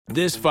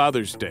This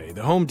Father's Day,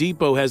 the Home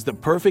Depot has the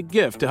perfect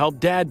gift to help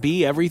Dad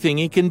be everything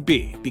he can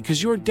be,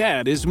 because your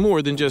dad is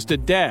more than just a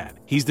dad.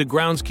 He's the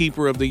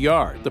groundskeeper of the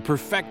yard, the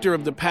perfecter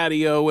of the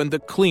patio, and the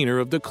cleaner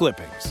of the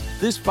clippings.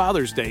 This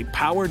Father's Day,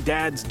 power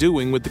Dad's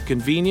doing with the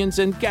convenience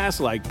and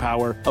gas-like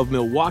power of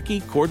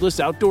Milwaukee cordless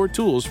outdoor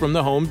tools from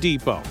the Home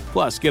Depot.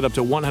 Plus, get up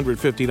to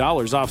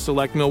 $150 off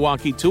select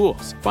Milwaukee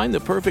tools. Find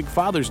the perfect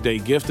Father's Day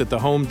gift at the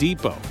Home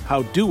Depot.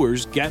 How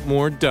doers get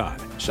more done.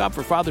 Shop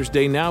for Father's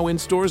Day now in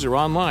stores or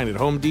online at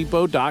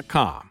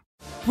HomeDepot.com.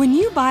 When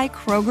you buy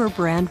Kroger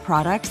brand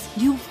products,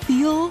 you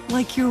feel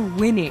like you're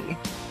winning.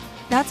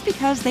 That's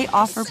because they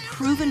offer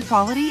proven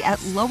quality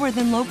at lower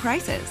than low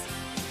prices.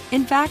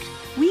 In fact,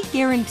 we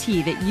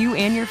guarantee that you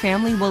and your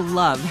family will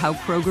love how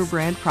Kroger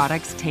brand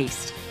products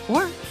taste,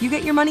 or you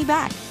get your money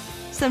back.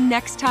 So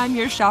next time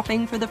you're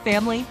shopping for the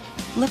family,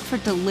 look for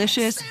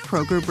delicious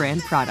Kroger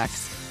brand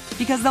products,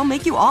 because they'll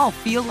make you all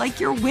feel like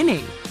you're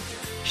winning.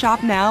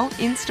 Shop now,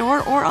 in-store,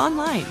 or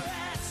online.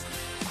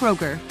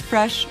 Kroger,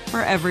 fresh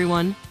for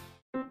everyone.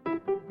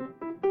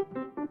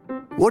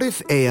 What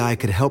if AI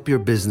could help your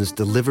business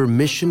deliver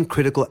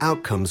mission-critical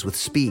outcomes with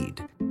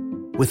speed?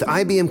 With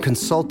IBM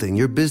Consulting,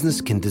 your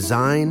business can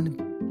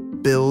design,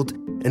 build,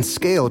 and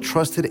scale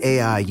trusted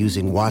AI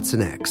using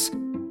watsonx,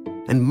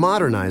 and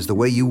modernize the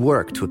way you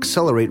work to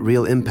accelerate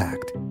real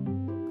impact.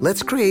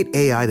 Let's create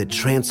AI that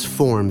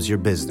transforms your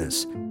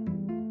business.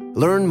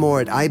 Learn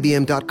more at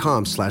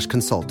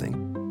ibm.com/consulting.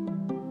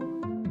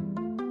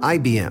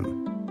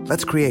 IBM.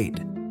 Let's create.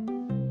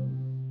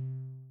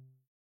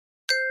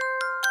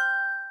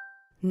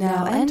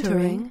 Now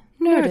entering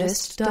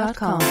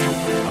Nerdist.com.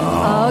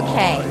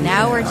 Okay,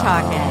 now we're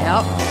talking.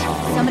 Yep.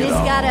 Somebody's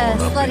got a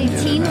slutty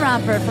teen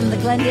romper from the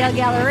Glendale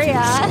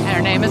Galleria. And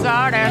her name is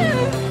Arden.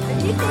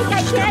 You think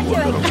I can't do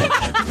it?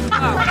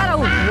 I got a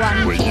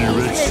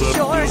one-piece, a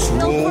short,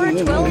 still for a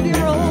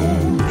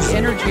 12-year-old. The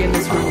energy in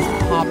this room is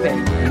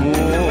popping.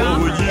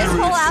 This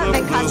whole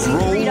outfit cost me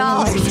 $3.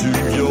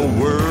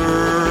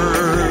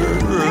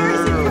 Where's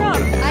it from?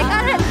 I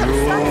got it from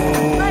some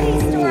slutty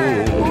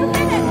store.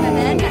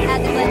 Women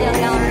at the Glendale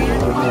Galleria.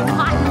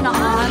 Cotton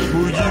On.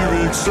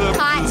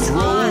 Cotton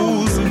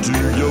On.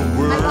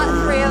 I bought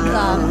 3 of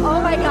them.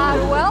 Oh my God!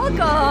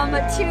 Welcome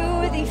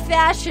to the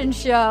fashion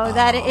show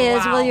that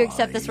is Will You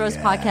Accept This Rose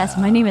podcast.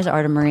 My name is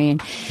Arda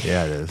Marine.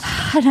 Yeah, it is.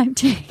 And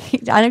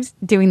I'm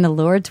doing the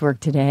Lord's work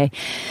today.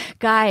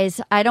 Guys,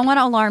 I don't want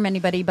to alarm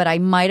anybody, but I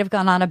might have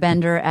gone on a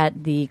bender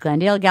at the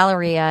Glendale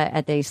Galleria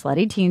at the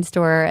Slutty Teen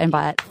store and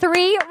bought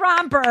 3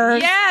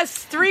 rompers. Yes,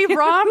 3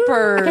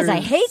 rompers. Because I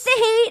hate the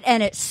heat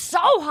and it's so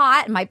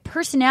hot and my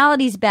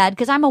personality's bad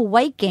because I'm a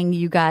Viking,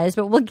 you guys,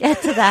 but we'll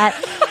get to that.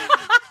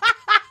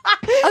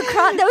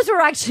 Those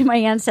were actually my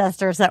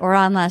ancestors that were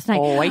on last night.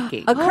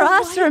 Viking.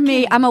 Across from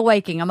me, I'm a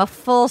Viking. I'm a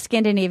full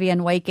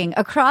Scandinavian Viking.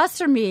 Across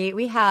from me,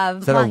 we have...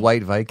 Is that a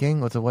white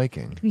Viking? What's a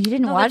Viking? You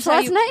didn't watch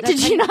last night?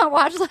 Did you not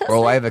watch last night?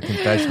 Oh, I have a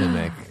confession to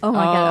make. Oh,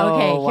 my God.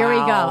 Okay, here we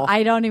go. wow.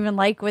 I don't even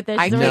like what this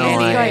I is know,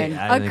 going.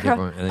 I think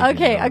everyone-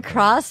 Okay,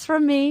 across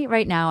from me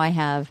right now, I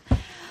have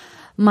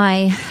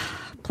my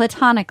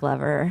platonic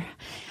lover,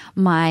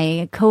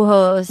 my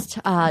co-host,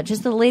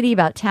 just the lady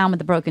about town with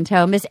the broken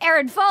toe, Miss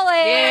Erin Foley.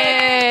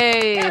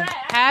 Yay!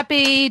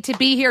 Happy to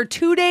be here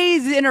 2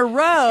 days in a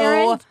row.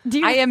 Erin,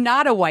 I am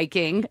not a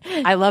Viking.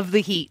 I love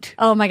the heat.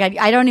 Oh my God.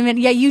 I don't even,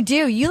 yeah, you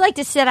do. You like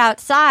to sit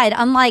outside,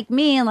 unlike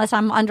me, unless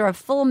I'm under a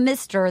full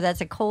mister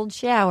that's a cold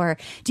shower.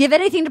 Do you have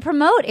anything to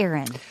promote,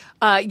 Erin?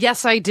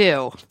 Yes, I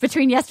do.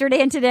 Between yesterday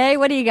and today,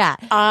 what do you got?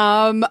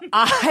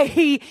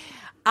 I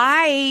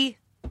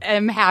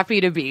am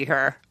happy to be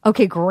here.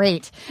 Okay,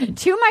 great.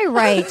 To my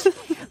right,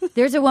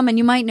 there's a woman.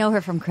 You might know her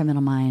from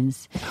Criminal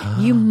Minds.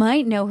 You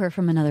might know her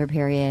from Another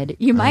Period.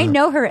 You might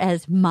know her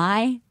as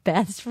my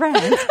best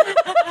friend.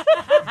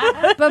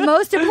 But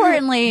most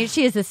importantly,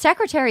 she is the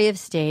Secretary of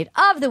State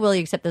of the Will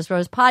You Accept This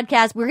Rose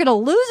podcast. We're going to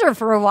lose her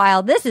for a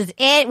while. This is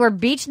it. We're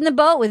beaching the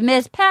boat with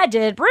Miss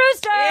Paget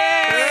Brewster.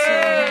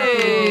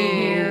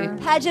 Yay!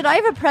 Paget, I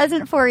have a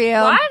present for you.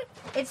 What?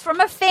 It's from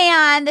a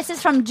fan. This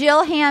is from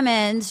Jill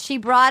Hammonds. She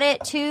brought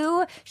it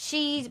to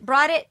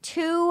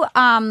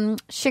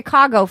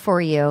Chicago for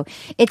you.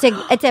 It's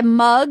a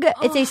mug.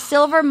 It's a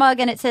silver mug,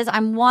 and it says,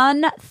 "I'm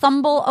one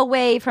thumble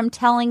away from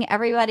telling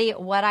everybody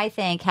what I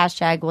think." #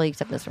 Will You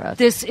Accept This Rose.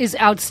 This is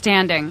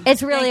outstanding.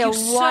 It's really Thank a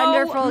you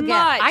wonderful so gift.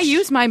 much. I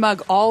use my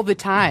mug all the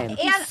time.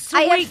 And Sweet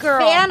I have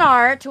girl. fan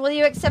art. Will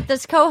you accept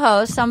this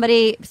co-host?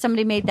 Somebody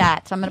made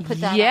that, so I'm going to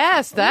put that.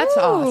 Yes, that's Ooh.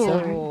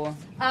 awesome.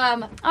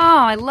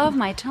 I love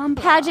my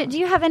tumbler. Paget, do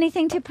you have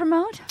anything to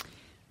promote?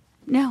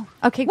 No.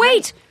 Okay.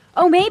 Wait.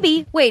 Oh,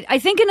 maybe. Wait, I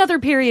think Another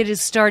Period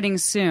is starting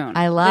soon.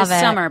 I love this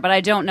it. summer, but I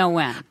don't know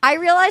when. I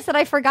realized that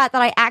I forgot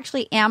that I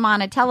actually am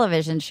on a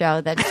television show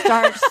that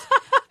starts.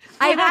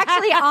 I'm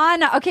actually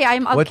on. Okay,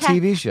 I'm. What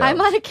TV show? I'm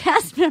on a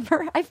cast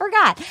member. I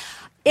forgot.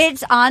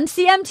 It's on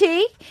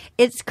CMT.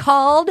 It's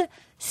called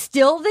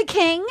Still the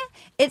King.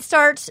 It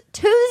starts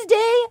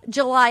Tuesday,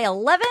 July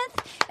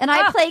 11th, and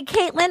I play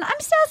Caitlin. I'm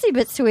sassy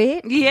but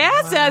sweet.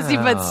 Yeah, sassy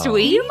but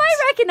sweet. You might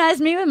recognize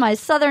me with my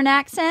southern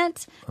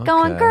accent.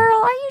 Going,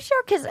 girl, are you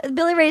sure? Because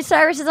Billy Ray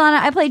Cyrus is on it.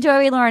 I play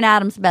Joey Lauren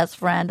Adams' best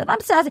friend, and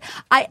I'm sassy.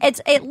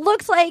 It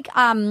looks like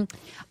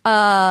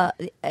a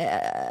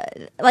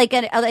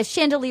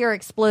chandelier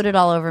exploded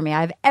all over me.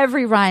 I have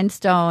every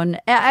rhinestone.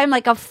 I'm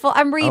like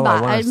I'm Reba.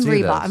 I'm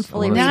Reba. I'm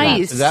fully Reba.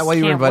 Nice. Is that why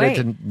you were Can't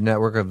invited wait. to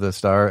Network of the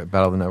Star,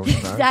 Battle of the Network of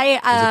the Stars? Is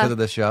it because of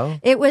the show?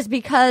 It was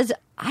because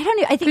I don't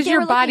know. I think Because they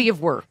your were body looking-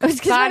 of work. It was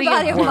because my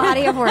body of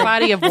work.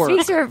 Body of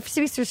work.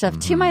 Speaks for stuff.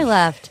 To my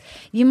left,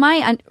 you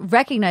might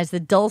recognize the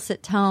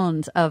dulcet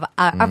tones of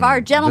our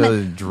gentleman.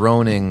 The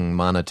droning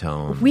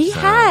monotone. We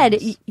sounds.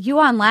 had you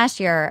on last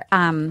year.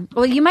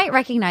 Well, you might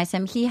recognize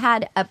him. He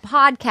had a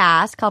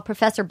podcast called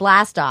Professor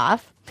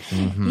Blastoff.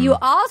 You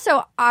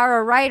also are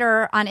a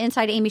writer on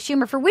Inside Amy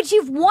Schumer, for which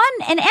you've won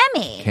an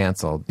Emmy.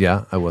 Canceled.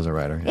 Yeah, I was a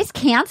writer. It's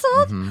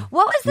canceled?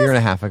 What was this? Year and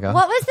a half ago.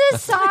 What was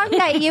this song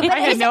that you...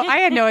 I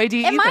had no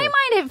idea. In my either.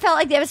 mind, it felt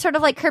like it was sort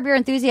of like Curb Your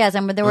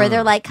Enthusiasm, where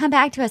they're like, come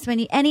back to us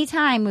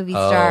anytime, movie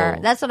star.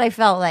 Oh. That's what I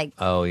felt like.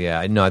 Oh,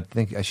 yeah. No, I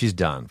think she's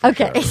done. for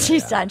Okay, sure.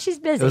 she's Yeah. done. She's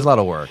busy. It was a lot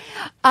of work.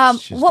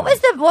 She's What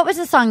done. was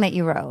the song that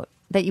you wrote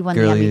that you won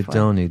the Girl, Emmy you for?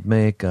 don't need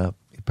makeup.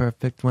 You're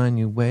perfect when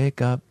you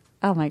wake up.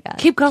 Oh my god!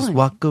 Keep going. Just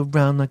walk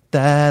around like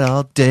that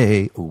all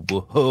day. Ooh,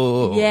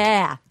 whoa.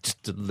 Yeah,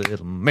 Just a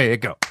little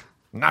makeup.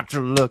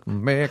 Natural look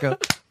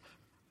makeup.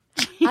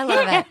 I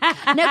love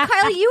it. Now,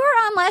 Kyle, you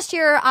were on last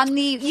year on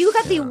you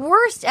got the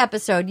worst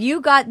episode.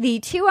 You got the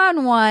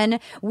 2-on-1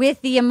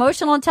 with the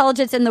emotional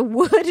intelligence in the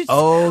woods.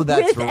 Oh,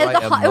 that's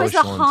right. It was the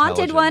Emotional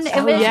haunted one. It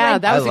intelligence. was Yeah,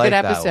 like- that was a I good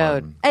like that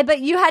episode. one. but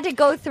you had to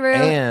go through.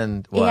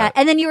 And what? Yeah,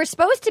 and then you were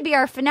supposed to be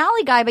our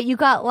finale guy, but you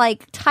got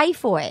like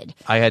typhoid.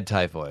 I had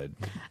typhoid.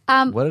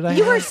 What did I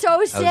You have? were so I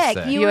was sick.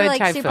 sick. You You were had like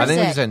typhoid. super I think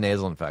sick. you said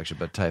nasal infection,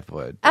 but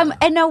typhoid. And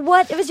now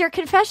what? It was your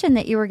confession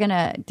that you were going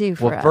to do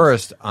for Well, us.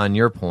 first, on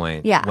your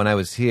point, Yeah. when I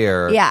was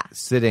here, Yeah.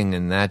 sitting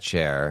in that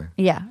chair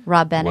Yeah,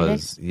 Rob Benedict,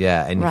 was,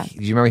 and Right.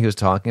 do you remember he was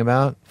talking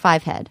about?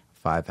 Five Head,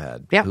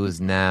 Fivehead, Yep. who is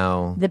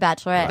now The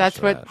Bachelorette.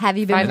 That's what. Have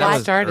you been Five and that watching?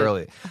 was started.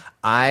 early.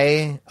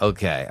 I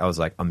was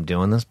like, I'm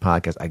doing this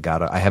podcast.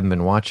 I haven't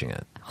been watching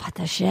it. What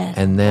the shit?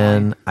 And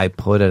then I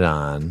put it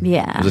on.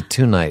 Yeah. It was a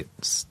 2-night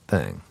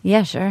thing.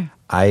 Yeah, sure.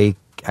 I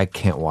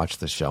can't watch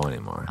the show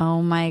anymore.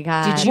 Oh my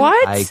god! Did you-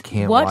 What? I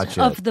can't What watch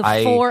it. of the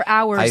I- 4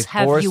 hours I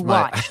have forced you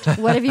my- watched?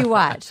 What have you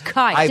watched?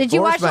 Kyle. I Did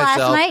you watch forced last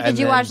myself, night? Did and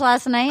you then watch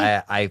last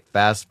night? I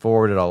fast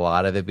forwarded a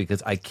lot of it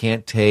because I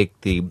can't take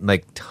the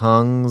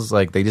tongues,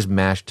 they just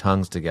mash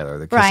tongues together.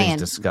 The kissing's Brian,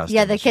 disgusting.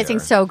 yeah, the this year.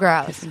 kissing's so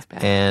gross.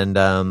 And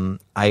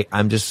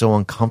I'm just so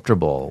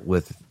uncomfortable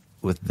with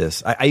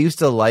this. I used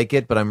to like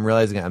it, but I'm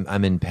realizing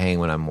I'm in pain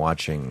when I'm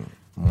watching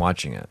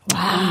it. Oh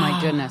my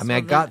goodness! I mean,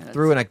 I got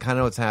through and I kind of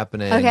know what's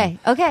happening. Okay.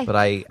 But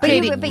I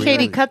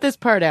Katie, cut this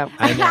part out.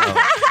 I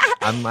know.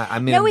 I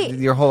mean, No, wait.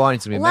 your whole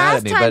audience will be mad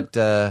at me,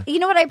 but you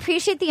know what? I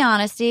appreciate the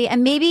honesty,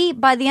 and maybe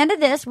by the end of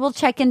this, we'll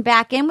check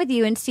back in with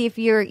you and see if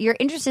your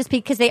interest is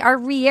peaked because they are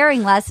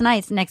re-airing last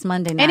night's next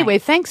Monday night. Anyway,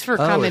 thanks for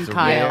coming, it's a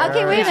Kyle. real-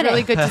 Okay, wait a It's minute.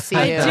 really good to see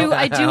you.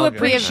 I do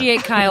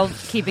appreciate Kyle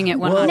keeping it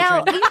 100. no,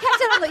 you kept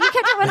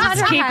it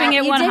 100. Keeping Kyle.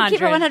 it You did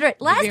keep it 100. 100.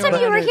 Last Keeping it time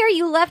you were 100. here,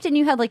 you left and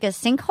you had like a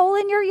sinkhole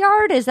in your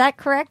yard. Is that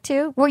correct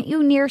too? Weren't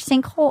you near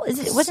sinkhole?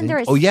 Wasn't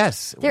there? Oh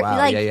yes, There- wow,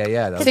 like-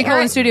 yeah. That was Sinkhole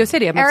Aaron- in Studio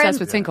City. I'm obsessed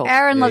with sinkholes.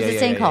 Aaron loves yeah, a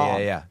yeah, sinkhole.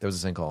 Yeah. There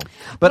was a sinkhole,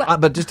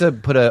 but just to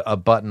put a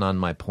button on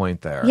my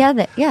point there. Yeah.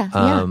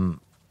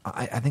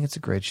 I think it's a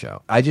great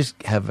show. I just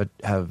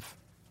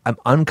I'm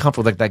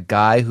uncomfortable. Like that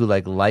guy who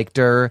liked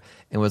her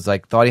and was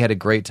thought he had a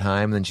great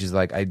time, and then she's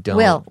like, I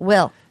don't.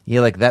 Will.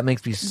 Yeah, that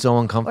makes me so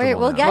uncomfortable. Wait,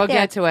 we'll now. get We'll there.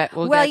 get to it.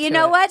 We'll well, get you to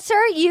know it. what,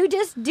 sir? You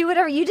just do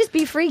whatever. You just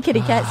be free, kitty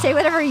cat. Say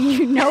whatever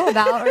you know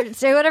about, or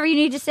say whatever you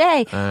need to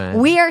say. right.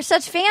 We are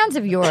such fans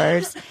of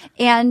yours,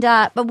 and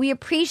but we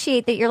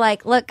appreciate that you're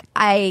like, look,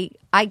 I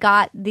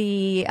got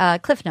the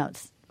Cliff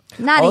Notes.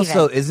 Not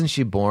Also, even. isn't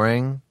she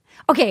boring?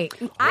 Okay,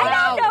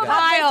 I don't know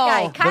about this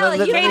guy. Kyle, But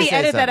let- you let me Katie, say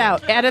edit that out.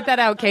 something. Edit that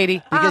out,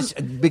 Katie.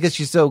 Because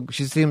she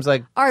seems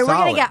like All right,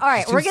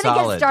 solid. we're She's gonna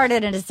get solid.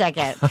 started in a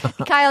second.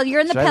 Kyle,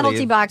 you're in the Should I penalty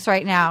leave? box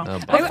right now.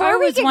 boy. I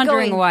was get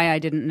wondering going, why I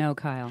didn't know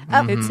Kyle.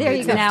 there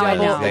you go. Now I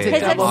know. It's a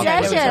His double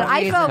obsession.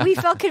 negative. We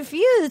felt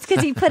confused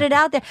because he put it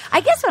out there. I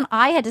guess when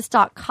I had to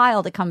stalk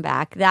Kyle to come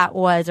back, that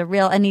was a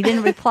real. And he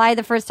didn't reply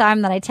the first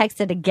time that I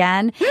texted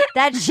again.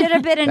 That should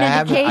have been an That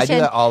happened- I do indication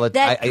that all the-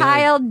 that I-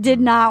 Kyle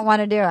did not want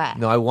to do it.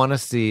 No, I wanted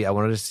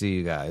to see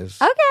you guys.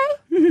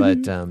 Okay.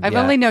 But I've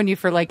yeah. only known you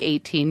for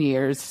 18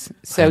 years,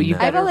 so you know.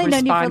 better I've only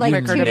known you for, respond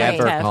quicker two You to my days.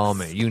 never text. call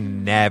me. You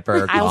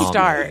never call I'll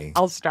start. me.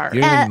 I'll start.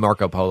 You didn't even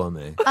Marco Polo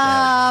me.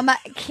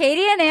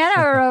 Katie and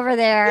Anna are over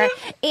there.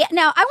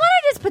 Now, I want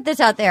to just put this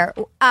out there.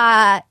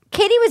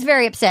 Katie was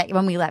very upset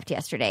when we left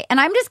yesterday. And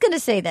I'm just going to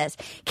say this.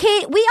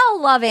 Kate, we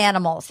all love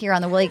animals here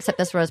on the Will You Accept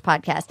This Rose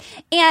podcast.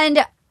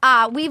 And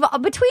we've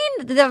between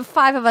the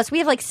 5 of us, we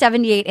have like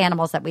 78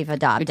 animals that we've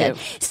adopted.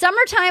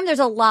 Summertime, there's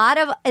a lot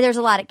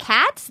of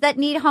cats that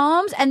need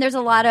homes, and there's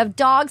a lot of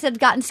dogs that have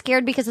gotten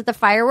scared because of the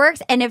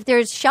fireworks. And if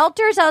there's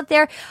shelters out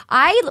there,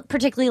 I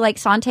particularly like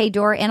Sante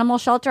Door Animal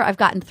Shelter. I've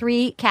gotten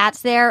 3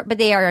 cats there, but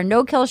they are a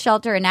no-kill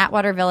shelter in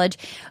Atwater Village.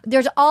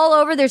 There's all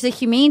over. There's a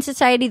Humane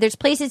Society. There's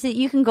places that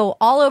you can go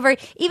all over,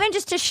 even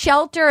just to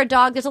shelter a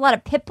dog. There's a lot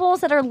of pit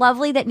bulls that are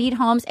lovely that need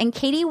homes, and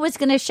Katie was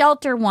going to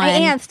shelter one. I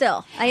am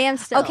still.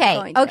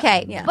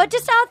 Okay. Yeah. But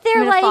just out there,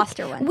 I'm gonna like,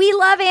 foster one. we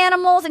love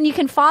animals, and you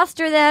can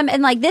foster them.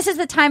 And like, this is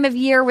the time of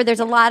year where there's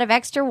a lot of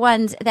extra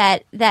ones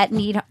that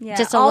need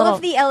just a all little.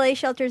 of the LA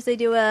shelters, they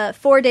do a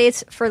 4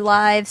 days for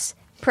lives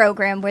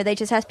program where they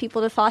just ask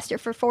people to foster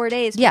for 4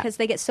 days because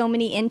they get so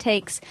many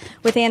intakes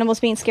with animals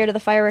being scared of the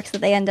fireworks that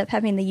they end up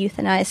having to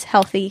euthanize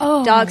healthy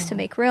dogs to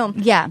make room.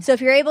 Yeah. So if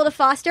you're able to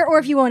foster, or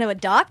if you want to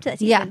adopt,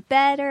 that's even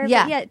better.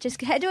 Yeah. But yeah,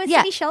 just head to a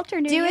city shelter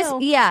near you.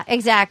 Yeah,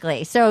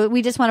 exactly. So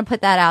we just want to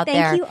put that out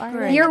there. Thank you,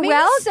 Ari. You're That made me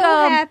welcome. so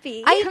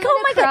happy. I'm oh gonna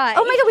my cry. god!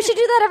 Oh my god! We should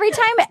do that every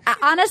time.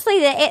 Honestly,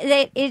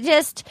 it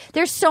just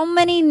there's so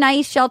many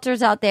nice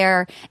shelters out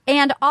there.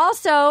 And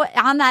also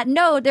on that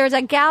note, there's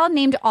a gal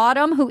named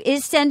Autumn who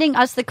is sending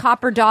us the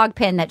copper dog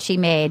pin that she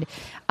made,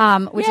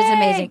 which is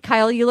amazing.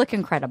 Kyle, you look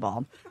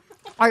incredible.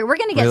 All right, we're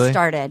going to get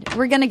started.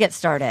 We're going to get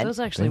started. Those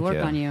actually Thank work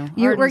you. on you.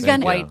 We're Arden's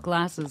gonna- white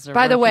glasses. Are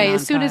By the way, working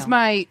as on soon as Kyle.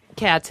 my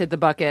cats hit the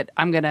bucket,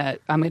 I'm gonna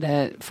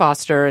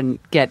foster and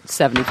get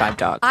 75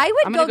 dogs. I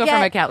would I'm gonna go get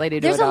from a cat lady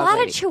to There's a dog lot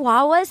lady. of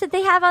Chihuahuas that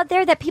they have out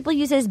there that people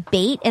use as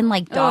bait in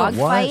like dog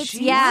what? fights.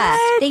 Yeah,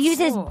 they use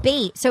as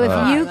bait. So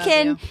if you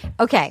can,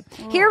 okay,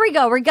 here we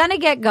go. We're gonna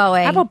get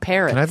going. How about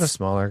parrots? Can I have a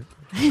smaller?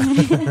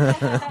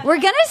 We're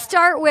gonna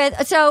start with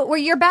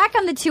you're back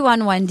on the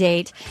 2-on-1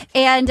 date,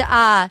 and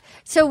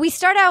so we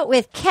start out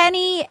with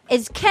Kenny.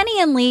 It's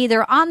Kenny and Lee.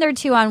 They're on their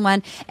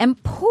 2-on-1,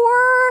 and poor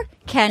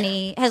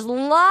Kenny has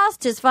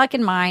lost his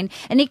fucking mind,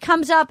 and he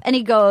comes up and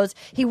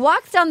he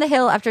walks down the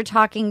hill after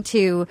talking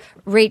to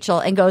Rachel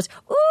and goes,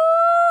 ooh,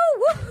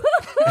 woo,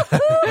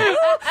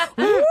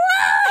 woo,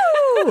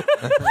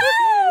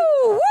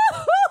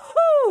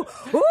 woo,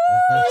 woo,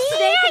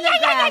 snake in the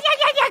grass.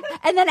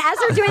 And then as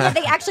they're doing that,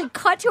 they actually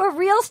cut to a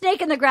real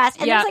snake in the grass,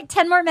 and there's like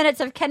 10 more minutes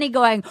of Kenny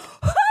going,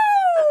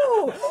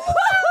 whoo, whoo,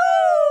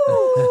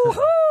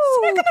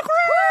 snake in the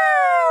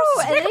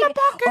grass, snake in the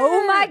bucket.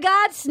 Oh my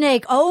God,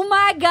 snake! Oh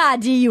my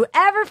God, do you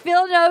ever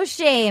feel no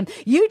shame?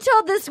 You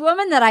told this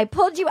woman that I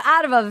pulled you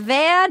out of a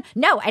van.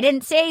 No, I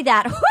didn't say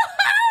that. Woo!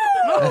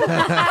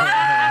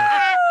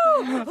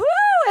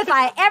 If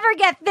I ever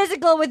get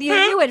physical with you,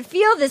 you would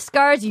feel the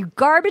scars, you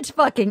garbage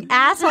fucking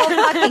asshole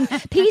fucking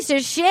piece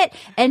of shit.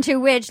 And to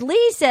which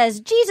Lee says,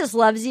 Jesus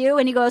loves you.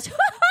 And he goes,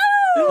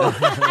 you know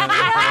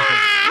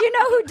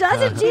who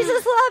doesn't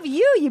Jesus love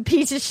you, you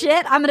piece of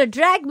shit? I'm going to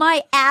drag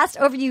my ass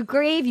over you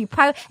grave,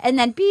 and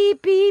then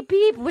beep, beep,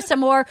 beep with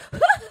some more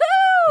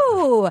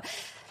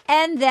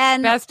And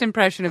then Best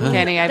impression of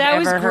Kenny I've That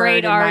was ever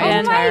great, heard in my Arden.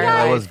 entire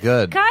That life. was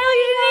good. Kyle,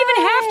 you didn't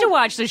even have to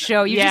watch the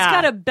show. You just Yeah.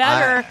 got a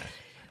better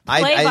I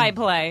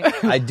play-by-play.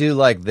 I do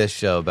like this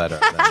show better.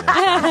 Than this show.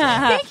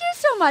 thank you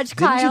so much,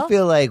 Kyle. Didn't you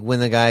feel like when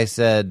the guy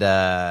said,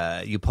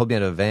 you pulled me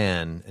out of a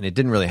van, and it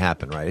didn't really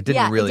happen, right? It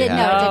didn't really no, it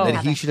happen. didn't Then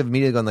happen. he should have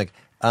immediately gone like,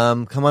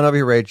 come on over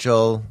here,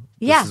 Rachel.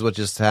 Yeah. This is what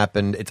just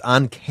happened. It's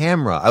on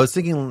camera. I was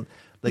thinking,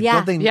 like, Yeah.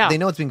 don't they, Yeah. they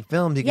know it's being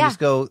filmed. You can Yeah. just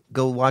go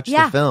watch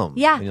Yeah. the film.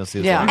 Yeah. And you'll see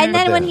what's Yeah. going And on.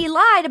 then But when he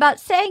lied about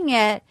saying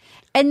it,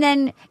 and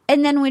then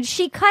when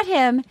she cut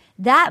him,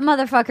 that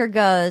motherfucker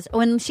goes,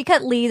 when she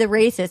cut Lee, the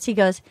racist, he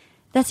goes,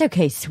 that's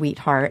okay,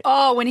 sweetheart.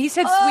 Oh, when he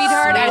said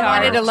sweetheart, I Sweetheart.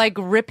 wanted to like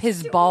rip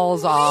his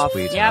balls off.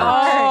 Sweetheart. Yeah.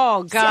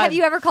 Oh So God. have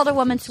you ever called a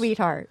woman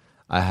sweetheart?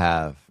 I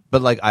have.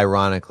 But, like,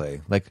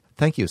 ironically, like,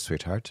 thank you,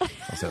 sweetheart.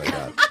 I'll say like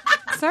that.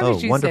 Sorry, Oh,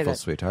 did you wonderful, say that?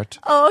 sweetheart.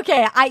 Oh,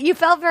 okay. You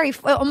felt very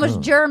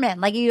almost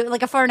German, like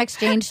a foreign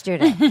exchange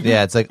student.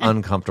 Yeah, it's like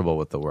uncomfortable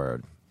with the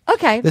word.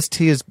 Okay. This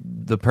tea is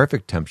the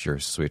perfect temperature,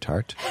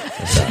 sweetheart.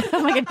 Oh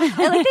my god!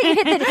 I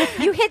like that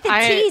you hit the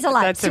T's a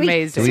lot. That's Sweet-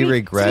 amazing. Do we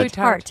regret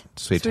Sweetheart.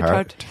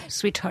 Sweetheart?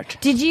 Sweetheart.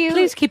 Did you?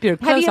 Please keep your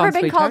Have clothes you ever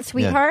on, been called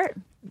sweetheart. sweetheart?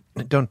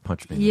 Don't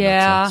punch me. in the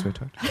Yeah. nuts,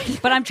 sweetheart.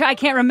 But I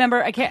can't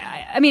remember. I can't.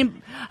 I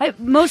mean,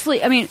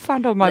 mostly. I mean,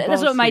 Fondle my that's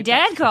balls, what my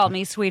sweetheart. dad called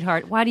me,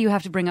 sweetheart. Why do you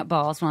have to bring up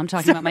balls when I'm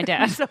talking about my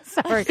dad? So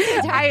sorry.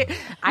 I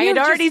had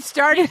already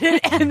started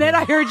it, and then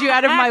I heard you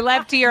out of my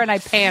left ear, and I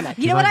panicked.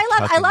 You know what I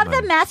love? I tucking love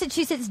my- the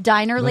Massachusetts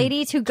diner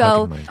ladies who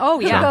go, tucking my Oh,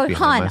 yeah. who trunk go, behind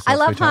hun. myself, I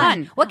love sweetheart.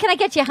 hun. What can I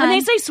get you, hun? When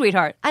they say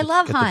sweetheart, I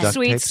love Get the hun. duct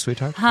tape, Sweets.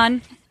 sweetheart.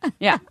 hun.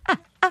 Yeah.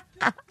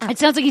 It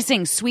sounds like he's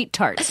saying sweet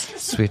tarts.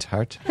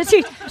 Sweetheart.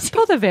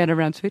 Pull the van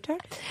around,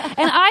 sweetheart.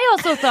 And I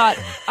also thought,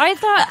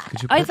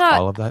 Could you put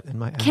all of that in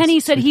my ass? Kenny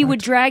said he sweetheart? would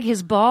drag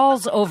his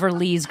balls over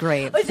Lee's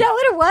grave. Is that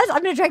what it was?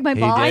 I'm going to drag my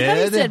ball. did. I thought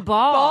he said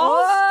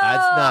balls.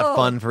 That's not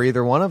fun for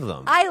either one of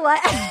them. I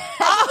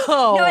like.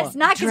 No, it's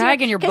not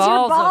Dragging your because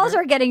balls your balls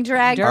over. are getting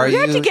dragged. Are You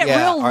have to get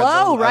real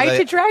low, right,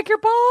 to drag your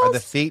balls? Are the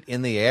feet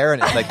in the air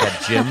and it's like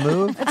that gym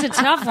move? That's a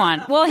tough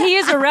one. Well, he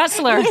is a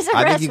wrestler. He's a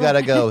I think you wrestler. got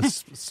to go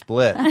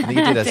split. I think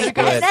you did a split.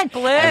 And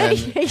then And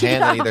you then hand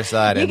get on either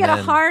side. You and get a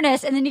then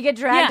harness, and then you get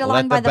dragged Yeah. along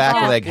let by the back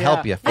ball. leg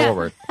help you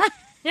forward.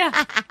 Yeah.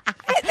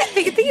 I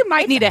think you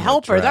might need a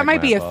helper. drag That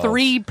might be my a balls.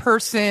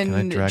 3-person Can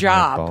I drag my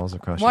job. balls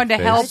across your One to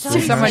face? help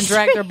Sweetheart? someone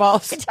drag their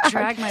balls.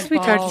 Drag my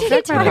Sweetheart, balls.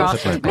 drag my balls.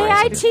 Sweetheart. May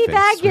I Face,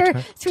 teabag your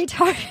sweetheart.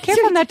 sweetheart?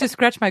 Careful not to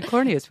scratch my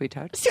cornea,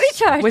 sweetheart.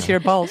 Sweetheart. With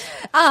your balls.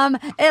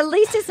 At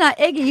least it's not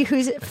Iggy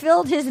who's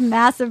filled his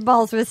massive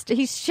balls with.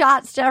 He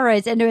shot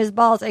steroids into his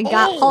balls and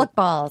got Hulk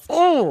balls.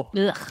 Oh,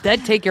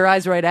 that'd take your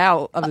eyes right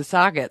out of the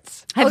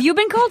sockets. Have you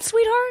been called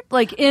sweetheart?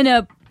 Like in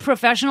a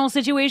professional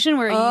situation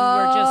where you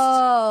were just.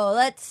 Oh,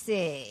 let's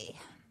see.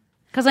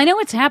 Because I know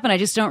it's happened. I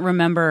just don't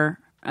remember.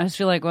 I just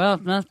feel like, well,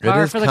 that's It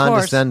par is for the course.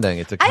 condescending.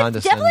 It's a I've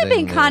condescending.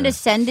 definitely been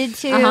condescended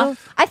to. Uh-huh.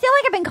 I feel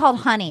like I've been called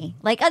honey.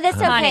 Like, oh, that's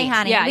okay, Honey.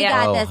 honey. Yeah, we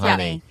yeah. got Oh, this,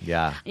 honey.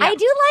 Yeah.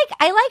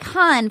 I like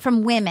hun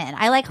from women.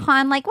 I like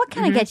hun. Like, what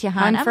kind of gets you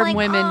hun? Hun I'm from like,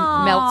 women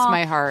 "Aw, melts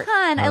my heart.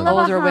 Hun, I love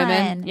Older a hun.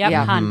 women. Yep,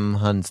 Yeah. hun.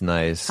 Hun's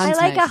nice. I Hun's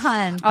like nice. a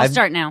hun. I'll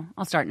start now.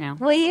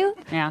 Will you?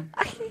 Yeah.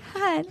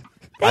 Hun.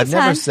 I've Thanks,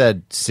 never hun.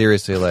 said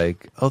seriously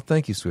like, "Oh,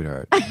 thank you,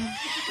 sweetheart."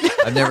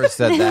 I've never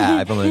said that.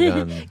 I've only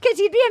gone, Because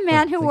you'd be a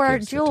man who thank wore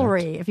you, sweetheart.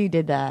 jewelry if you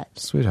did that.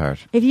 "Sweetheart."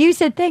 If you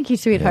said thank you,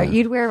 sweetheart, Yeah.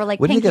 you'd wear like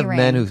What do you pinky think of ring.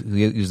 men who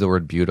use the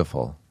word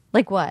beautiful?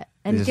 Like what?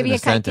 And Just give in me a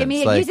sentence. give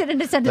me like, use it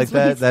in a sentence.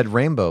 Like please. that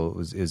rainbow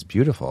is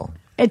beautiful.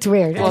 It's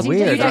weird. Well, As you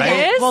weird, do right?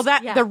 that. Well,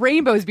 that Yeah. the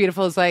rainbow's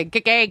beautiful. It's like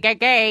gay. Yeah.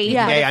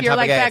 Gay If on you're top of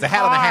like gay. that It's a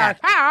hat on a hat.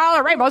 car,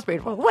 the rainbow's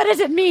beautiful. What does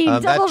it mean?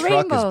 That Double truck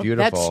rainbow. is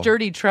beautiful. That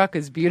sturdy truck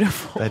is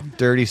beautiful. That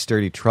dirty,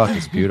 sturdy truck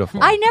is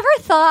beautiful. I never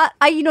thought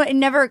it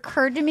never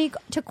occurred to me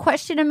to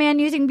question a man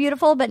using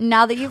beautiful, but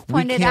now that you've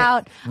pointed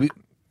out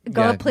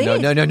Go, Yeah, please. No.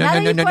 Now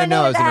that you've I pointed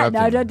was it out-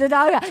 interrupting.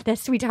 No.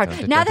 That's sweetheart.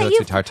 Now don't that do it,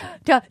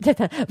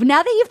 you've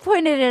now that you've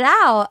pointed it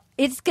out,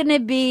 it's going to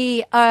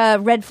be a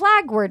red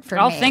flag word for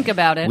I'll me. think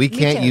about it. We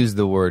can't too. use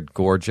the word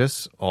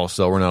gorgeous.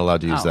 Also, we're not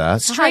allowed to use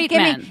that. Straight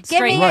give men. me, give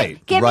Straight me, men.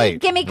 Right,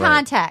 give me right.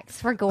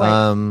 context for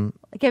gorgeous.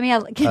 Give me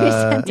a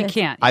sentence. You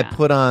can't. I yeah.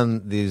 put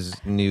on these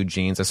new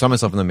jeans. I saw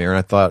myself in the mirror and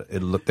I thought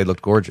they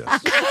looked gorgeous.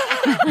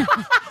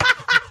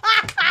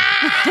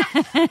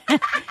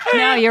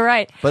 No, you're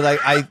right. But like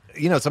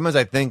sometimes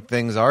I think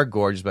things are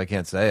gorgeous, but I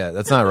can't say it.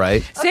 That's not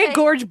right. Say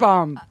gorge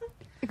bomb.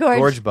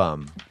 Gorge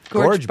bum.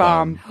 Gorge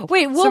bomb.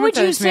 Wait, what Someone would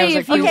you says to me, I say was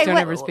if like, you? "Please don't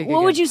ever speak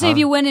What would again." you say if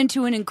you went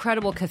into an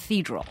incredible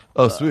cathedral?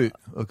 Oh, sweet.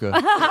 Okay.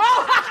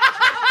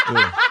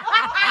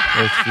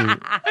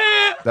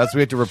 That's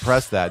we have to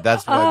repress that.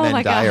 That's why Oh, men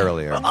my die God.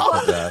 earlier.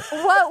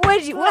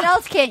 What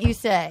else can't you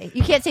say?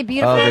 You can't say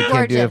beautiful Oh, or they can't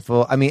gorgeous.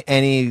 beautiful. I mean,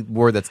 any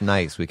word that's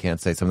nice, we can't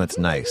say. Something that's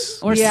nice.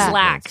 Or Yeah.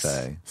 slacks?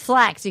 Say.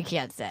 Slacks you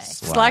can't say.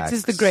 Slacks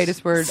is the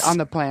greatest word on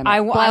the planet.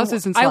 I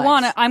Blouses and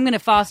slacks. I'm going to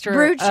foster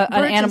Brooch an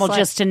and animal slacks.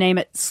 just to name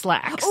it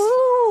slacks.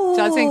 Ooh,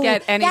 Doesn't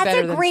get any that's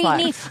better a than great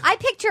slacks. name. I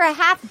picture a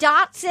half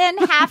Dachshund,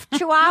 half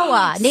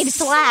Chihuahua named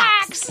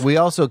Slacks, We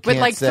also can't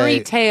with like say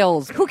 3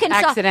 tails. who can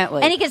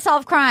accidentally. and he can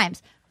solve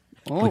crimes.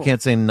 we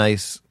can't say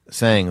nice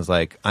sayings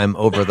like "I'm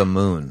over the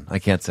moon." I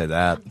can't say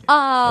that. As a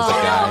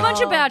guy. A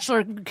bunch of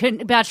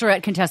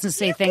bachelorette contestants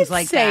say things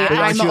like Say that. I'm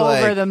Aren't you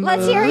over like- the moon.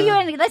 Let's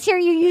hear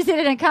you use it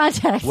in a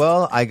context.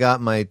 Well, I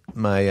got my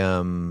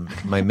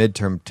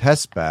midterm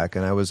test back,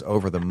 and I was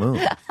over the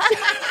moon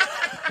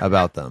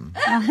about them.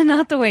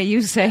 Not the way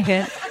you say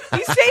it.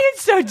 You say it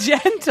so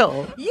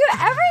gentle.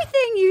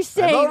 Everything you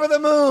say I'm over the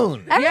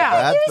moon.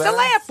 Yeah, That's- the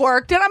lamp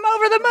worked, and I'm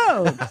over the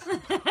moon.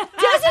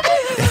 doesn't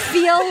it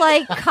feel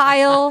like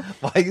Kyle?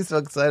 Why are you so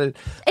excited?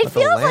 It about the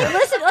feels like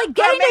lamp?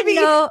 getting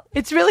to know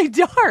It's really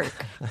dark.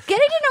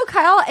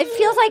 Kyle. It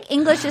feels like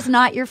English is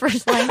not your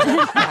first language. You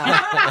know what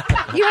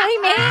I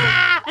mean?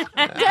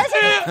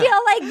 Doesn't it feel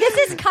like this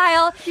is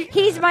Kyle?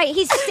 He's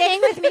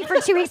staying with me for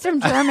 2 weeks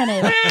from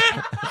Germany.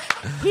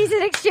 He's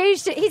an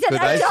exchange. He's an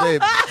Could I adult. say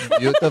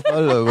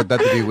beautiful, or would that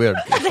be weird?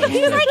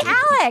 He's like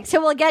Alex,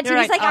 who we'll get to.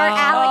 You're He's right. like our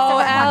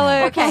Alex.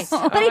 Alex.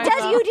 Okay, but he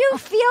does. You do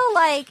feel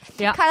like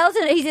Yeah.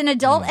 he's in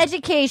adult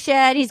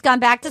education. He's gone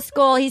back to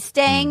school. He's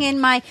staying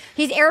in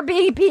he's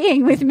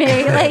Airbnb-ing with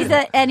me,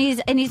 like,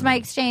 he's my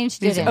exchange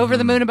He's student. over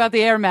the moon about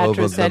the air Over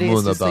mattress the that he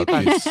moon used to about sleep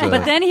on. this.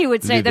 But then he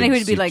would say, living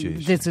be like,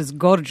 situation. "This is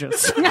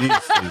gorgeous.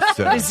 This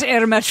This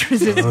air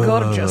mattress is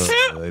gorgeous."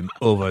 I'm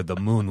over the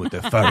moon with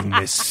the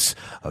firmness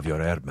of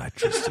your air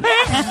mattress.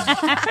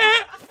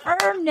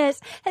 Firmness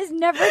has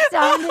never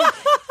sounded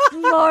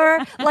more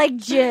like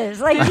jizz.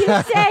 Like you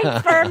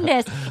saying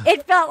firmness,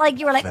 it felt like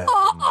you were like, I'm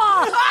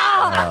almost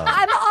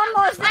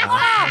there.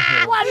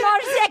 Oh, one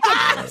more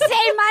second.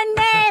 Say my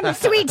name,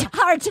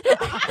 sweetheart. Say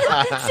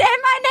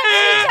my name,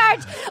 sweetheart.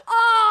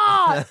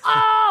 Oh,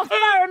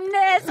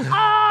 firmness. Oh,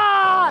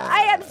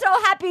 I am so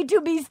happy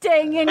to be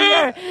staying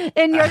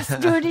in your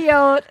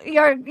studio.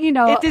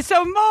 It is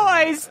so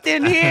moist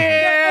in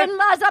here.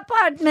 In-laws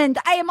apartment.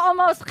 I am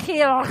almost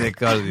here. They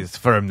got this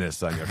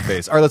firmness on your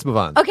face. All right, let's move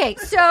on. Okay,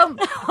 so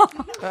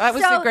That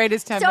was the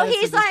greatest 10 minutes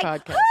he's of this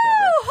like, podcast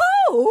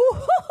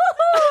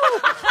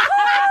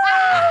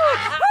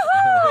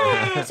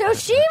So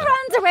she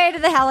runs away to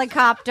the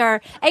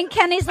helicopter, and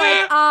Kenny's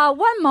like,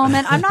 one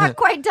moment, I'm not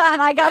quite done.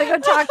 I got to go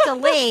talk to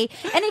Lee.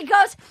 And he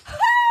goes,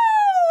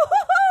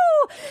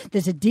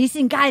 there's a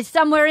decent guy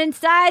somewhere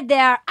inside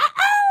there.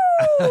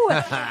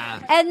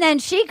 And then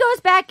she goes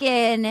back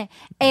in,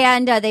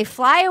 and they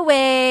fly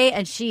away,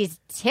 and she's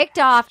ticked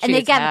off, and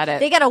they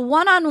get a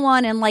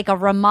one-on-one in like a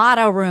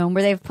Ramada room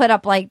where they've put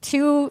up like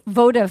 2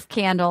 votive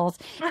candles,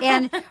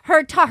 and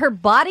her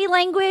body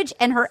language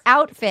and her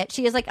outfit,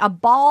 she is like a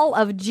ball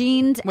of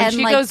jeans when and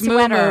she like goes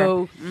sweater.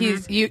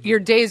 Moo-moo,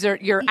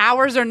 your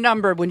hours are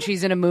numbered when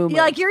she's in a moo-moo.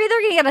 Like you're either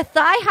gonna get a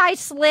thigh-high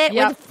slit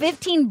with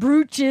 15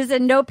 brooches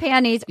and no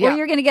panties, or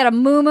you're gonna get a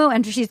moo-moo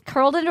and she's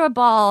curled into a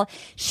ball.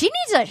 She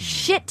needs a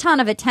shit ton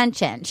of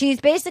attention.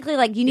 She's basically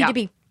like, you need to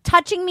be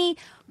touching me,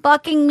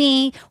 bucking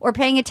me, or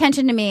paying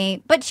attention to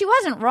me. But she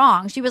wasn't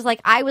wrong. She was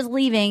like, I was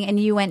leaving and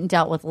you went and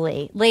dealt with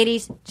Lee.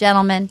 Ladies,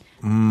 gentlemen.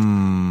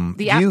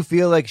 Do you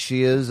feel like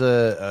she is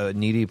a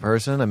needy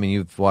person? I mean,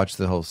 you've watched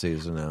the whole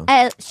season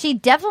now. She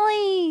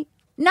definitely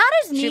not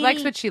as needy. She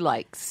likes what she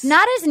likes.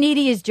 Not as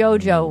needy as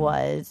JoJo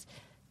was.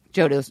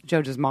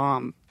 JoJo's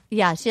mom.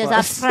 Yeah, she has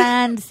a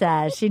friend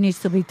says she needs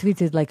to be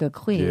treated like a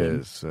queen.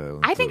 Yes.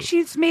 I think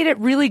she's made it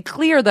really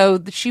clear, though,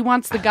 that she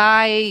wants the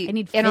guy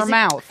in her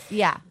mouth.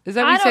 Yeah. Is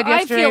that what you said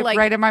yesterday? feel like-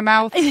 right in my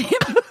mouth?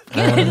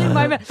 Get it in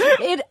my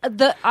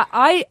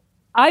mouth.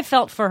 I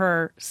felt for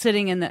her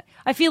sitting in the.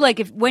 I feel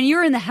like when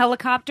you're in the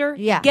helicopter,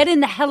 get in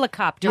the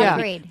helicopter. Yeah.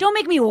 Agreed. Don't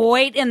make me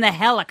wait in the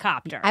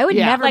helicopter. I would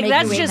never make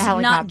that's you wait in just the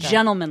helicopter. not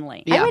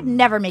gentlemanly. I would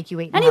never make you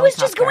wait in And the he was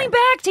just helicopter. going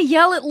back to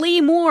yell at Lee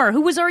Moore,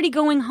 who was already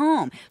going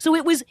home. So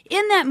it was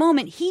in that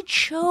moment he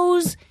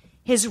chose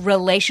his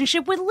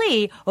relationship with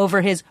Lee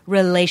over his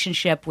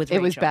relationship with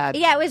Rachel. It was bad.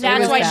 Yeah, it was. That's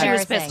really why she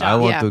was embarrassing. pissed I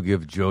off. want to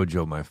give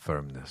JoJo my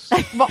firmness.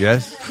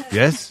 Yes?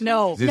 Yes?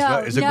 No. Is No,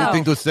 it a no. good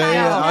thing to say,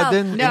 Kyle,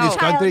 Arden, in no. this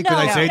country? Can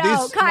I say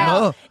this?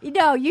 Kyle,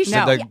 no, you should.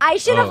 No. I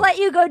should have let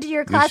you go to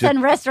your class should-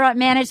 on restaurant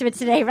management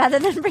today rather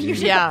than bring you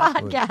to the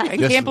podcast. I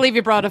can't believe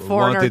you brought a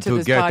foreigner wanted to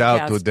this get podcast.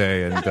 out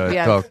today and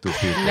Yes. talk to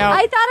people. No.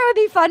 I thought it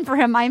would be fun for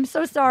him. I'm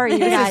so sorry, you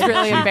This guys. is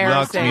really Locked me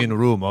embarrassing. in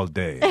room all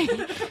day.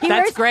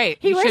 That's great.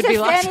 He You wears should be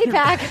a locked fanny in.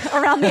 pack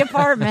around the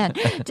apartment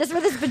just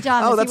with his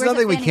pajamas. Oh, He that's wears a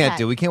nothing we fanny can't pack.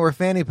 do. We can't wear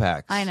fanny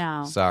packs. I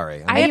know.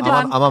 Sorry. I'm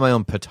I'm on my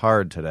own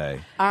petard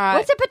today.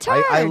 What's a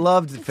petard? I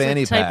loved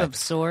fanny type packs. of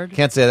sword.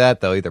 Can't say that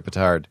though either.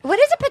 Petard. What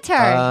is a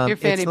petard? Your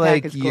fanny it's pack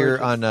like is you're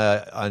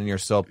gorgeous. on your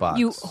soapbox.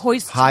 You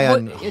hoist- high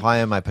on ho-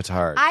 high on my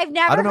petard. I've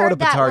never I don't know what a heard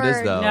that petard is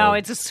word. though. No,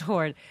 it's a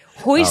sword.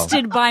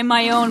 Hoisted by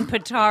my own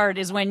petard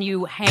is when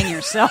you hang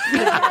yourself. So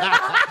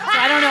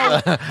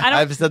I don't know.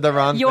 I've said the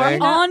wrong You're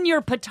thing. on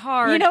your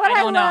petard. You know what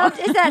I, don't know. loved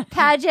is that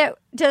Paget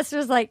just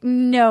was like,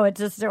 no, it's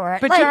a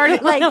sword.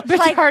 Petard, like,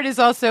 petard is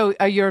also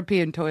a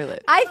European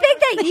toilet. I think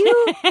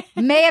that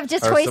you may have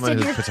just or someone hoisted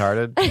who's your.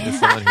 petarded. Is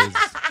someone who's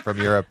from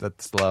Europe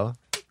that's slow.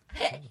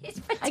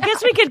 I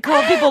guess we could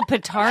call people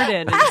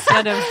petarded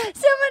instead of.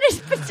 Someone is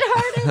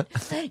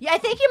petarded. Yeah, I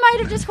think you might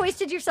have just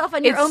hoisted yourself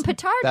on your It's own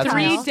petard. That's Kyle.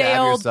 when you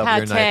Three-day-old stab yourself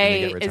with your knife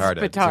and you pate get is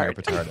retarded. So you're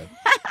petard.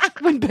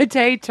 petarded. When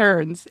pate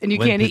turns and you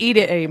When can't pet- eat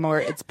it anymore,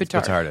 it's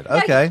petard. Petarded.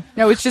 Okay.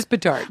 No, it's just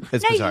petard.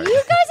 It's Now, petarded. you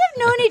guys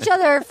have known each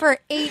other for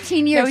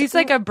 18 years. No, he's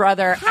like a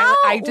brother. How?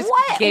 I just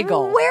what?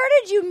 giggle. Where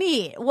did you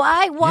meet?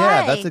 Why?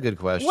 Yeah, that's a good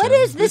question. What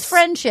is this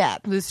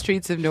friendship? The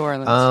streets of New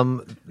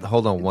Orleans.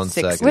 Hold on one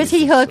Six. second. Was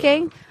he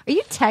hooking? Are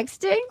you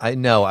texting? I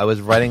know. I was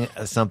writing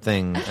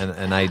something,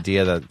 an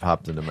idea that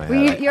popped into my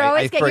Well, head. you're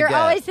always I you're forget.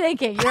 always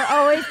thinking. You're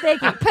always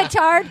thinking.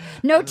 Petard.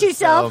 Note to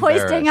self: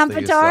 hoisting on embarrassed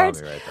that you saw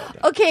petards. me write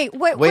that down. Okay.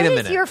 What Wait a is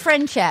minute. your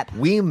friendship?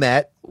 We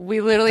met. we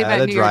literally at met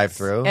a in New York-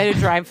 drive-thru? At a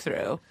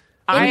drive-through.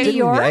 In New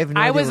York? I have no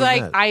I idea was where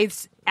we like, met. I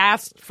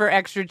asked for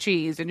extra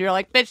cheese, and you're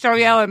like, bitch, don't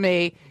yell at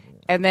me.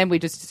 And then we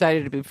just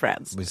decided to be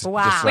friends. We just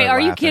Wow. started Wait, are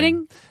you laughing.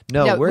 kidding?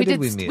 No, where we did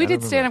we meet? We I don't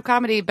did stand-up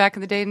comedy back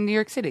in the day in New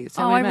York City.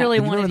 So Oh, we I met. really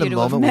Do you wanted remember you the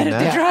to have moment we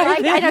met at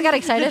the met? I got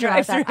excited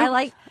about that. I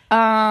like.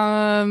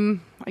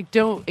 I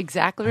don't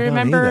exactly I don't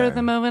remember either.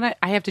 the moment.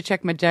 I have to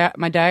check my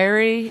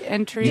diary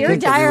entry. Dear I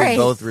think that we diary.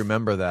 would both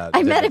remember that.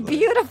 I met a vividly.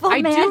 beautiful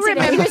I man do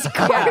today. He remember- was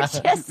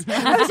gorgeous.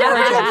 I was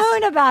over the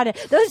moon about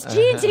it. Those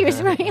jeans he was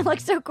wearing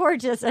looked so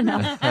gorgeous. And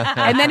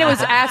And then it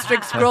was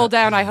asterisk, scroll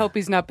down, I hope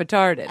he's not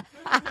petarded.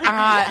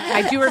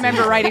 I do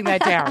remember writing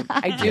that down.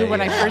 I do.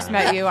 When I first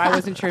met you, I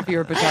wasn't sure if you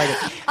were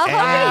petarded.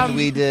 And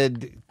we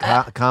did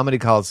Comedy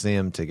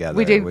Coliseum together.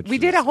 We did- which we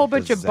did was a whole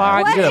bunch of disaster.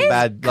 bonds. We did What a is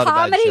lot of bad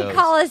Comedy shows.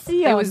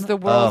 Coliseum? It was the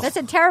world's That's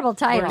a terrible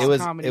title. It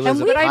was- comedy. it was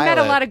show. a But I met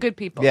a pilot. lot of good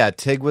people. Yeah,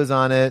 Tig was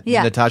on it.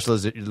 Yeah. Natasha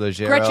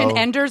Leggero. Gretchen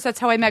Enders. That's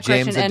how I met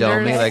James Gretchen Adomi,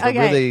 Enders. like Okay.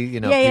 really, Yeah,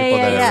 people yeah, that yeah.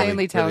 are really,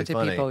 Insanely talented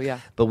really funny. people, yeah.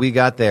 But we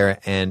got there,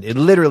 and it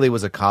literally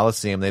was a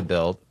coliseum they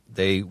built.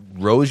 they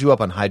rose you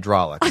up on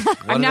hydraulics.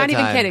 I'm not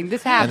even kidding.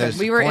 This happened. And there's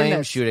We were in flames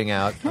this. shooting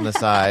out on the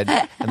side,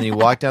 and then you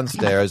walk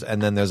downstairs,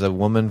 and then there's a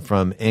woman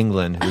from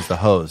England who's the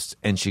host,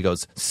 and she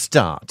goes,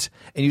 "Start,"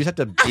 and you just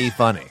have to be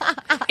funny.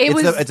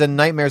 It's a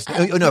nightmare.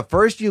 No,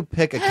 first you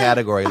pick a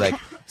category like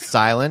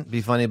silent,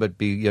 be funny, but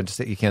you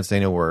can't say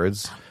no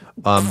words.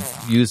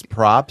 Use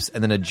props,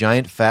 and then a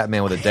giant fat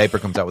man with a diaper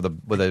comes out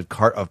with a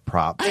cart of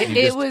props.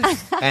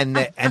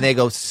 And they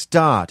go,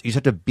 "Start." You just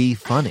have to be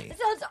funny.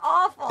 Sounds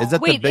awful. Is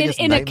that the biggest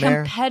in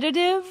nightmare? a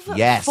competitive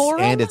Yes,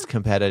 forum? and it's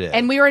competitive.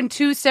 And we were in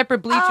two separate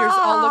bleachers,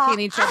 all looking at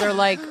each other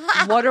like,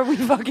 "What are we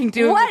fucking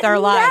doing What with our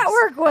lives?"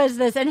 network was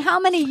this, and how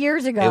many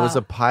years ago? It was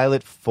a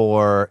pilot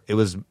it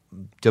was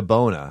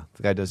DeBona.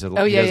 The guy does it.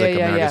 Oh, yeah, he does like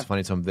yeah, America's yeah.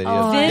 Funny Some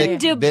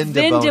videos. Vin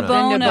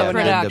DeBona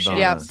production.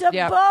 Yeah.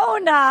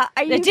 DeBona.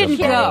 Are you It didn't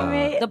kidding go.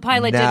 me? The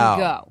pilot Now.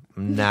 didn't go.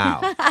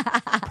 Now.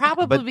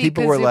 Probably But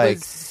people because were it like-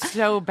 was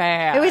so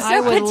bad. It was I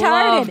so would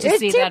love petarded. to It was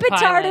see too that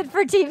pilot. petarded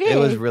for TV. It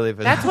was really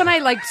That's when I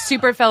like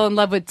super fell in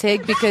love with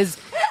Tig because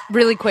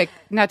really quick,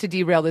 not to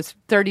derail this,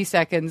 30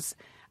 seconds.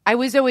 I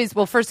was always,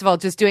 well, first of all,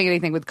 just doing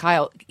anything with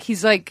Kyle.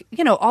 He's like,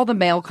 all the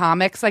male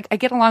comics, like I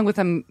get along with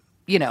him,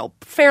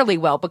 fairly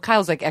well, but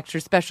Kyle's like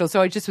extra special.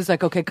 So I just was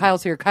like, okay,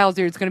 Kyle's here.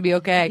 It's going to be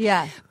okay.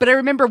 Yeah. But I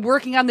remember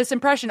working on this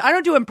impression. I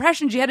don't do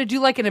impressions. You had to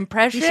do like an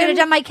impression. You should have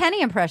done my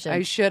Kenny impression.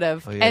 I should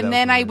have. Oh, yeah, that and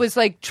then was I nice. was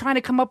like trying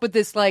to come up with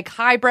this like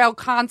highbrow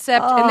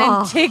concept. And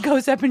then Tig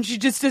goes up and she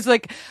just does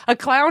like a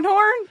clown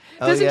horn.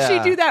 Doesn't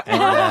she do that?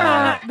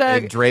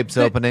 And, drapes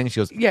opening. She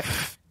goes, Yeah.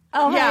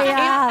 Oh my Yeah,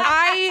 God.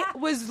 I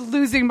was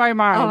losing my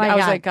mind. Oh my I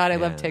was God. like, God, I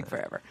love Tig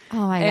forever. Oh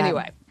my God.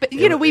 Anyway, but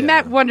we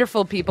met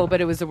wonderful people,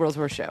 but it was the world's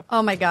worst show.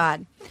 Oh my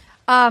God.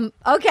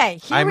 Okay,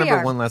 here I we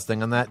remember are. one last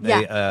thing on that.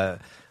 Yeah. They,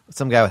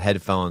 some guy with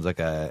headphones, like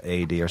a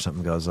AD or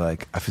something, goes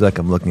like, "I feel like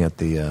I'm looking at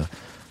the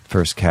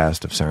first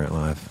cast of Saturday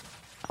Night Live."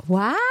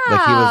 Wow.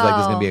 Like he was like,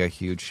 "This is gonna be a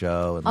huge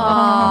show," and like,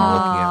 I'm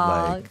looking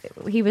at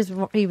like. He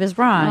was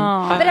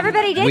wrong, but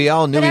everybody did. We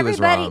all knew but he was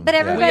everybody, wrong. But Yeah.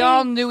 everybody, We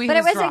all knew he but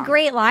was it was wrong. a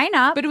great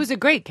lineup. But it was a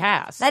great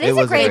cast. That It is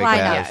was a great a great lineup.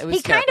 cast. Yeah, it was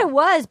He kind of terrible.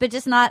 was, but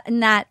just not in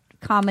that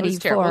It comedy was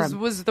terrible. form. It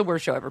was the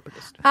worst show ever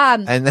produced.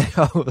 And then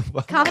Comedy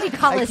I keep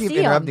Coliseum.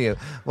 interrupting you.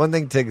 One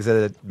thing Tig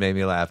said that made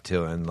me laugh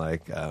too, and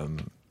like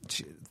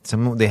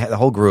they had the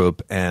whole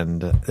group,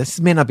 and this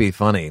may not be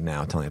funny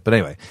now telling it, but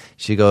anyway,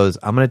 she goes,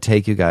 "I'm going to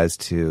take you guys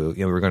to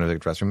we're going to the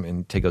dressing room,"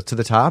 and Tig goes, "To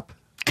the top."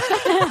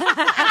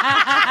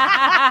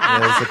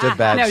 It was such a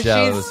bad No,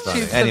 show. It was funny.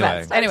 she's the Anyway,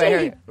 best. Anyway,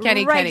 here.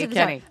 Kenny. to the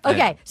top.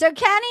 Okay, so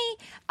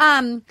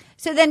Kenny.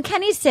 So then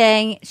Kenny's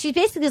saying, she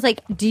basically is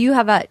like, "Do you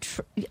have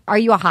are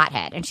you a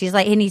hothead?" And she's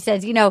like, and he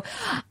says,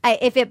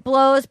 if it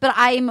blows, but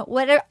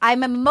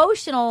I'm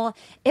emotional.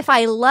 If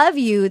I love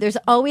you, there's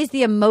always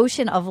the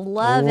emotion of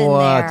love in What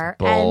there.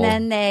 bull. And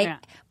then they. Yeah.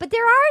 But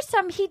there are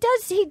some. He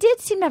did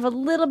seem to have a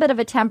little bit of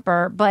a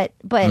temper, but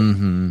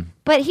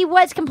he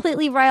was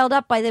completely riled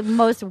up by the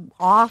most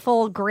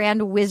awful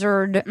grand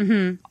wizard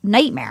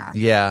nightmare.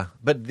 yeah,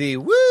 but the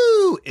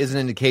woo is an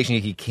indication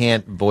he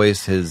can't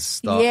voice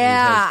his thought.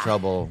 Yeah. He has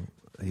trouble.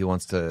 He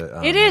wants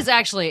to. It is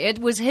actually. It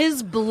was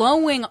his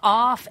blowing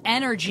off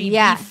energy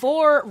Yeah.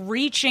 before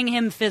reaching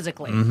him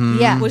physically.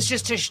 Yeah. Was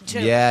just to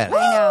Yeah.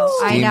 I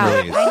Steam know.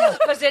 release. I know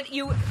because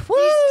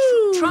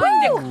he's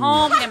trying to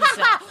calm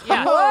himself.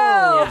 Yeah.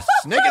 Whoa.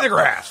 Snake in the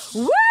grass.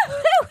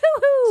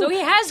 So he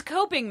has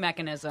coping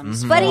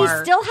mechanisms, But he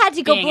for still had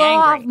to go being blow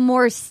off angry.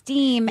 more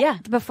steam Yeah.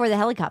 before the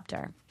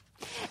helicopter.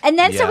 And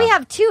then, so Yeah. we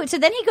have two. So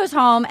then he goes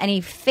home and he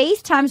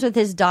FaceTimes with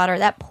his daughter.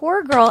 That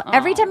poor girl.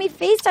 Every time he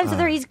FaceTimes with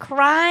her, he's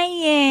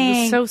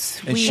crying. It was so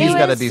sweet. And It she's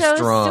got to was be so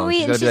strong.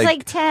 sweet, and gotta be she's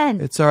like 10.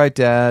 It's all right,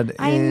 Dad.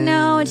 I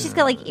know, and she's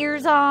got like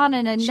ears on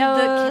and a the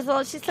nose.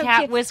 Oh, she's so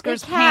cat cute.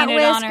 whiskers The cat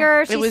painted on her.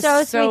 whiskers. It She's was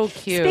so so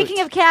sweet. cute. Speaking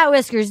of cat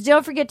whiskers,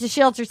 don't forget to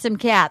shelter some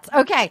cats.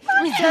 Okay,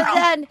 so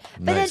then,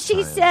 but then Nice she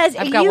time. says,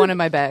 I've got one in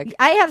my bag.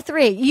 I have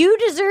 3. You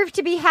deserve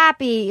to be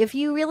happy. If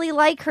you really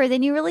like her,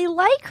 then you really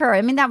like her.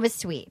 I mean, that was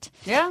sweet.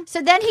 Yeah.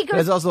 So then he But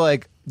it's goes, also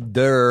like,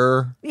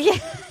 "Duh."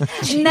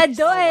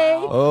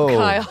 Nadoy. Oh,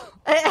 Kyle.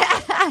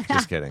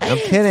 just kidding. I'm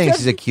kidding.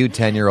 She's a cute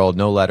 10-year-old.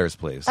 No letters,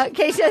 please.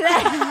 Okay, so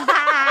then,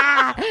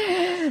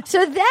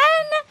 so then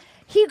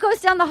he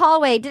goes down the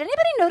hallway. Did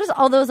anybody notice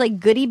all those like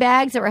goodie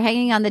bags that were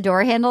hanging on the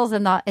door handles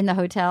in the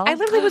hotel? I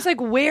literally was like,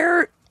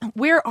 where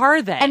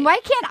are they? And why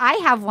can't I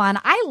have one?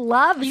 I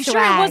love Are you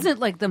swag. sure it wasn't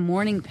like the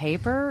morning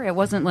paper? It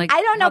wasn't like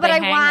I don't know, how but they I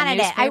hang the wanted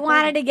it. I newspaper?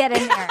 wanted to get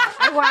in there.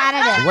 I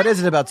wanted it. What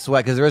is it about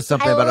sweat? Because there is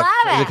something I about love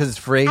it. it. Is it because it's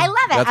free? I love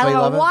it. That's I why you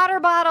love love a water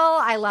bottle.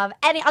 I love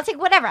I'll take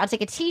whatever. I'll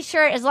take a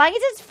T-shirt as long as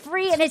it's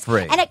free and it's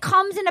Free. and it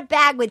comes in a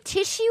bag with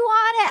tissue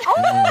on it. Oh,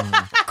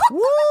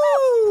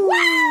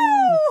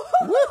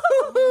 it?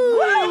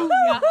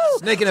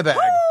 Snake in a bag.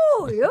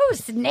 Woo! Ooh,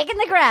 snake in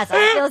the grass.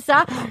 I feel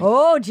so.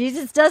 Oh,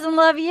 Jesus doesn't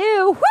love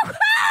you.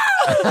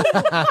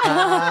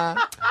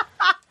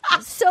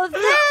 So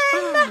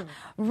then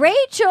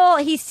Rachel,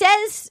 he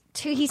says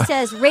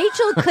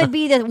Rachel could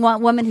be the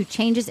one woman who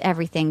changes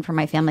everything for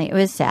my family. It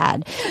was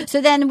sad.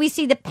 So then we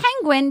see the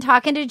Penguin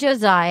talking to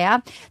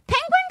Josiah. Penguin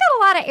got a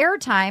lot of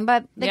airtime,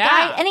 but the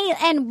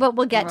guy, but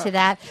we'll get to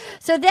that.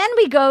 So then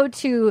we go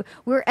to,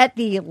 we're at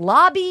the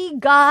Lobby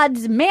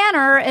Gods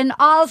Manor in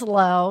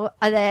Oslo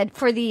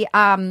for the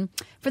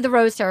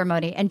rose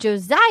ceremony, and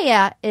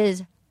Josiah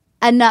is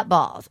a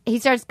nutballs. He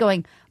starts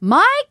going,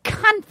 my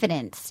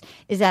confidence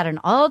is at an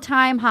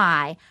all-time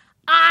high.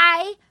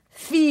 I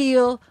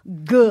feel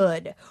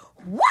good.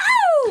 Woo!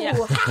 Yeah.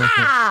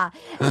 Ha!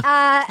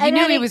 You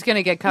knew he was going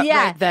to get cut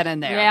right then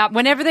and there. Yeah.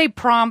 Whenever they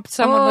prompt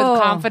someone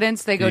with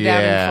confidence, they go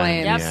down in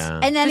flames. Yep. Yeah.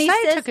 And then Josiah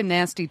he says, took a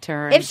nasty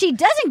turn. if she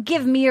doesn't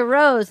give me a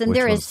rose, then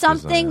there is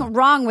something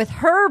wrong with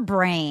her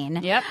brain.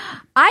 Yep.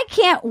 I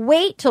can't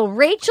wait till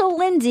Rachel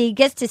Lindsay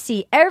gets to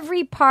see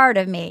every part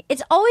of me.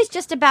 It's always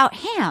just about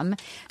him.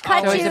 It's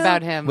always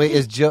about him. Wait,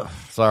 is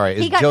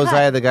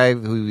Josiah the guy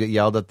who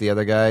yelled at the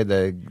other guy?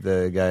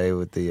 The guy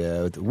with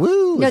the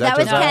woo? No, that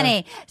was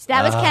Kenny.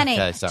 That was Kenny.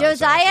 Okay,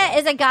 Josiah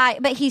is a guy,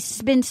 but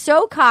he's been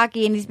so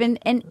cocky, and he's been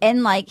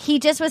and like he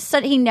just was.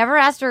 He never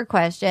asked her a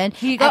question.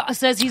 He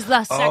says he's the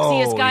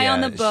sexiest guy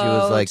on the boat. She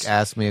was like,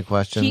 "Ask me a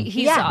question."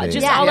 He's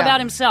just all about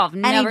himself.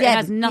 Never, it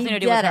has nothing to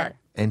do with her.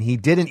 And he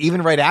didn't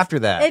even right after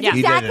that. It's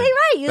exactly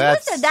right. You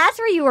listen. That's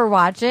where you were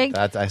watching.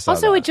 I saw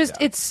also, that.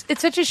 it's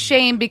such a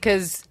shame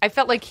because I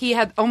felt like he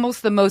had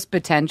almost the most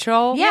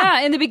potential.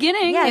 Yeah, in the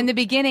beginning. Yeah. In the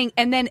beginning.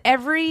 And then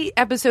every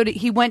episode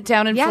he went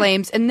down in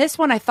flames. And this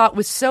one I thought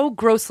was so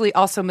grossly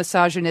also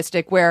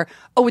misogynistic where,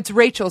 it's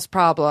Rachel's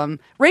problem.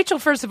 Rachel,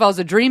 first of all, is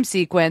a dream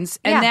sequence.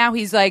 And now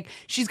he's like,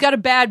 she's got a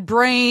bad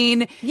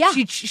brain. Yeah.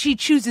 She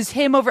chooses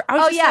him over. I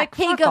was just like,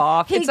 fuck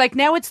off. It's like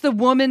now it's the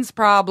woman's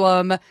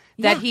problem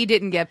that he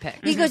didn't get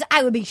picked. He goes,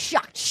 I would be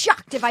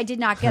shocked if I did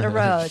not get a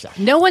rose.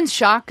 No one's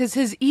shocked because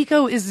his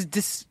ego is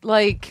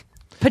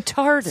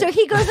petarded. So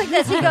he goes like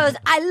this. He goes,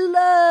 I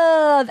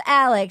love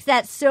Alex,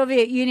 that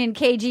Soviet Union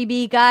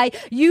KGB guy.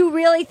 You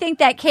really think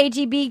that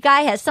KGB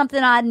guy has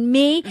something on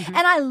me? Mm-hmm.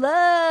 And I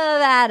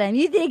love Adam.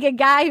 You think a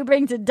guy who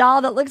brings a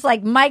doll that looks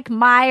like Mike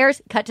Myers,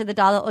 cut to the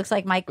doll that looks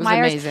like Mike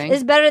Myers, amazing.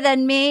 Is better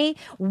than me?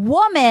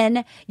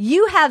 Woman,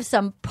 you have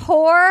some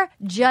poor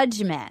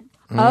judgment.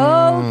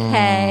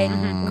 Okay.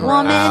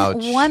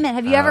 Woman.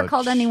 Have you ever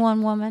called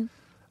anyone woman?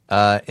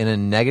 In a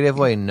negative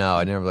way, no.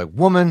 I never like,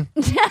 woman,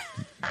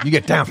 you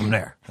get down from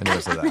there. I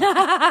never said that.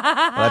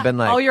 But I've been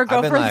like, all your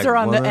girlfriends are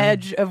on the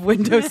edge of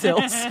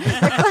windowsills.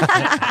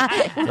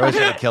 They're always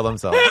trying to kill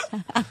themselves.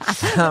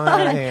 Come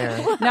out here.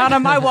 Not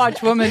on my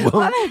watch, woman.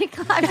 Woman,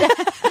 get out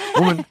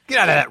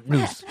of that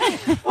noose.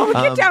 Woman,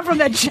 get down from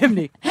that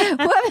chimney. Women,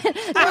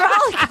 they're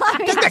all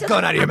climbing. Get that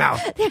gun out of your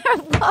mouth. They're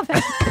all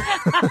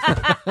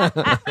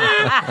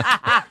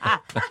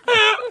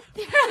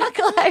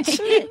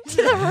climbing to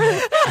the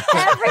roof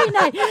every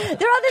night.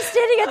 They're all just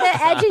standing at the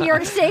edge of your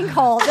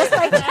sinkhole, just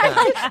like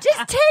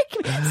just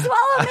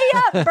swallow me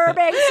up,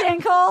 Burbank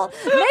sinkhole.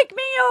 Make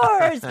me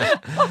yours.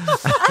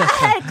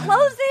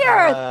 Close the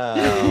earth.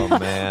 Oh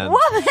man,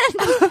 woman,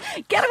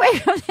 get away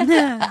from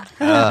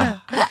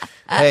it.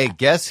 Hey,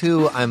 guess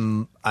who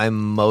I'm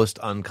most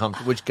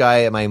uncomfortable? Which guy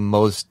am I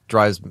most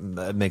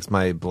makes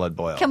my blood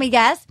boil? Can we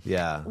guess?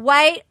 Yeah.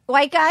 White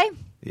guy?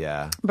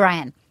 Yeah.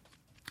 Brian.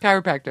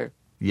 Chiropractor.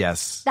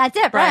 Yes. That's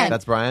it, Brian.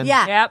 That's Brian?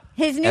 Yeah. Yep.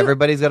 His new...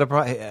 Everybody's got a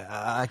problem.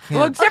 I can't.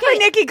 Well, except for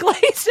Nikki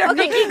Glaser.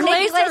 Okay, Nikki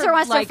Glaser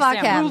wants to fuck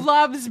him. Who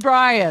loves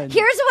Brian.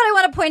 Here's what I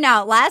want to point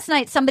out. Last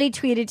night, somebody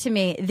tweeted to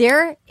me,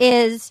 there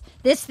is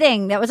this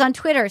thing that was on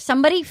Twitter.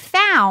 Somebody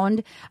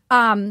found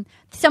a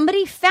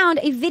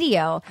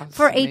video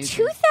for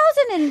amazing.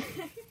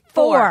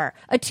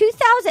 a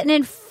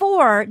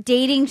 2004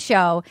 dating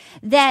show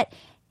that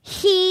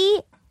he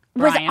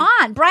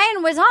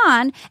Brian was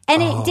on,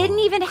 and it didn't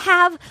even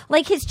have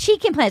like his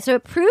cheek implants, so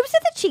it proves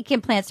that the cheek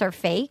implants are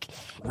fake.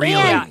 Really?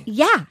 And,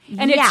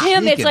 it's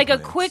him. Cheek It's like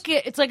implants. a quick.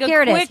 It's like a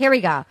Here quick it is. Here we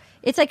go.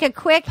 It's like a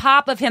quick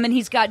pop of him, and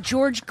he's got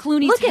George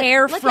Clooney's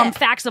hair from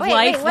Facts of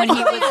Life when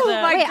he was.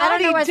 I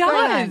don't know what's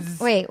going on.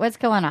 Wait, what's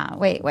going on?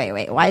 Wait.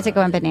 Why is it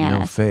going bananas?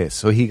 No face.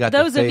 So he got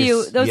those the of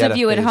face.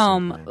 you at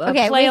home.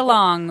 Play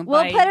along.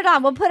 We'll put it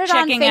on. We'll put it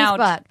on checking Facebook.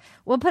 out.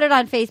 We'll put it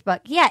on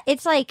Facebook. Yeah,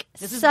 it's like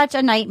such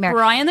a nightmare.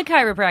 Brian the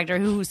chiropractor,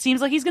 who seems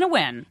like he's going to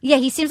win. Yeah,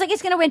 he seems like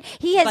he's going to win.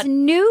 He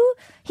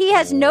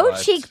has no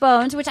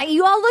cheekbones, which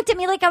you all looked at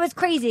me like I was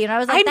crazy, and I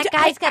was like, that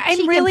guy's got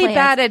cheek I'm really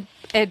implants. bad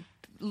at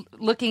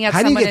looking at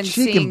How do you someone get and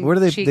cheek seeing where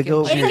do they cheek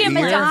go? It's like Ears?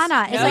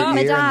 Madonna. It's like Ear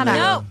Madonna. and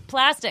No,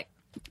 plastic.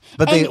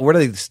 But where do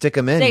they stick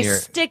them in? They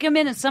stick him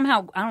in and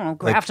somehow, I don't know,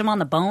 graft him on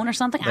the bone or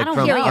something. I don't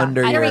know. Here we go.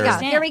 Under Here we your- go.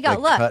 Here we go. like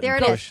Look, cut there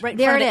and it push. is. Right in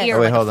There front it of the is. ear,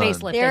 Wait, like hold a on.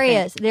 facelift. There I he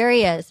think. is. There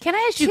he is. Can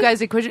I ask you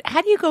guys a question?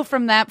 How do you go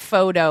from that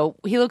photo?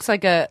 He looks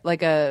like a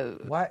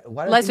Why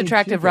less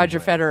attractive Roger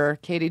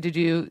Federer. Katie, did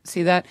you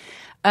see that?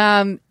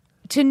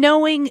 To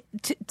knowing,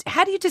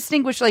 how do you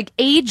distinguish like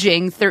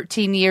aging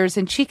 13 years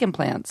and cheek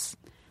implants?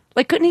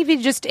 Like, couldn't he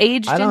have just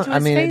aged into his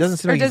face? It doesn't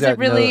seem or like does he's it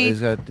really?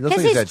 It looks like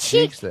Because he's got his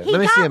cheek, cheeks there. Let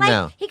me see him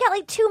now. He got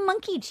like two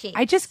monkey cheeks.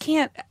 I just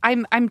can't.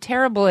 I'm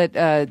terrible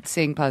at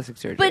seeing plastic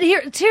surgery. But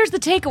here's the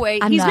takeaway.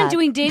 I'm He's been not.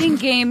 doing dating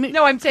game.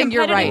 No, I'm saying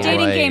you're competitive right.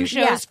 Dating Right. game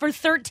shows Yeah. for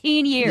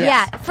 13 years.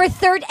 Yeah, for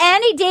third,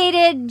 and he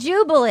dated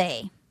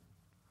Jubilee.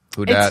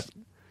 Who dat?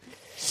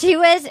 She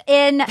was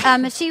in.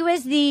 She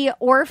was the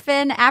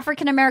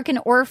African American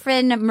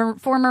orphan,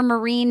 former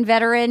Marine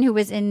veteran who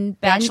was in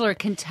Bachelor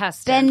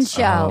contestant. Ben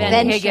show.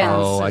 Ben Higgins.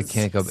 show. I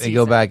can't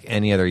go back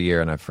any other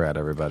year, and I fret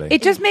everybody.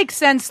 It just makes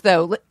sense,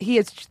 though. He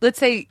is. Let's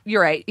say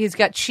you're right. He's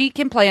got cheek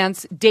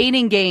implants,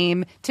 dating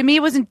game. To me,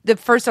 it wasn't the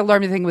first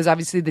alarming thing. Was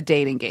obviously the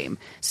dating game.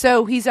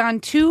 So he's on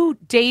 2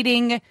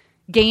 dating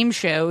game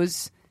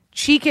shows.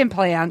 Cheek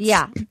implants.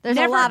 Yeah, there's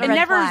a lot of red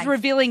never flags.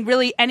 revealing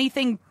really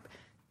anything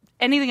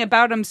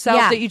about himself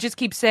that you just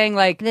keep saying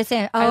like, They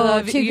say, I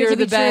love too you, good you're to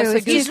the be best. true.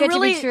 Like, He's He's good to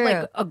be really true.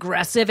 like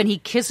aggressive, and he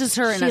kisses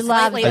her in She a loves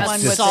slightly it.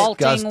 That's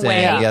insulting disgusting.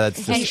 way. Yeah, that's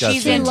And disgusting.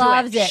 she's She into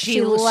loves it. She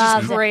She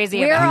loves she's it. crazy.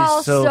 We're about it. all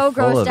He's so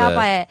full grossed of out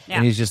by it.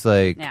 And he's just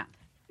like, Yeah.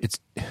 it's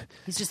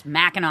He's just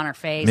macking on her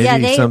face.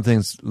 maybe Yeah, some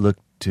things look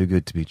too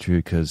good to be true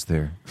because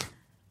they're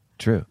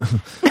true.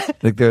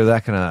 Like they're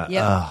that kind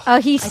of. Oh,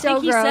 he's I so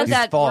think he gross. said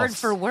that false. word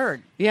for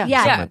word. Yeah.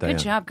 Yeah. Yeah, like that, good yeah.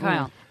 job,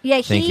 Kyle.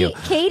 Yeah, Thank you.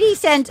 Katie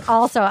sent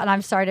also, and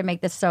I'm sorry to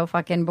make this so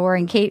fucking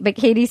boring, but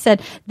Katie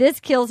said, this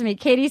kills me.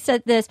 Katie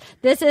said this.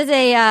 This is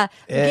a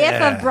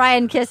gif of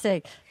Brian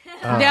kissing.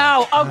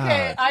 No,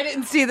 okay, I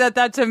didn't see that.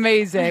 That's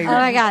amazing. Oh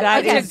my God. That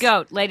Okay. It's a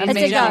goat, ladies It's and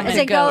a goat. gentlemen.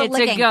 It's a goat. It's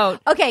licking. a goat.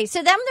 Okay,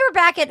 so then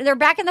they're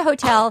back in the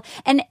hotel,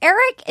 and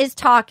Eric is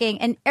talking,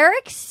 and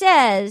Eric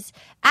says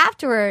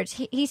afterwards,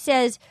 he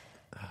says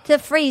the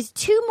phrase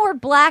 2 more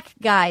black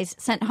guys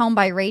sent home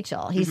by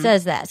Rachel. He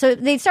says that. So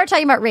they start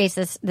talking about race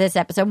this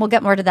episode. We'll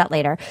get more to that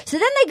later. So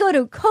then they go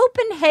to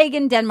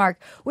Copenhagen,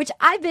 Denmark, which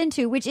I've been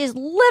to, which is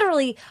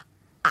literally,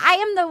 I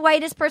am the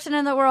whitest person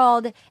in the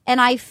world, and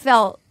I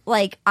felt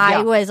like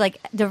I was like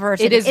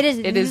diversity. It is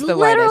the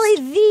literally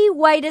whitest. the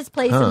whitest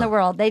place in the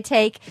world. They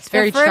take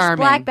very the first charming.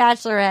 black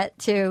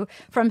bachelorette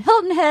from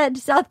Hilton Head,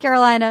 South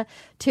Carolina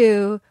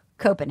to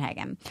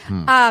Copenhagen.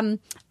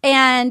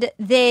 And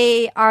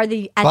they are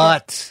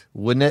But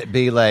wouldn't it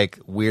be like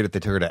weird if they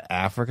took her to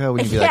Africa?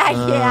 Would you be like,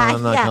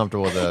 I'm not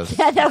comfortable with this?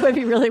 Yeah, that would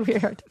be really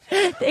weird.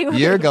 They would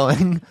You're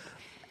going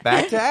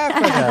back to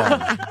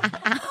Africa.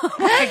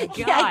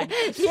 God.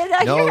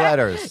 No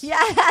letters. Yeah,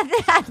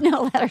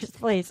 no letters,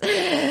 please.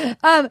 I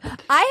have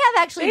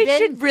actually They been.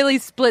 should really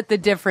split the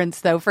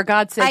difference, though. For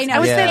God's sake, I know. I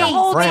was there the Yeah.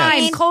 whole France.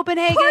 time.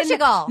 Copenhagen,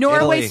 Portugal. Norway,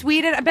 Italy.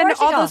 Sweden. I've been to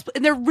all Portugal. those,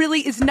 and there really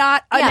is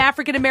not an Yeah.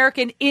 African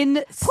American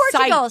in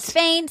Portugal,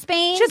 sight.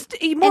 Spain, Just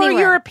more anywhere.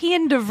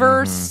 European,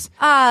 diverse,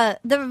 The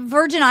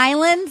Virgin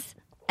Islands,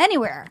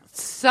 anywhere.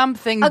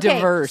 something Okay,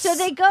 diverse. so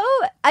they go.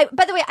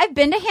 By the way, I've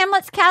been to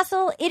Hamlet's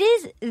Castle. It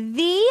is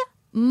the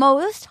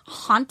most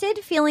haunted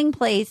feeling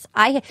place.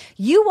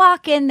 You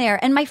walk in there,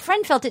 and my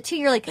friend felt it too.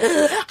 You're like,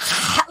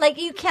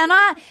 like you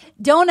cannot.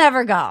 Don't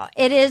ever go.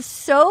 It is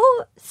so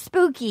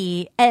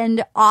spooky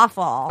and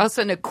awful. all of a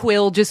sudden, a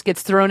quill just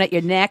gets thrown at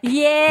your neck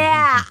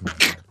Yeah,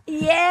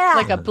 yeah.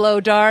 like a blow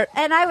dart.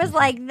 And I was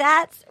like,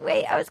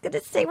 wait, I was going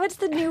to say, what's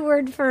the new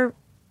word for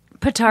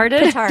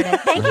Petarded? petarded?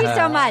 Thank you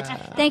so much.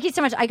 Thank you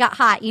so much. I got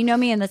hot. You know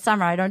me in the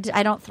summer. I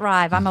don't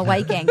thrive. I'm a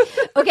Viking.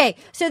 Okay.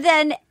 So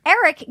then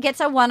Eric gets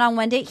a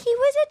one-on-one date. He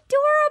was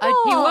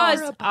adorable. He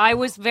was. I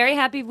was very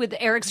happy with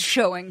Eric's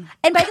showing.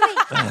 And by the way,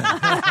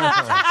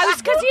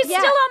 Because he's Yeah.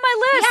 still on my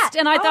list, Yeah.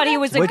 and I thought he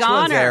was a Which goner.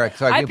 one's Eric?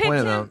 Sorry, I can you point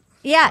picked him him. out?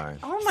 yeah. Sorry.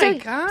 Oh my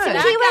God. So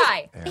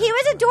That guy. he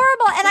was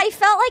adorable, and I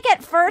felt like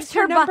at first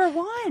You're number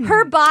one.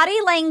 her body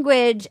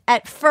language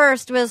at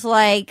first was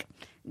like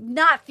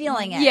not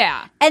feeling it.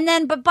 Yeah. And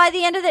then, but by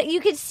the end of it,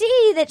 you could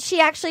see that she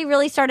actually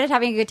really started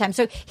having a good time.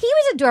 So he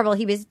was adorable.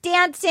 He was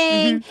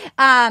dancing.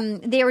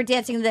 They were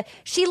dancing.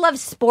 She loves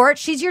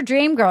sports. She's your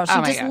dream girl. She Oh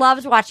my just God.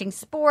 loves watching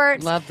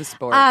sports. Love the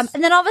sports.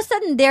 And then all of a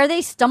sudden, there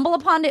they stumble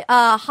upon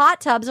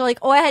hot tubs. They're like,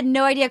 "Oh, I had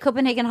no idea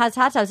Copenhagen has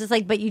hot tubs." It's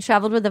like, but you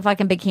traveled with a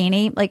fucking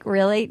bikini? Like,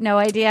 really? No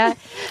idea.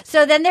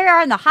 So then they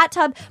are in the hot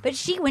tub. But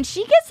when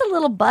she gets a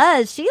little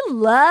buzz, she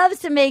loves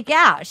to make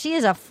out. She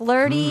is a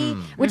flirty,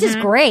 which is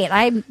great.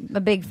 I'm a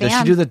big fan. Does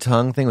she do the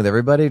tongue thing with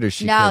everybody, or does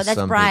she No, kiss that's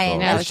some Brian. people?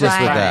 No, It's that's just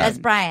Brian. with that. That's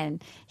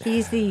Brian.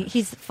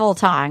 He's full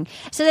tongue.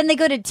 So then they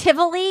go to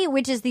Tivoli,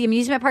 which is the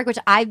amusement park, which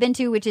I've been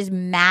to, which is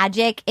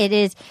magic. It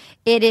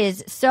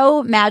is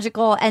so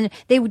magical. And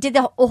they did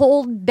the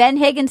whole Ben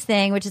Higgins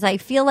thing, which is I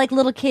feel like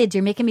little kids.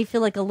 You're making me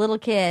feel like a little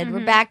kid.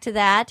 We're back to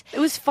that. It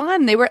was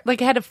fun. They were like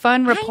had a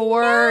fun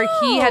rapport.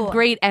 He had know.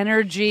 great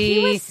energy.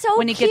 He was so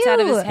when he gets out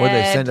of his cute. head. Or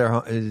they send her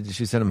home? Did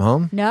she send him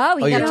home? No,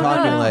 he Oh, you're got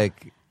talking no.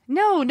 like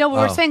No,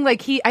 we're Oh. saying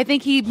like I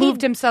think he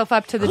moved himself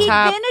up to the He'd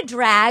top. been a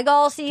drag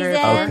all season.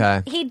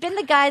 Okay. He'd been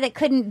the guy that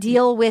couldn't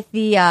deal with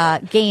the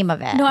game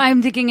of it. No,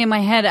 I'm thinking in my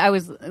head, I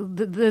was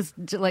this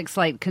like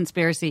slight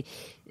conspiracy,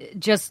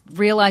 just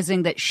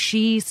realizing that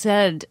she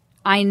said,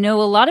 I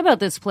know a lot about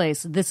this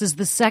place. This is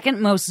the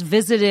second most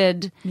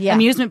visited Yeah.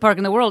 amusement park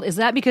in the world. Is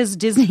that because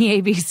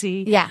Disney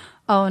ABC? Yeah.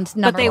 Owned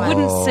number But they one.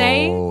 wouldn't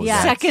say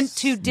Yeah. second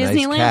to Nice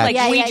Disneyland. catch. Like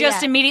Yeah, we yeah,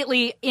 just yeah.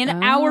 immediately in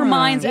our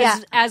minds Yeah.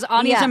 as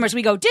audience Yeah. members,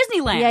 we go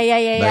Disneyland.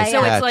 Yeah. Nice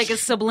So catch. it's like a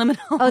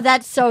subliminal. Oh,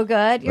 that's so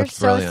good. You're That's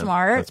so brilliant.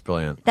 smart. That's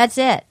brilliant. That's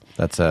it.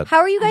 That's it. How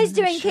are you guys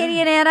doing, Katie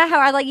and Anna? How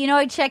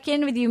I check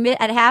in with you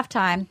at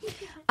halftime.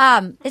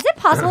 Is it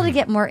possible to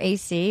get more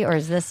AC, or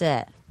is this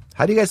it?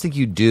 How do you guys think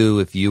you do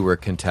if you were a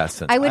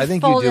contestant? I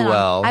think fold you do in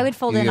well. I would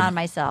fold in on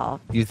myself.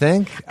 You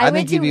think? I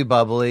think would you'd be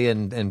bubbly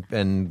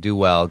and do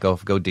well. Go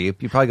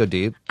deep. You probably go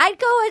deep.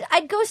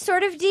 I'd go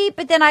sort of deep,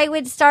 but then I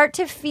would start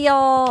to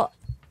feel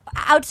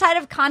outside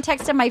of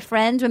context of my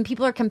friends when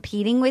people are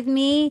competing with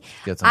me.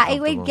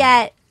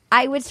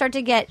 I would start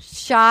to get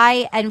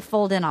shy and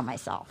fold in on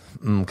myself.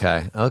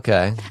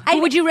 Okay.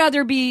 Would you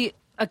rather be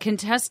a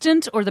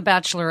contestant or the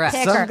Bachelorette?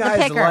 Some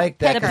guys like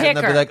that. The And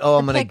they'll be like, "Oh,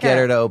 I'm going to get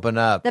her to open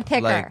up." The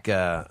picker. Like, you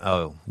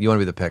want to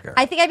be the picker?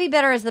 I think I'd be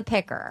better as the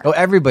picker. Oh,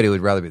 everybody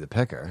would rather be the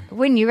picker.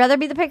 Wouldn't you rather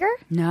be the picker?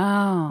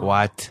 No.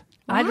 What?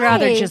 I'd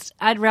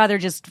Why? rather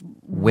just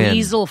Win.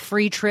 weasel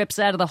free trips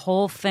out of the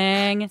whole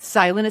thing.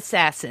 Silent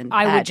assassin.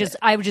 I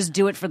would just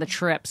do it for the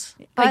trips.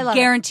 I I love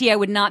guarantee I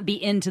would not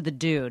be into the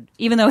dude,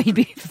 even though he'd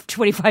be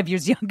 25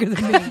 years younger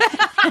than me.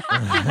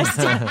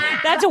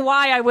 That's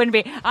why I wouldn't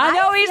be. I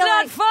know he's feel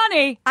not like-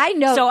 funny. I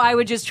know. So I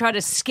would just try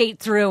to skate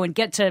through and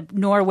get to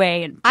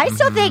Norway. And I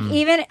still think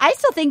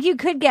you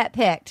could get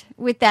picked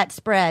with that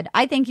spread.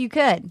 I think you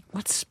could.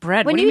 what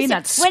spread? What do you mean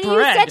that When spread?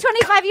 you said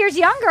 25 years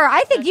younger,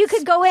 I think you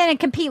could go in and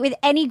compete with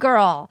any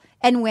girl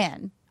and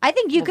win. I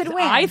think you could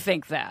win. I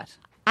think that.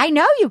 I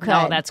know you could.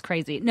 No, that's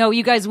crazy. No,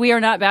 you guys, we are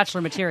not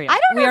Bachelor material. I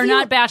don't know We if are you-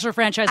 not Bachelor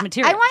franchise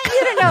material. I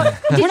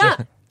want you to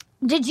know.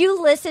 Did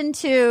you listen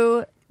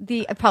to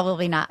the?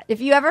 Probably not.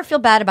 If you ever feel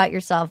bad about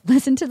yourself,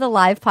 listen to the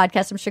live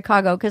podcast from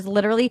Chicago, because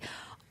literally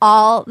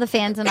all the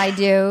fans and I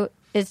do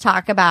is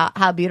talk about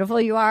how beautiful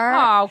you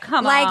are. Oh,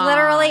 come Like on.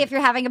 literally, if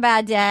you're having a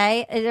bad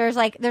day, there's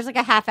like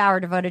a half hour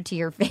devoted to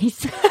your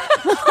face.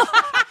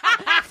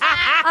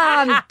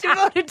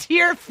 Devoted to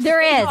your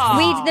There is.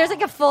 There's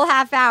like a full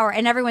half hour,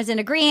 and everyone's in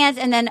agreement.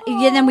 And then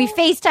we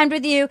FaceTimed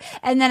with you,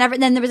 and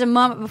then there was a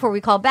moment before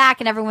we called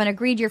back, and everyone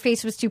agreed your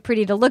face was too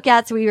pretty to look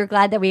at, so we were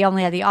glad that we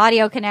only had the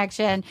audio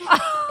connection.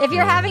 If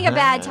you're having a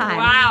bad time,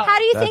 Wow. how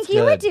do you That's think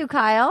you would good. do,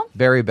 Kyle?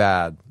 Very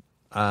bad.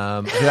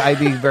 I'd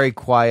be very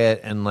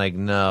quiet and like,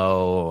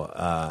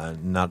 no,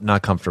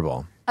 not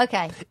comfortable.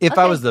 Okay. If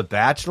I was the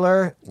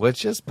Bachelor,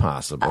 which is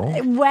possible.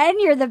 When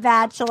you're the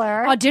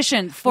Bachelor,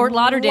 audition Fort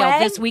Lauderdale When-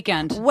 this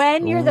weekend.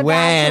 when you're the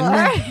When?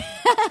 Bachelor,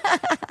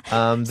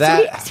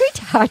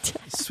 sweetheart.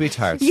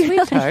 Sweethearts.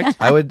 Sweetheart.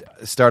 I would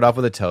start off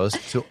with a toast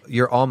to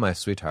 "You're all my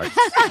sweethearts."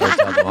 I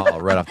tell them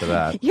all right off the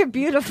bat. You're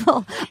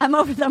beautiful. I'm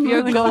over the moon.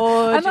 You're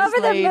gorgeous, I'm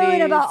over the moon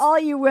ladies. about all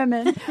you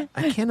women.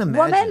 I can't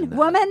imagine.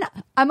 Woman,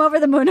 I'm over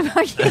the moon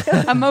about you.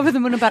 I'm over the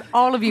moon about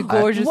all of you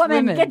gorgeous woman,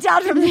 women. get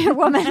down from there,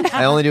 woman.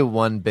 I only do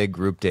one big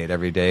group date.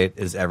 Every date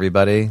is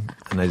everybody,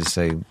 and I just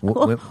say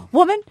Woman,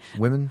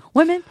 women.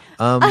 women.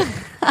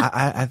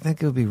 I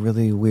think it would be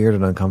really weird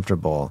and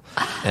uncomfortable,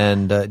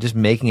 and just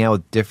making out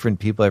with different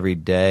people every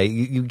day.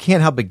 You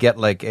can't help but get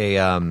like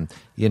a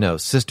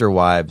sister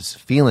wives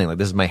feeling. Like,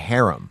 this is my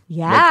harem.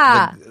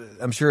 Yeah. Like,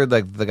 I'm sure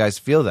like the guys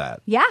feel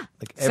that. Yeah.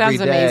 Like every Sounds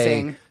day,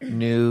 amazing.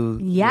 new.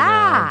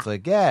 Yeah. It's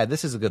like, yeah,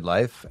 this is a good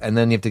life, and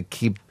then you have to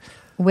keep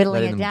Whittling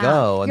letting it them down.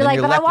 go, and then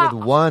you're but left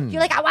with one.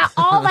 You're like, I want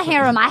all the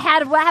harem. I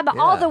had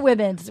all the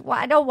women's. Well,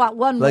 I don't want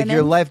one Like woman.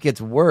 your life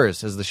gets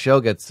worse as the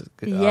show gets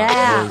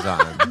Yeah. goes on.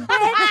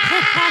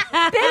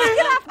 Bitch,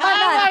 get off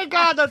my nut.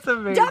 God, that's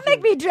amazing. Don't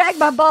make me drag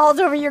my balls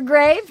over your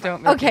grave.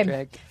 Don't make me okay.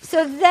 drag.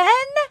 So then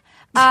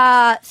they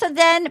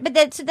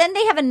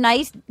have a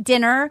nice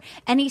dinner,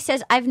 and he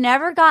says, "I've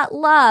never got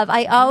love.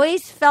 I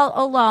always felt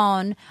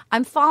alone.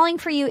 I'm falling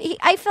for you."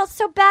 I felt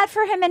so bad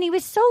for him, and he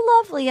was so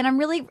lovely. And I'm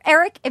really,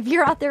 Eric, if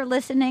you're out there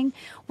listening,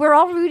 we're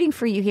all rooting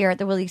for you here at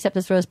the Will You Accept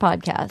This Rose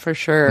podcast, For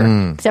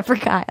sure. except for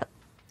Kyle.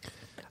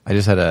 I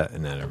just had no,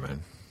 never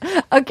mind.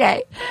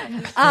 Okay.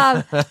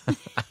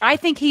 I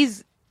think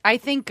he's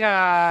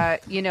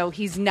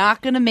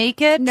not going to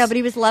make it. No, but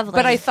he was lovely.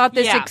 But I thought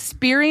this Yeah.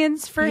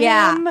 experience for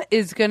Yeah. him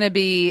is going to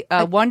be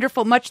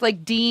wonderful, much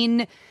like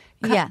Dean,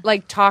 Yeah.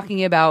 like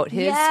talking about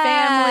his Yes.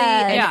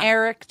 family, and Yeah.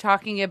 Eric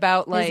talking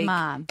about like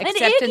mom. And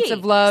acceptance Iggy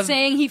of love.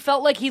 saying he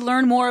felt like he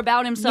learned more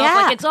about himself. Yeah.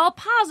 Like, it's all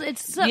positive.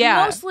 It's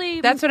Yeah,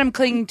 mostly. that's what I'm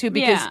clinging to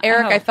because Yeah,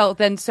 Eric, I I hope. felt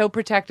then so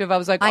protective. I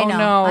was like, I oh know,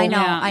 no, I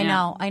know, Yeah, I yeah.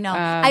 know, I know.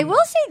 I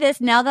will say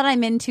this, now that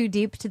I'm in too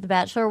deep to the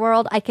Bachelor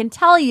world, I can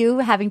tell you,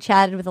 having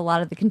chatted with a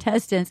lot of the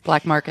contestants,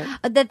 black market.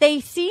 that they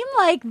seem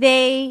like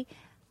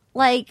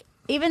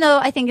even though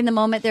I think in the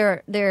moment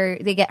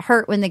they get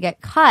hurt when they get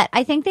cut,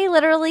 I think they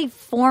literally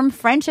form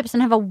friendships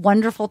and have a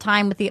wonderful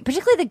time with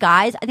particularly the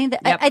guys. I think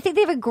that Yep. I think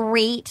they have a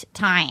great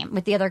time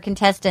with the other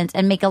contestants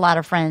and make a lot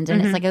of friends,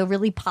 and it's like a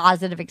really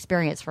positive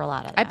experience for a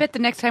lot of them. I bet the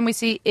next time we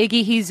see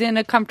Iggy, he's in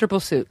a comfortable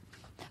suit.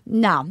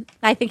 No,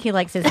 I think he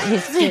likes his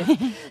suit.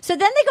 So then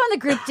they go on the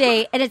group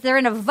date, and they're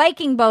in a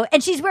Viking boat,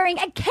 and she's wearing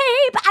a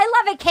cape. I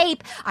love a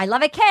cape. I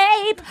love a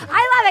cape.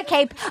 I love a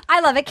cape. I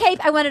love a cape.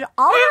 I wanted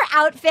all her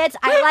outfits.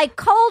 I like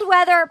cold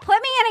weather.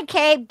 Put me in a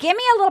cape. Give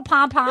me a little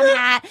pom-pom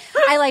hat.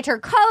 I liked her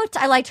coat.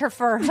 I liked her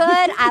fur hood.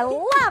 I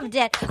loved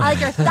it. I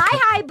liked her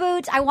thigh-high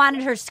boots. I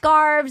wanted her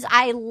scarves.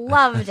 I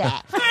loved it.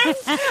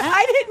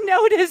 I didn't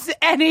notice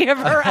any of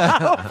her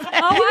outfits.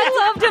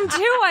 I loved him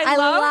too. I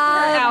loved her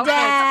loved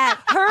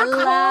outfits. it. Her I cold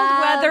loved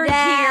weather it.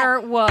 gear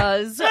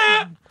was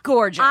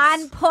gorgeous.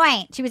 On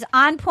point. She was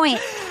on point.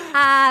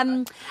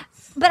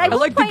 But I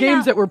like the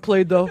games that were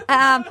played, though. Oh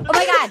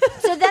my God!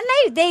 So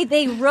then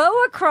they row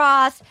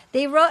across.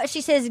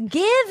 She says,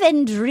 "Give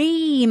and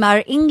dream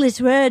are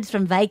English words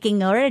from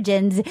Viking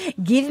origins.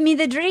 Give me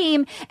the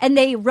dream." And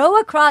they row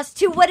across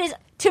to what is,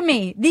 to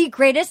me, the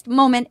greatest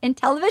moment in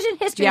television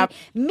history. Yep.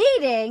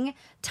 Meeting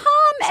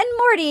Tom and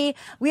Morty.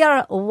 We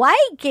are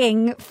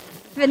Viking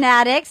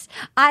fanatics.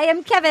 I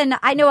am Kevin.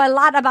 I know a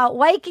lot about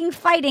Viking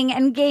fighting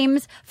and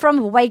games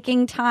from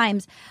Viking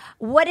times.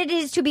 What it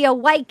is to be a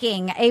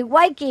Viking. A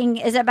Viking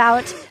is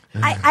about...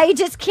 I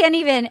just can't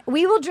even...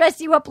 We will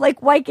dress you up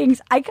like Vikings.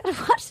 I could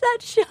watch that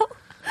show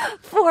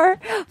for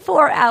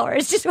 4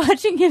 hours just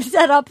watching him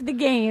set up the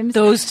games.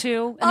 Those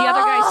two. And the other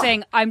guy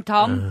saying, I'm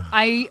Tom.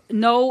 I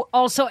know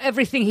also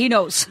everything he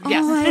knows.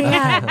 Yes. Oh my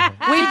God.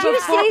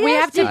 We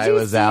have to... I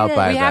was out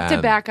by We have to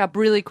then. back up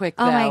really quick,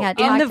 though. Oh my God,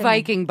 In talk the to me.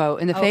 Viking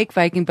boat, in the fake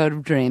Viking boat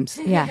of dreams.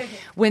 Yeah.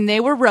 When they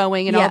were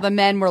rowing and Yeah. all the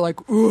men were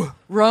like, ooh,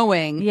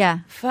 rowing. Yeah.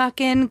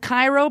 Fucking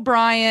Cairo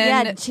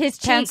Bryan, Yeah, his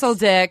Pencil cheeks.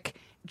 Dick,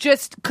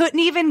 just couldn't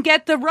even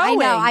get the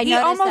rowing. I he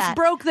noticed almost that.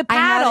 broke the I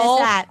noticed paddle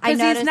that. I because he's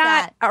noticed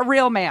not that. a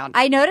real man.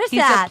 I noticed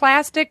he's that. a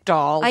plastic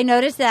doll. I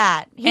noticed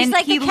that. He's and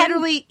like he the Ken,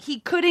 literally, he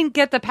couldn't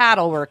get the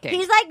paddle working.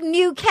 He's like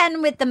new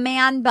Ken with the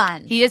man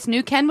bun. He is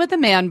new Ken with the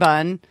man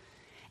bun.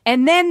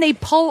 And then they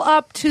pull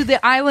up to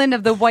the island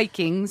of the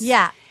Vikings.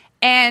 Yeah.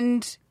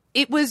 And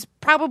it was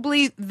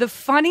probably the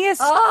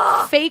funniest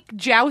fake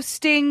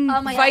jousting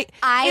Oh my fight. God.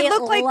 I it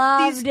looked like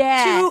loved these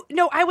it. two.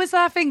 No, I was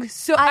laughing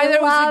so. I I thought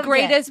it was loved the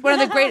greatest. it. One of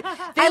the great.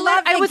 I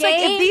loved I the was like,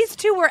 if games. these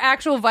two were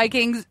actual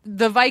Vikings,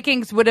 the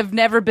Vikings would have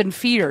never been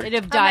feared. It'd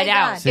have Oh my died God.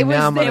 out. See,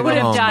 now I'm gonna It would go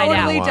have home died and out.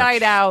 totally watch.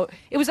 died out.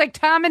 It was like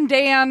Tom and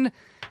Dan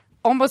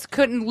almost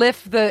couldn't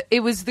lift the.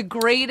 It was the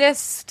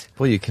greatest.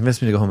 Well, you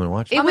convinced me to go home and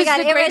watch it. It Oh my was God,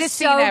 the it was greatest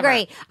scene so ever.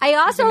 great. I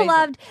also amazing.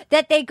 loved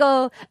that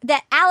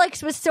that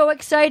Alex was so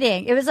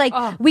exciting. It was like,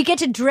 we get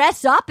to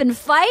dress up and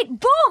fight.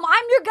 Boom,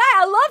 I'm your guy.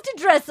 I love to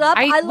dress up.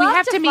 I love we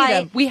have to meet fight.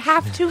 him. We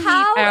have to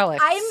How meet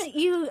Alex.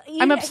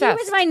 I'm obsessed.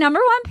 He was my number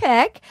one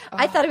pick.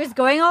 I thought he was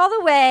going all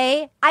the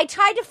way. I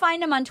tried to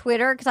find him on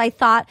Twitter because I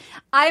thought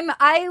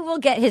I will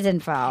get his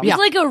info. He's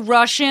like a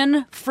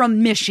Russian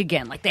from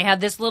Michigan. Like they have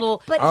this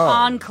little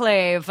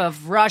enclave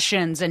of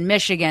Russians in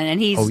Michigan, and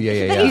he's Oh,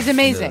 yeah. But he's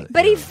amazing.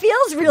 But he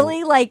feels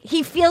really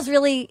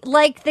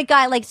like the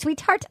guy, like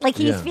Sweetheart. Like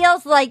he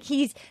feels like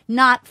he's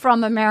not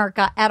from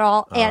America at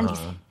all, and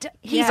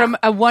He's from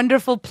a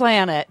wonderful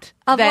planet,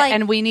 Of, like-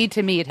 and we need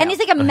to meet him. and he's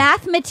like a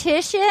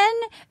mathematician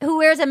who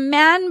wears a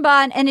man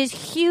bun and is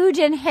huge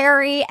and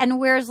hairy and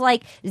wears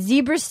like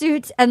zebra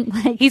suits and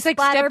like he's like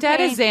splatter stepdad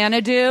paint. of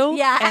Xanadu,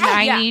 Yeah. and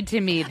I Yeah. need to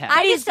meet him.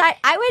 I decided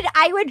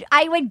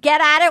I would get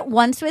at it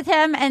once with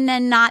him and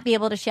then not be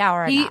able to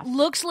shower He enough.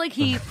 looks like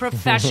he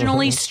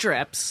professionally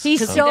strips. He's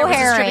 'Cause so there was a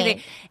hairy. stripping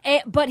thing.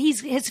 But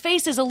his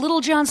face is a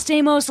little John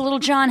Stamos, a little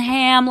John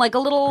Hamm, like a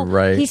little.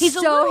 Right. He's He's a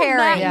so little hairy.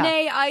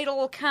 matinee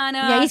idol kind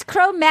of. Yeah, he's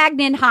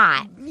Cro-Magnon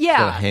hot. Got a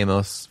yeah,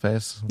 Hamos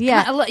face.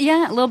 Yeah. a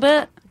little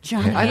bit.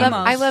 John I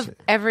Amos. love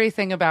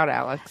everything about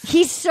Alex.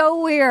 He's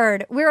so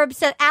weird. We're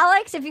upset.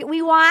 Alex, if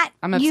we want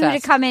I'm you to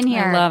obsessed. come in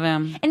here. I love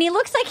him. And he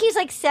looks like he's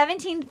like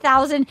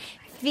 17,000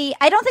 feet.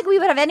 I don't think we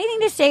would have anything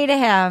to say to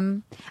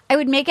him. I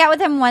would make out with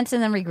him once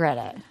and then regret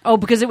it. Oh,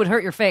 because it would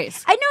hurt your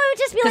face. I know it would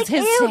just be like, 'Cause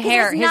his ew, 'cause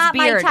hair, he's his not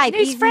beard. my type.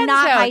 He's friend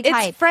not zone. my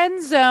type. It's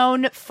friend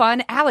zone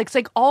fun Alex.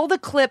 Like all the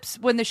clips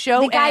when the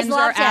show The guys ends are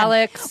loved him.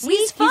 Alex.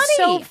 He's so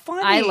funny.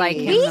 funny. I like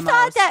him. We the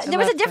thought most. that there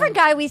was a love different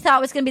him. guy we thought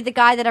was going to be the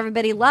guy that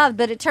everybody loved,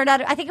 but it turned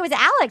out I think it was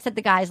Alex that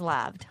the guys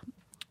loved.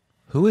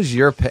 Who is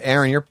your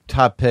Aaron? Your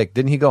top pick?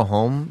 Didn't he go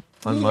home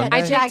on Monday?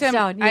 I Jack picked him.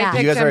 Stone, I yeah.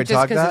 picked You guys him already just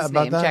talked 'cause his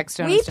about name, that? Jack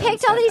Stone. We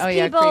picked all these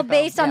people Creepo.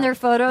 based on Yeah. their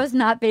photos,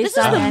 not based This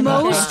is on the anything.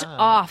 most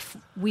off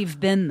we've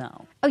been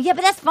though. Oh yeah,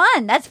 but that's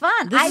fun. That's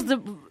fun. This is the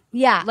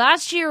yeah.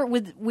 last year we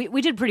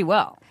did pretty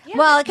well.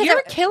 Well, 'cause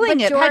You're killing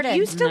but it. Jordan,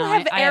 You still No,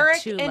 have I have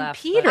Eric two and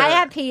left, Peter. but- I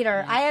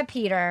have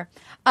Peter.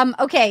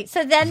 Okay,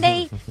 so then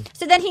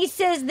he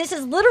says, "This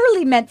is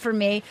literally meant for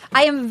me.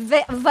 I am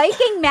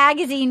Viking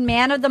Magazine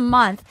Man of the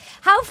Month."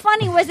 How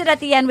funny was it at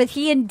the end with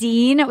he and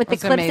Dean with the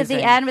That's clips at the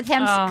amazing. end with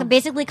him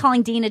basically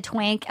calling Dean a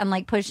twink and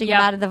like pushing him Yep.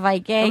 out of the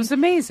Viking? It was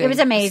amazing. It was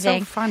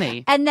amazing. So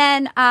funny. And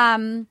then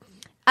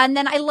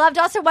I loved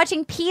also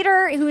watching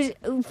Peter, who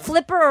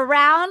flipper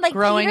around like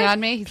Growing Peter's- on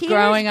me. He's Peter's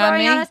growing on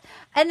me. us.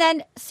 And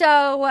then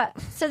so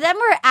then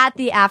we're at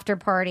the after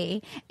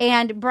party,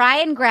 and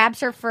Brian grabs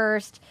her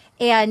first,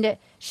 and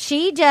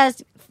she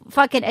just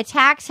fucking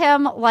attacks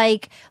him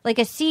like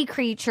a sea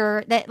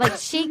creature that like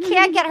she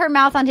can't get her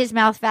mouth on his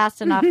mouth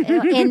fast enough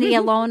in the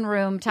alone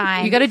room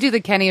time. You got to do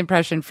the Kenny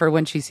impression for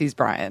when she sees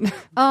Brian.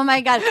 Oh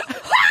my god!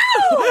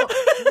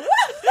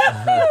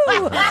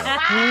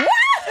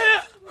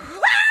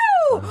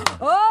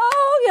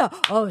 Oh yeah!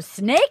 Oh,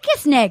 snake.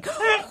 Wow!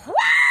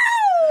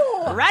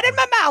 Right in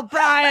my mouth,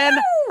 Brian.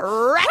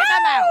 right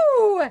in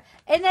my mouth.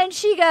 And then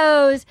she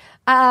grabs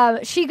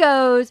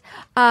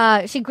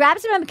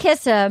him and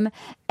kisses him.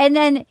 And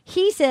then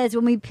he says,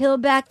 when we peel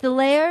back the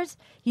layers,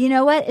 you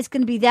know what? It's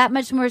going to be that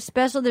much more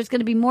special. There's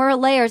going to be more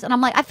layers. And I'm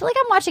like, I feel like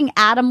I'm watching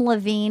Adam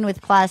Levine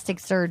with plastic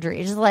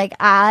surgery. It's just like,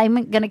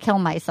 I'm going to kill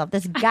myself.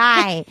 This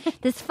guy,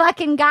 this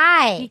fucking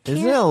guy.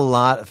 Isn't it a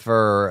lot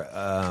for,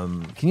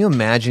 can you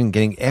imagine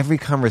getting every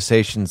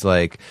conversation's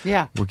like,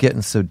 we're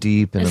getting so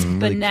deep and I'm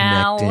really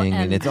connecting.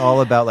 And it's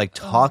all about like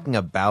talking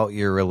about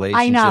your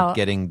relationship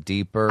getting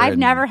deeper. I've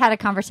never had a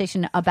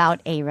conversation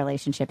about a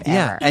relationship ever.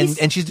 Yeah,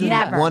 and she's doing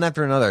one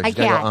after another. She's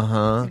I can't.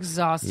 Go,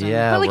 Exhausting.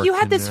 Yeah, but like you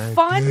had this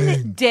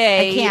fun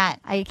day. I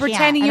can't.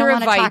 Pretending you're a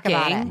Viking.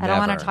 I don't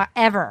want to talk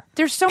ever.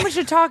 There's so much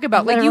to talk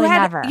about. Like you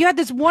had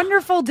this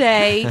wonderful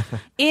day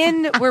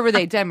in where were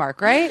they? Denmark,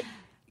 right?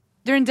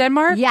 They're in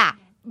Denmark? Yeah.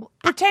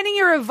 Pretending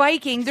you're a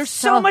Viking. There's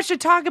so much to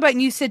talk about,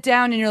 and you sit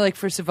down and you're like,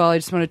 first of all, I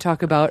just want to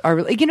talk about our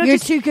you're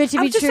too good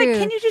to be just true. Like,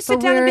 can you just sit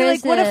down and be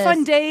like, what a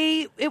fun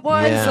day it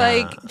was? Yeah.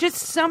 Like just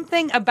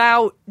something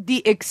about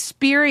the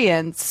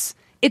experience.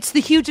 It's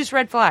the hugest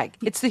red flag.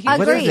 It's the hugest.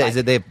 What is it? Is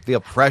it they feel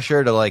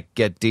pressure to like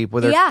get deep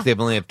with her? Yeah. They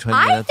only have 20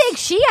 minutes. I think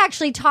she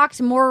actually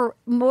talks more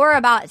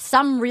about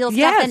some real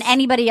stuff than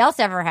anybody else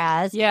ever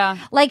has. Yeah.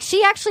 Like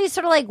she actually is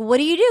sort of like, what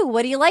do you do?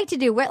 What do you like to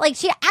do? Like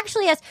she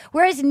actually has,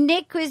 whereas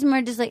Nick was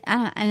more just like,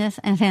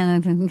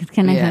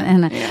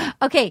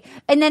 okay.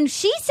 And then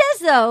she says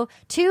though,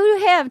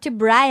 to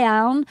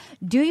Brian,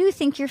 do you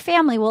think your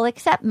family will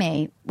accept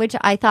me? Which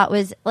I thought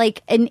was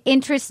like an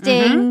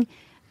interesting,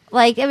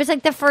 like it was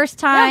like the first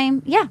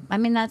time. Yeah. I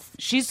mean,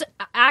 she's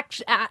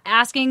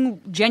asking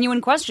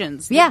genuine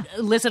questions. Yeah. That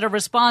elicit a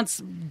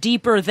response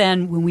deeper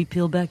than when we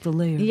peel back the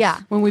layers. Yeah.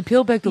 When we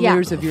peel back the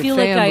layers of your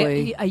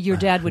family. Like your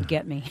dad would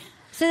get me.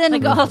 So then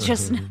Like, I'll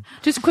just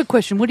a quick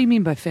question. What do you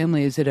mean by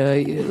family? Is it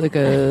like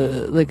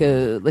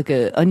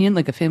a onion,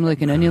 like a family,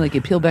 like an onion, like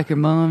you peel back your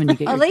mom and you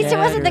get at your least it dad,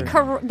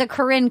 wasn't the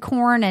Corinne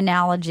corn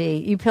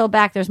analogy. You peel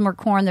back, there's more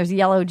corn, there's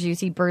yellow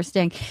juicy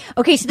bursting.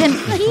 Okay, so then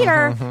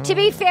Peter, to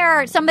be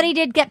fair, somebody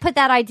did put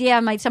that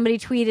idea. Somebody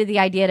tweeted the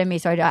idea to me,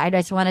 so I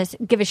just want to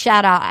give a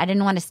shout out. I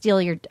didn't want to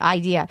steal your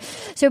idea.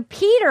 So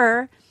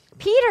Peter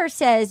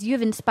says,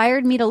 you've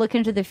inspired me to look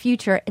into the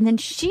future. And then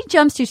she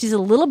jumps to, she's a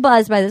little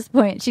buzzed by this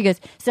point. She goes,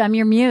 so I'm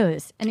your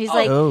muse. And he's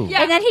like, and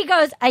then he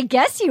goes, I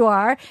guess you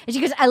are. And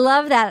she goes, I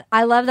love that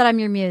I'm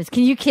your muse.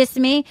 Can you kiss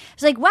me?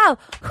 She's like, wow,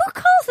 who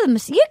calls them?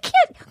 You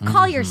can't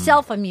call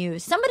yourself a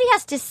muse. Somebody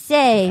has to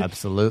say,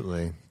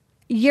 absolutely,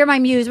 you're my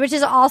muse, which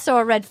is also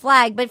a red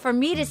flag. But for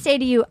me to say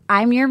to you,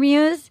 I'm your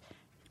muse,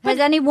 has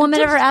any woman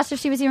ever asked if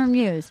she was your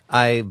muse?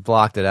 I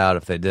blocked it out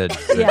if they did.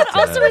 Yeah.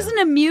 Also, isn't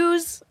a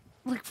muse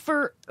like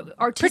for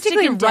artistic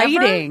particularly endeavor?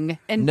 writing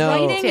and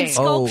writing and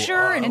sculpture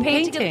and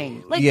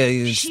painting. Like,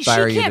 you she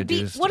inspire you can't to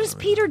be. do What does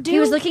Peter do?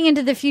 He was looking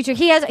into the future.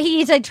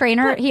 He's a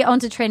trainer. He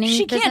owns a training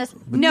She business.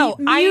 can't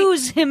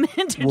muse him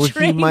into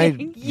training. He might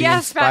be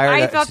yes, but inspired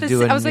I thought to this.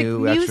 do a I was like,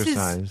 new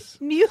exercise.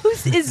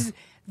 Muse is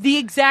the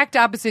exact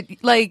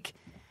opposite. Like,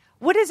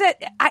 what is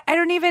it? I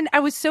don't even.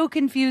 I was so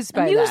confused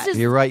by Muse that. is,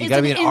 You're right. You is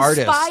gotta be an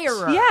artist.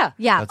 inspirer.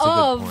 Yeah. That's a good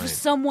Of point.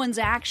 someone's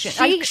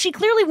action. She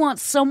clearly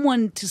wants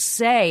someone to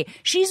say.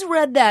 She's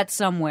read that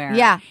somewhere.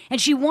 Yeah.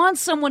 And she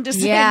wants someone to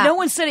say. Yeah. No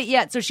one said it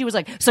yet. So she was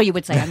like, so you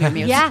would say I'm your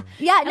muse. Yeah.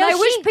 And No, I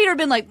wish Peter had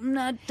been like,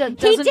 no,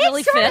 doesn't did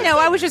really sort of. fit. No,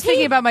 I was just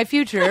thinking about my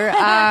future.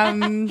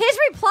 His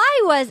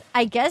reply was,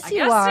 I guess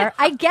you are.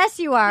 I guess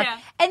you are. Yeah.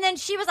 And then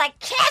she was like,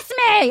 kiss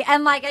me.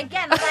 And like,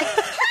 again, I was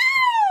like,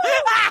 woo!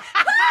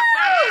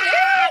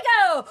 Here we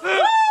go.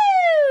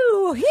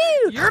 Woo!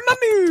 You're my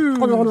muse.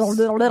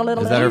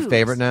 Is that her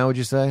favorite now? Would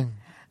you say?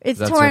 It's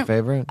That's torn. her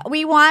favorite.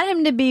 We want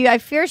him to be, I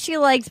fear she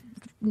likes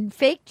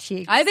fake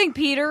cheeks. I think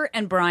Peter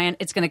and Brian,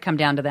 it's going to come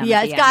down to them. Yeah,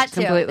 at it's the got end.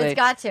 to. Completely. It's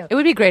got to. It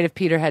would be great if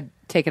Peter had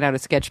taken out a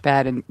sketch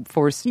pad and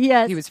forced.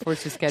 Yes. He was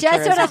forced to sketch Just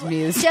her sort as his of,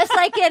 muse. just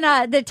like in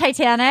the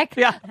Titanic.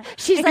 Yeah.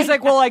 She's He's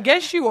like, well, I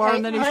guess you are.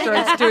 And then he Right.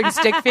 starts doing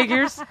stick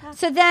figures.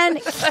 So then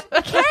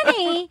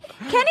Kenny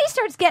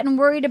starts getting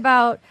worried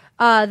about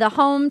the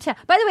hometown.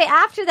 By the way,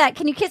 after that,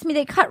 Can You Kiss Me?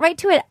 They cut right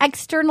to an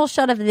external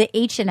shot of the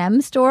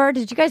H&M store.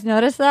 Did you guys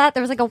notice that?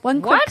 There was like a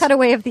quick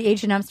cutaway of the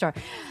H&M store.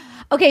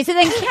 Okay, so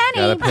then Kenny...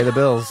 Gotta pay the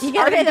bills. You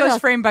gotta pay the goes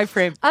bills. frame by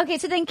frame. Okay,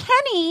 so then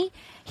Kenny,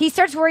 he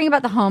starts worrying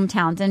about the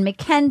hometowns and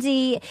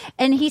Mackenzie,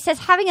 and he says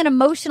having an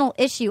emotional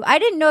issue. I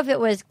didn't know if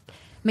it was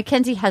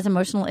Mackenzie has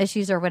emotional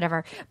issues or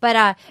whatever,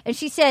 but and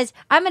she says,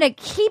 I'm going to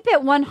keep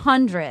it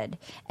 100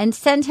 and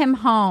send him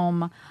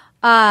home.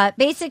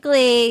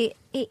 Basically,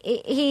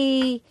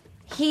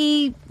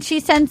 she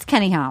sends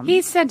Kenny home.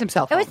 He sent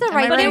himself. It was the home.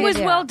 right Am I But it thing was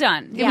to do. well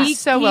done. Yeah. He,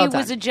 So well he done.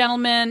 was a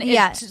gentleman.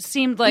 Yeah. It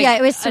seemed like Yeah,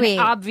 it was sweet. an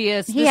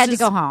obvious. He had to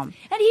go home.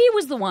 And he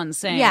was the one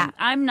saying, Yeah.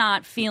 I'm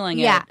not feeling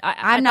Yeah, it. I'm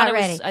thought not it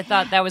was- ready. I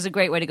thought that was a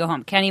great way to go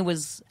home. Kenny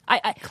was...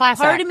 Class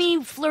part act. of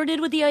me flirted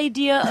with the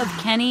idea of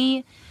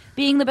Kenny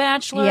being the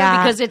bachelor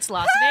Yeah. because it's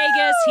Las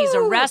Vegas. He's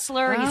a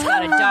wrestler. He's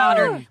got a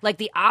daughter. Like,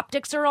 the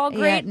optics are all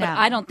great, no. but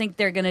I don't think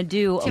they're going to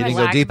do a You didn't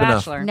black go deep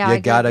bachelor. enough. No, you I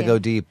gotta agree. go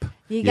deep.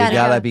 You gotta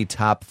go. be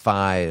top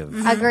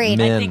 5. Agreed.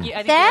 Men. Thank you.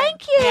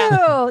 Thank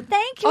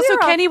you. Also,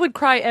 You're all- Kenny would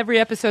cry every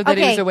episode that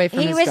he was away from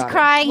he his was daughter.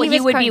 crying. Well, he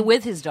he would crying. be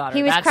with his daughter.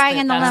 He was That's crying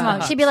in the that's limo.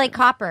 hook. She'd be like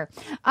Copper.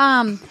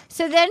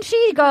 So then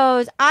she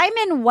goes, "I'm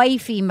in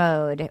wifey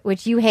mode,"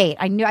 which you hate.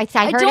 I knew. I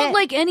I heard don't it.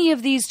 like any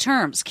of these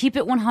terms. Keep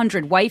it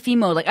 100. Wifey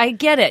mode. Like, I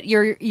get it.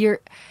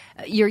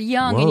 You're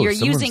young and Whoa, you're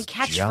someone's using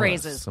jealous.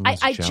 catchphrases. Someone's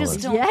I jealous.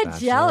 just don't. Yeah,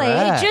 jelly.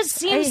 It just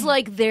seems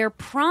like they're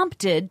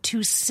prompted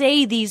to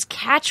say these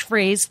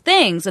catchphrase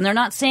things, and they're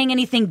not saying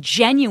anything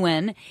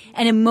genuine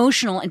and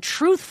emotional and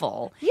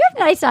truthful. You have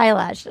nice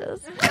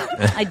eyelashes.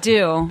 I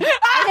do.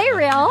 Are they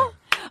real?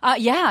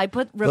 Yeah, I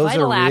put Those are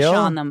Revitalash real?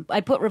 on them.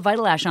 I put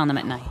Revitalash on them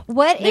at night.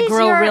 What They is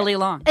grow your- really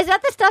long. Is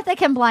that the stuff that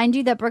can blind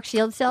you that Brooke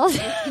Shields sells?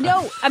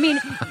 No, I mean,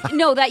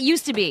 no, that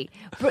used to be.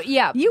 But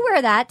yeah, You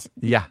wear that.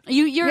 Yeah.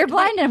 You're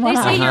blind in They one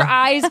say eye. your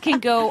eyes can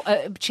go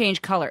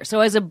change color. So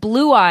as a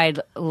blue-eyed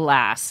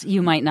lass,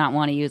 you might not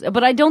want to use it.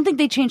 But I don't think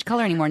they change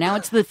color anymore. Now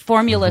it's the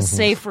formula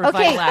safe for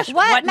Okay, Revitalash.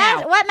 what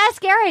now?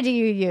 mascara do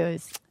you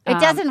use? It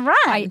doesn't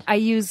run. I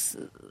use.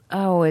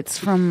 Oh, it's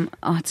from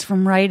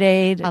Rite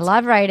Aid. I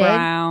love Rite Aid.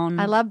 Brown.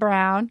 I love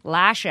brown.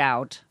 Lash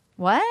Out.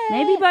 What?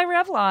 Maybe by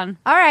Revlon.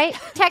 All right,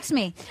 text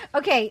me.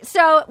 Okay,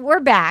 so we're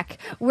back.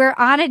 We're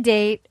on a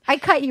date. I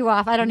cut you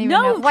off. I don't even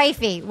No. know.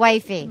 Wifey.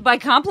 By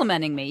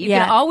complimenting me. You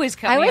can always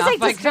cut I me was off like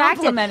by distracted.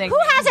 complimenting Who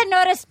me. hasn't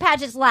noticed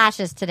Paget's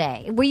lashes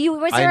today?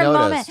 Was I there a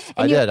moment? noticed.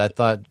 I you- did. I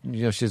thought, she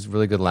has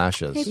really good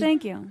lashes. Hey,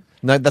 thank you.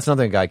 No, that's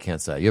nothing a guy can't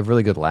say. You have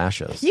really good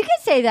lashes. You can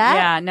say that.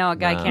 Yeah, no, a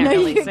guy can't No,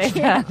 really you say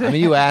can't. that. I mean,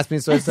 you asked me,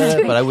 so I said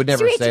it, but I would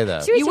never Sweet- say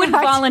that. sweet- You wouldn't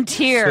Sweetheart.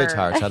 volunteer.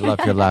 Sweetheart, I love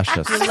your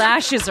lashes. Your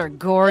lashes are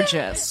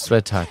gorgeous.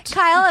 Sweetheart.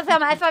 Kyle,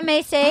 if I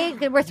may say,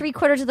 we're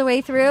 3/4 of the way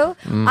through.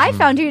 I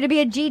found you to be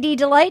a GD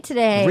delight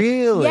today.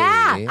 Really?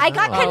 Yeah. I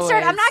got Oh.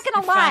 concerned. I'm not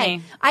going to lie.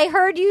 Funny. I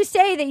heard you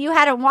say that you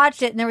hadn't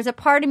watched it, and there was a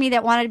part of me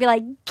that wanted to be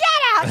like, get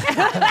out!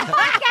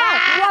 Fuck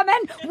out,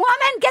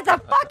 woman, get the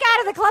fuck out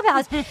of the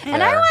clubhouse.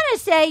 And I want to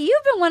say,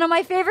 you've been one of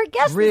my favorite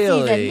guests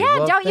Really? this season. Yeah,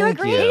 Well, don't you thank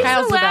agree? you. He's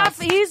Kyle's a the laugh.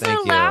 best. He's a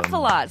Thank you. laugh a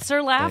lot.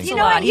 Sir laughs Thank a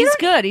you. lot. He's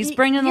good. He's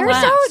bringing the You're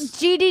laughs.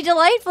 so GD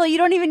delightful. You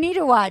don't even need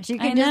to watch. You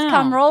I can just know.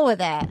 come roll with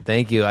it.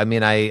 Thank you. I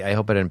mean, I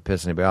hope I didn't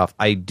piss anybody off.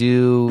 I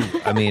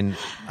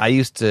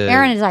used to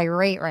Aaron is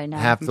irate right now.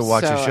 have to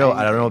watch so a show.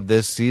 angry. I don't know if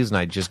this season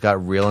I just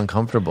got real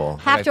uncomfortable.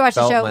 Have to watch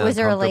the I felt show. my Was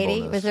there a lady?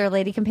 uncomfortableness. Was there a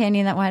lady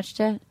companion that watched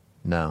it?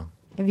 No.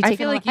 Have you I taken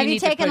feel like you have you need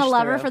to taken a push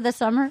lover through. for the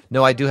summer?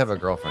 No, I do have a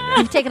girlfriend. Yeah.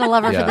 You've taken a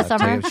lover for the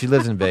summer? She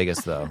lives in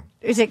Vegas, though.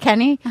 Is it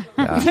Kenny? Is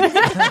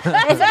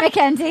it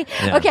Mackenzie?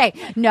 Yeah. Okay,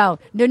 no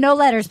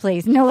letters,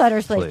 please. No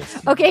letters, please.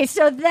 Please. Okay,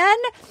 so then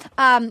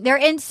they're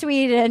in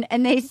Sweden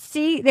and they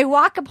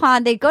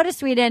go to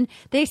Sweden.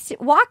 They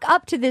walk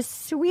up to this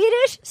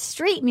Swedish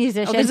street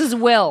musician. Oh, this is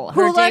Will.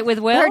 Her who date look- with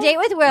Will? Her date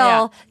with Will.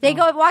 Yeah. They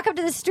go walk up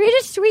to the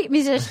Swedish street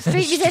musician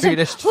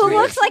who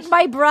looks like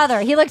my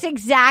brother. He looks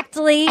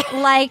exactly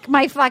like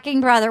my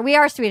fucking brother. We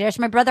are Swedish.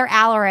 My brother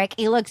Alaric.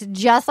 He looks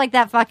just like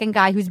that fucking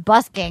guy who's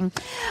busking.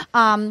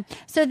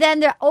 So then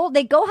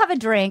they go have a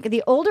drink.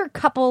 The older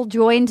couple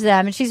joins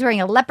them, and she's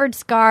wearing a leopard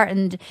scarf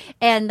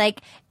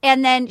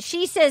and then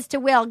she says to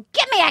Will,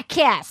 "Give me a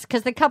kiss,"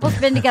 because the couple's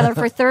been together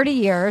for 30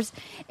 years.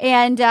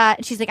 And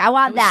she's like, "I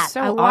want that.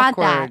 so I want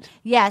that." awkward.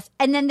 Yes.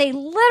 And then they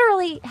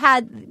literally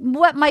had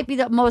what might be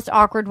the most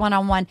awkward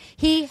one-on-one.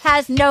 He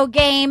has no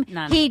game.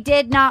 None. He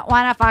did not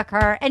want to fuck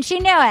her. And she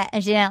knew it.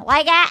 And she didn't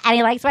like it. And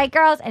he likes white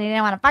girls. And he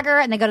didn't want to fuck her.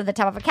 And they go to the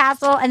top of a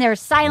castle. And there's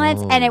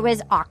silence. And it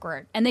was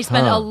awkward. And they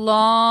spent a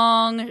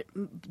long,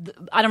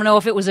 I don't know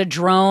if it was a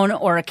drone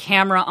or a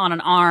camera on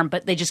an arm,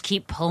 but they just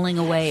keep pulling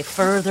away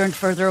further and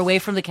further away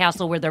from the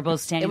castle where they're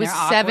both standing It was there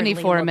awkwardly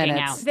 74 looking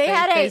minutes. out. They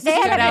had a stood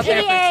out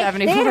there for PA. They had a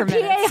 74 PA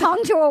minutes.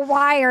 hung to a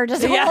wire,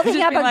 just Yeah, holding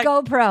just up being a like-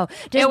 GoPro.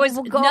 Just It was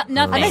on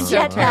nothing. a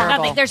jetpack.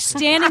 Nothing. They're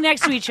standing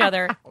next to each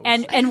other,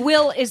 and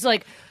Will is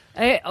like,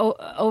 "Hey,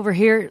 over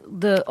here,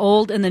 the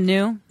old and the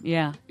new."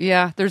 Yeah,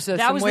 Yeah, there's That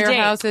some was the date.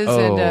 warehouses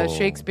and Oh.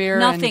 Shakespeare.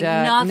 nothing,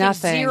 and,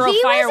 nothing, zero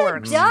He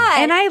fireworks. was a dud.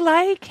 And I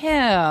like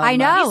him. I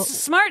know. He's a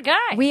smart guy.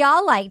 We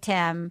all liked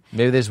him.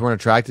 Maybe they just weren't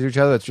attracted to each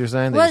other. That's what you're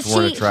saying? They Well, just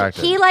weren't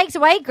attracted. he likes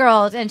white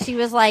girls, and she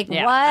was like,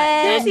 Yeah.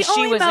 "What?" There's the And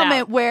she only was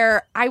moment out.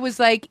 where I was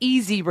like,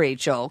 easy,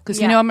 Rachel, because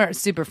Yeah. you know I'm a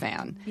super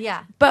fan. Yeah.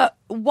 But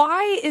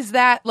why is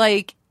that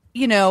like,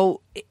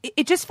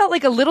 it just felt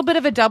like a little bit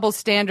of a double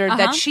standard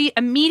that she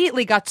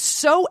immediately got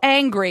so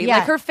angry. Yeah.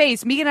 Like her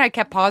face, Megan and I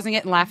kept pausing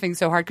it and laughing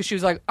so hard because she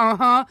was like,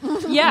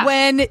 Yeah.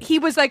 When he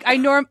was like,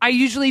 I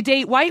usually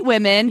date white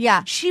women.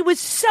 Yeah. She was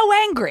so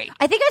angry.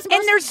 I think it's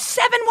And there's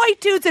 7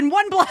 white dudes and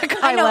 1 black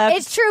guy I know left.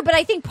 it's true, but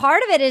I think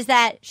part of it is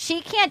that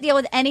she can't deal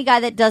with any guy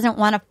that doesn't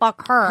want to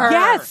fuck her.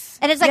 Yes.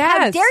 and it's like, how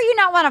Yes. dare you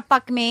not want to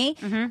fuck me?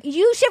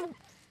 You should.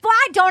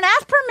 Why don't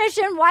ask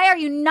permission? Why are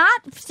you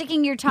not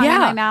sticking your tongue in Yeah.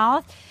 my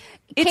mouth?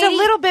 It's Katie? a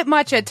little bit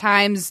much at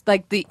times,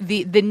 like the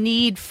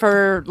need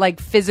for like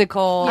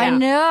physical. I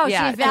know.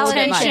 Yeah, She's it's a little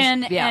bit much.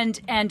 attention Yeah.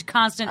 and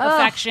constant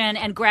affection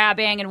and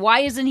grabbing, and why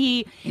isn't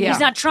he? Yeah. He's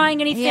not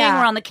trying anything. Yeah.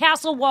 We're on the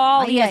castle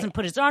wall. He Yeah. hasn't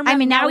put his arm. I around.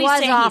 mean, now that he's was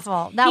saying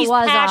awful. That he's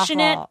was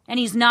passionate awful. and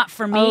he's not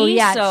for me. Oh,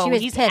 yeah, so she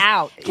was he's pissed.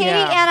 out. Katie,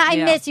 Yeah. Anna, I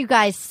Yeah. miss you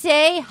guys.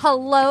 Say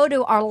hello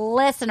to our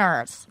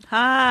listeners.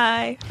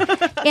 Hi.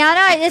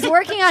 Anna is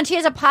working on. She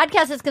has a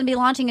podcast that's going to be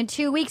launching in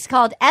 2 weeks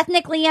called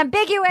Ethnically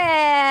Ambiguous.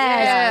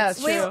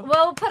 Yes, true.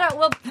 We'll put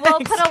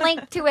a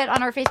link to it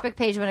on our Facebook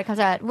page when it comes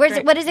out. What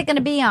is it going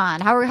to be on?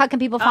 How can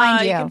people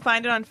find you? You can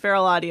find it on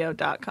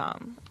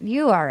feralaudio.com.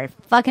 You are a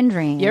fucking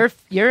dream. You're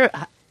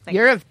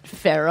a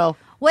pharaoh.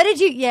 What did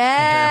you?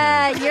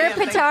 Yeah, you're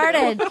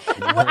petarded.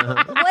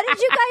 What did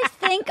you guys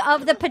think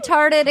of the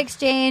petarded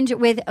exchange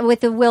with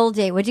the Will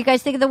date? What did you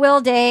guys think of the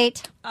Will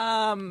date?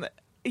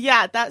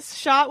 Yeah, that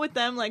shot with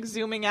them like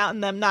zooming out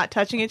and them not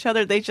touching each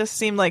other, they just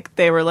seemed like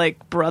they were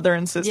like brother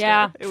and sister.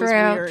 Yeah, it True, was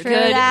weird. true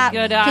Good- that.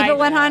 good Keep eye. it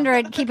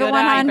 100. Keep it Good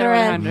eye,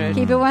 100.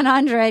 Keep it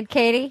 100.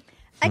 Katie?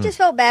 I just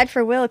felt bad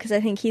for Will because I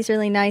think he's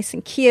really nice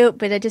and cute,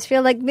 but I just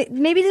feel like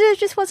maybe there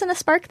just wasn't a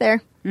spark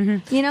there.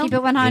 Mm-hmm. You know? Keep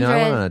it 100. You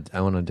know,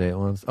 I want to date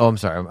once. Oh, I'm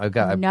sorry.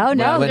 I No,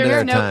 went into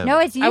their time. no,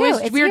 it's you.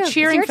 We were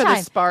cheering for the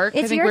spark.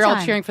 It's I think your we were all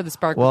time. cheering for the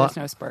spark, Well, but there's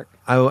no spark.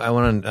 I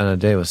went on a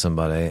date with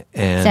somebody,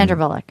 and Sandra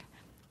Bullock.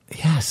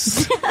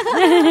 Yes,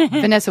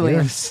 Vanessa you're a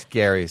Williams.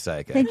 scary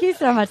psychic. Thank you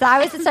so much.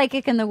 I was the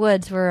psychic in the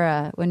woods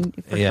for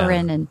Yeah.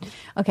 Corinne and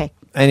okay.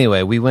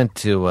 Anyway, we went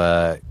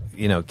to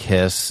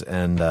Kiss,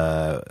 and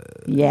Yeah,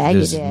 you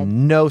there's did.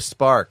 no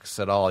sparks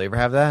at all. You ever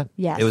have that?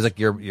 Yes. It was like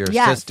your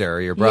Yes. sister or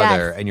your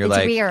brother, Yes. and you're It's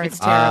like, weird. It's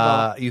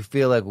terrible. You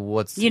feel like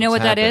what's You know what's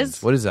what that happened?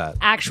 is? What is that?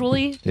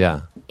 Actually, Yeah.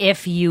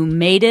 if you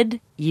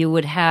mated, you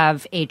would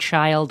have a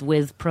child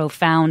with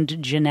profound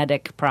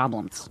genetic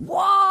problems.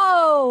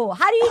 Whoa!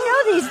 How do you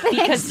know these things?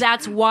 Because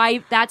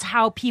that's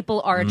how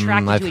people are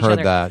attracted I've to each heard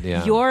other. that,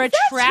 yeah. You're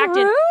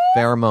attracted. true?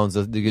 Pheromones.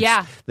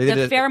 Yeah, the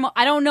pheromone.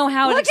 I don't know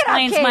how Look it it up,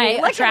 explains Katie. my Look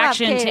it up,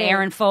 attraction to Katie.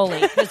 Aaron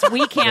Foley because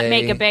we can't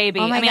make a baby.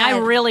 Oh my I mean, I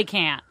God. really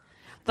can't.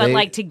 But They-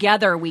 like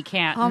together, we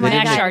can't Oh my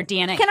match God. our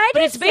DNA. Can I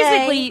but just it's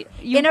basically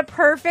say, in a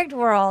perfect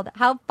world,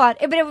 how fun?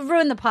 But it would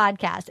ruin the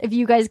podcast if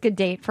you guys could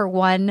date for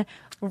one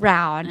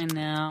round. I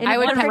know. In I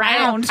would one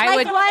round. I Like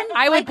would one-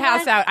 I would like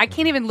pass one- out. I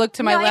can't even look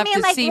to my No, I left mean,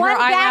 to like see her one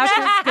eyelashes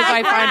because I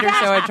like find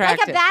her so attractive.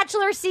 Like a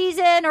Bachelor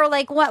season or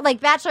like what? Like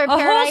Bachelor in A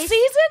whole Paradise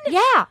season?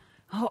 Yeah.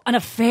 Oh, an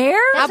affair?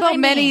 How That's what about I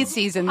many mean.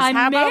 seasons? I'm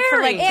How about for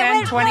like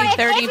married. 10, 20, if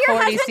 30, your 40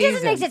 husband seasons?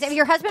 doesn't exist, if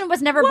your husband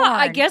was never Well, born,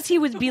 I guess he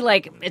would be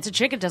like, it's a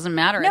chick, it doesn't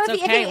matter. No, It's if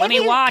he- okay. if Let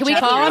me he- watch. Can we I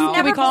call don't him? know.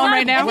 Can we call him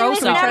right now? If he was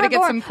So try never to get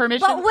born. some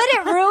permission. But would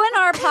it ruin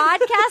our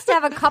podcast to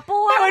have a couple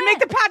on That would it? make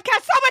the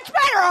podcast so much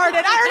better,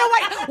 Arden. I don't know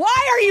why.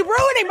 Why are you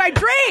ruining my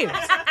dreams?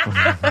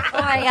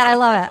 Oh my God, I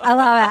love it. I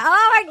love it.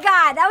 Oh my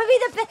God, that would be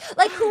the best.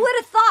 Like, who would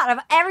have thought of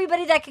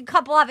everybody that could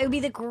couple up? It would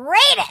be the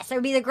greatest. It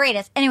would be the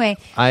greatest. Anyway,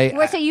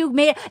 so you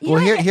made. You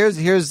Well, know,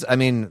 here's. I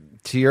mean,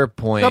 to your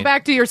point. Go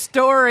back to your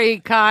story,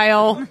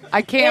 Kyle.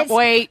 I can't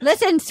wait.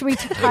 Listen,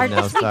 sweetheart.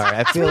 No, sorry.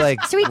 I feel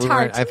like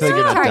Sweetheart. I feel like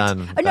you're not Sweetheart.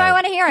 done. Oh, no, I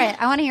want to hear it.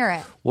 I want to hear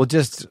it. Well,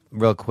 just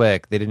real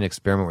quick, they did an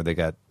experiment where they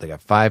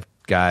got 5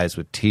 guys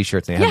with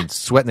T-shirts and they had them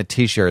sweat in the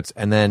T-shirts,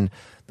 and then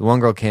the one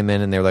girl came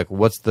in and they were like,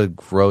 "What's the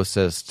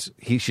grossest?"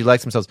 She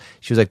likes themselves.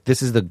 She was like,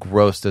 "This is the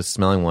grossest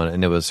smelling one,"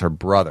 and it was her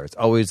brother. It's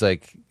always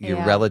like your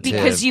relative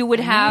Because you would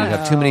You have.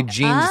 have too many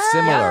genes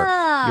similar.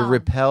 Oh. You're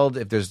repelled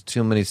if there's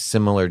too many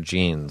similar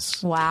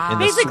genes. Wow. In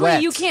the Basically,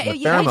 sweat, you can't. the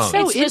It's pheromones. the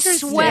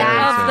Interesting. sweat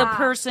Yeah. of the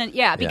person.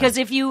 Yeah, because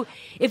if you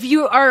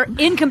are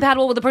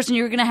incompatible with the person,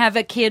 you're going to have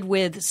a kid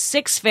with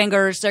 6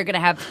 fingers. They're going to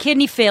have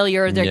kidney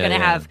failure. They're Yeah, going to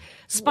yeah. have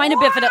spina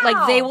bifida.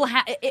 Like they will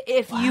have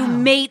if you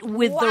mate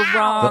with the They'll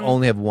wrong.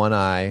 only have one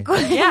eye.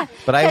 Yeah.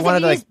 But I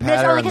wanted to like That's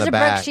pat her only on because the of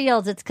back. Brooke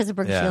Shields. It's because of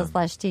Brooke Yeah.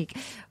 Shields / Teak.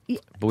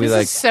 But we This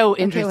like is so wait.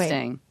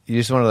 interesting. you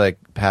just want to like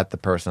pat the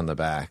person on the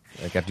back,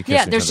 like after you kiss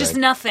Yeah, each there's other, just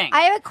like- nothing. I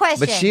have a question.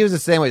 But she was the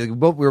same way. Like,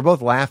 we were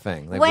both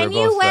laughing. Like, when we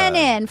were you both, went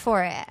in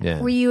for it, yeah.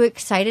 were you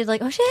excited?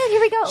 Like, oh shit, here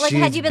we go. Like, She's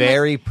had you been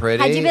very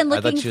pretty. Had you been I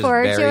thought looking she was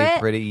forward to very it?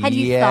 pretty. Had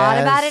you thought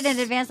about it Yes.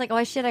 in advance? Like,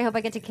 oh shit, I hope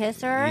I get to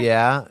kiss her.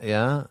 Yeah,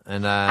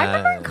 and I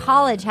remember in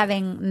college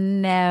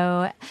having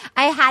I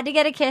had to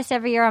get a kiss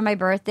every year on my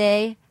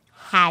birthday.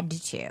 Had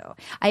to.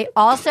 I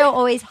also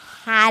always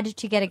had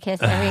to get a kiss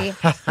every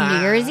New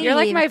Year's Eve. You're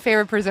like my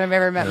favorite person I've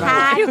ever met in my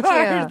Had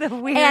life.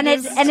 to.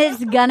 And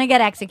it's gonna get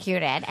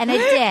executed, and it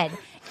did.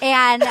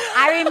 And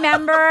I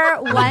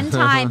remember one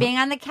time being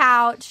on the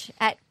couch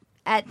at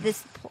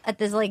this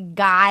like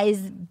guy's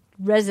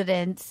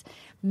residence,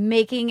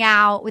 making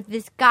out with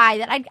this guy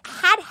that I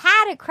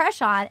had a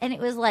crush on, and it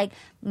was like,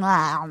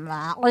 blah,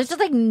 blah. It was just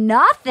like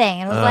nothing.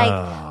 It was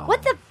like,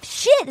 what the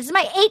shit? This is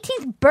my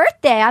 18th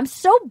birthday. I'm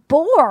so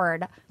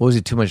bored. What was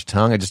it? Too much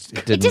tongue? It just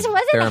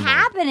wasn't pheromone.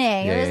 happening.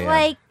 Yeah, It was yeah.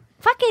 like,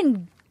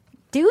 fucking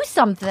do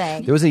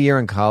something. There was a year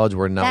in college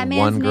where not That man's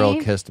one girl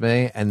name? kissed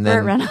me, and Burt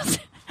then Reynolds.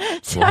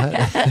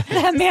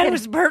 That man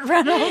was Burt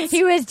Reynolds.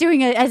 He was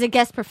doing it as a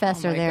guest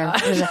professor there.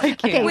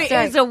 Okay, Wait,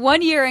 sorry. it was a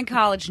 1 year in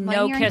college,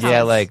 no year in kisses. college.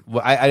 Yeah, like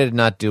I did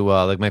not do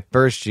well. Like my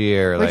first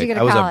year, Where'd you like go to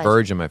I was college? a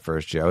virgin my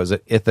first year. I was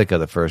at Ithaca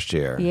the first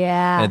year.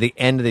 Yeah. And at the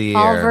end of the year,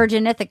 All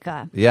Virgin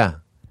Ithaca. yeah,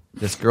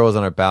 this girl was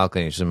on our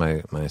balcony. She's in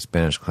my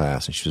Spanish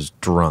class, and she was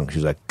drunk. She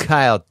was like,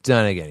 "Kyle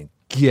Dunnigan,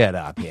 get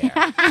up here."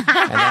 And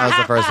that was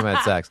the first time I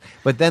had sex.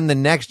 But then the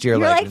next year,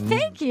 You're like,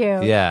 thank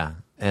you. Yeah,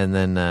 and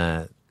then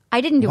I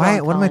didn't do well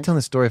in what am I college. telling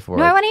the story for?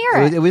 No, I wanna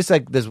hear it. It was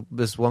like this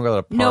one girl at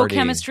a party. No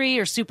chemistry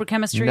or super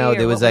chemistry? No, or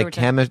there was what we like were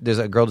talking- there's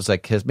a girl just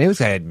like kissed. Maybe it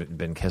was I had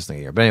been kissing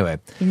a year, but anyway.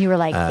 And you were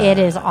like, it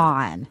is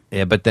on.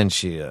 Yeah, but then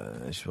she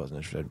wasn't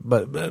interested.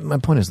 But my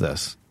point is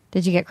this: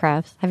 Did you get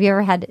crabs? Have you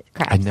ever had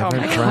crabs? I never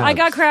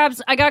had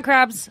crabs. I got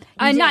crabs.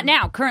 Not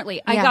now,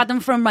 currently. I Yeah. got them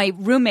from my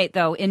roommate,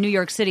 though, in New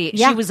York City.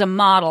 Yeah. She was a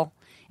model,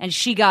 and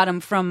she got them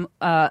from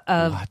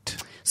What?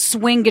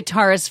 swing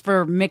guitarist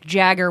for Mick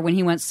Jagger when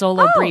he went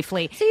solo Oh,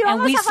 briefly. so you and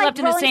almost we have, like, slept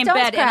in the Rolling same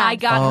Stones bed, and I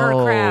crabs. got her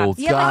Oh, crabs.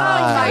 You have like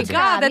Rolling God. Stones God,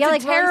 crabs. that's You a have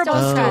like Rolling terrible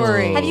Stones crabs.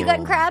 story. Have you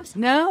gotten crabs?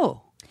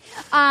 No.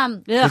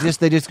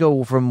 They just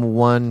go from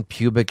one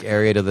pubic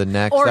area to the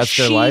next. Or That's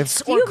their life.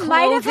 sheets, or You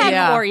might have clothing,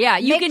 had or you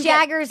Mick can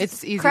Jagger's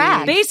It's easy.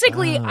 crabs.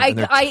 Basically, and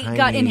they're I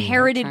got tiny.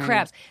 inherited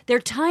crabs. They're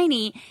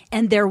tiny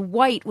and they're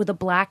white with a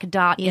black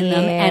dot in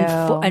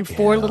them and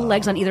four little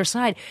legs on either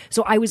side.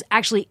 So I was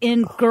actually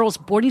in girls'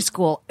 boarding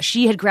school.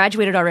 She had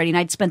graduated already, and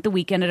I'd spent the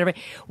weekend at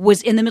everybody.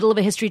 Was in the middle of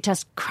a history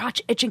test,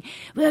 crotch itching.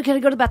 Well, gotta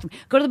go to the bathroom.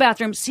 Go to the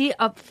bathroom. See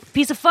a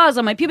piece of fuzz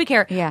on my pubic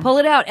hair. Yeah. Pull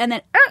it out, and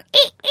then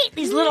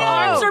these little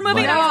arms are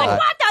moving. My I was like, God.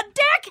 "What the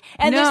dick?"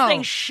 And this No.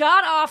 thing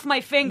shot off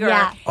my finger,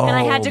 Yeah. and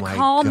I had to Oh, my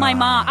call my God.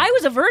 mom. I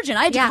was a virgin.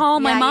 I had to Yeah. call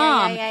my Yeah, yeah,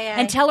 mom yeah.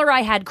 and tell her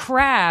I had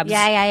crabs.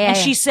 Yeah. And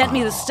she sent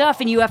me the stuff,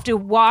 and you have to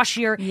wash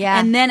your. Yeah.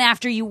 And then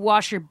after you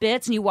wash your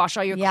bits and you wash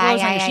all your Yeah,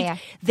 clothes yeah, on your yeah,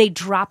 sheets, yeah. they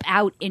drop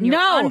out in your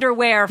No.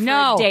 underwear for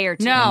No. a day or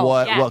two. No.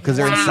 What? Yeah. Well, because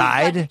they're So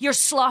inside. you're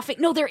sloughing.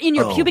 No, they're in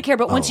your pubic hair.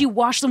 But once you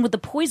wash them with the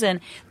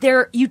poison,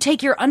 you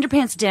take your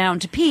underpants down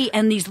to pee,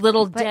 and these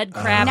little dead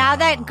crabs. Now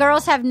that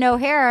girls have no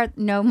hair,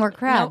 no more no,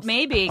 crabs.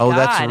 maybe. Oh, God.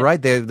 that's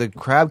right. The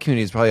crab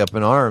community is probably up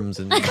in arms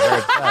and very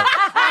upset.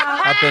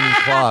 Up in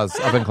claws.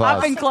 Up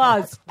in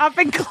claws. Up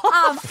in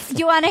claws. Do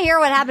you want to hear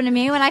what happened to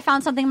me when I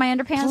found something in my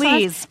underpants?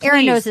 Please,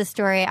 Erin please. knows this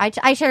story.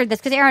 I shared this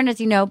because Erin, as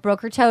you know,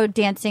 broke her toe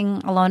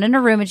dancing alone in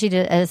a room, and she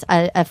did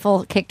a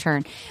full kick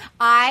turn.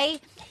 I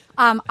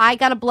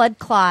got a blood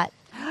clot.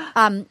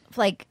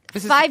 Like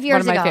This is 5 years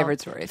one of my ago.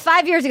 favorite stories.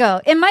 5 years ago,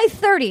 in my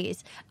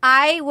 30s,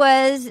 I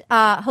was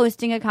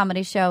hosting a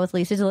comedy show with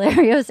Lisa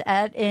Delarios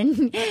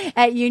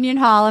at Union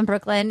Hall in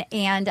Brooklyn,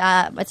 and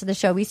it's the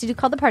show we used to do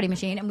called The Party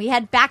Machine, and we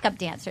had backup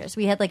dancers.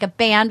 We had like a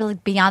band,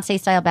 like Beyonce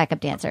style backup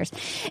dancers,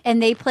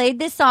 and they played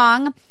this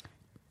song.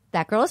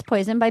 That Girl is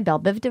Poison by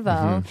Belle Biv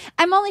DeVoe.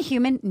 I'm only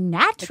human.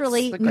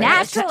 Naturally.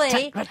 Never trust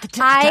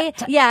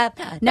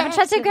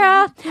a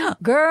girl.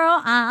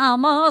 Girl, I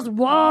almost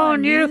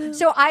warned you.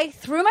 So I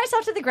threw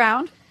myself to the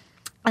ground.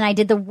 And I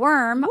did the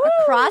worm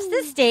across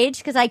the stage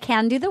because I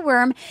can do the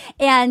worm,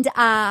 and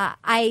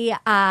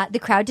the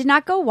crowd did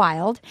not go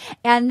wild.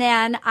 And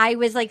then I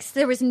was like,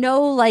 there was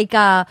no like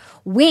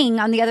wing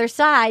on the other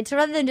side, so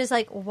rather than just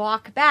like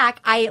walk back,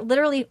 I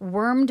literally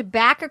wormed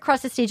back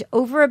across the stage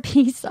over a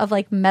piece of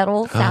like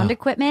metal sound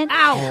equipment.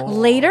 Ow!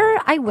 Later,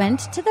 I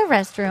went to the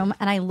restroom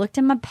and I looked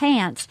in my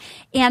pants,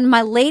 and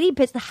my lady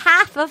bits,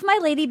 half of my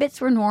lady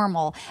bits were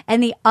normal,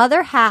 and the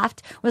other half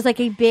was like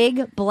a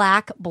big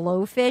black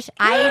blowfish.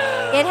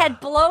 It had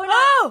blown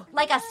up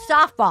like a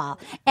softball.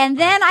 And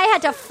then I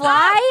had to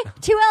fly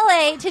to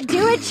LA to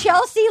do a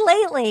Chelsea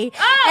Lately.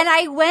 And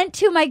I went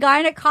to my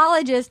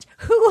gynecologist,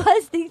 who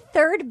was the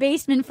third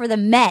baseman for the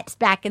Mets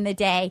back in the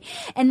day.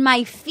 And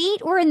my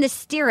feet were in the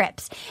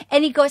stirrups.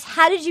 And he goes,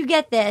 "How did you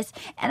get this?"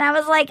 And I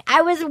was like,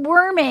 "I was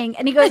worming."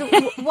 And he goes,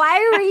 why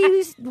were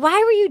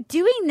you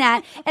doing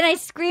that?" And I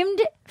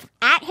screamed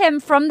at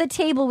him from the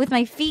table with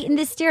my feet in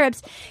the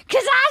stirrups,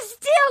 "'Cause I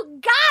still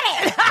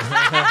got it."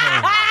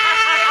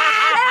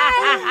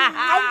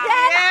 And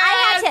then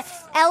I had to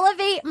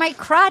elevate my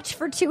crotch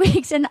for 2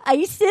 weeks and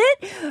ice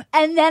it.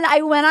 And then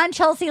I went on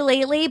Chelsea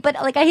Lately, but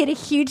like I had a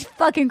huge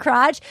fucking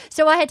crotch.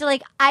 So I had to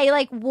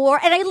I wore,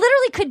 and I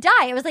literally could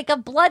die. It was like a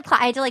blood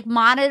clot. I had to like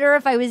monitor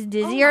if I was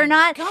dizzy or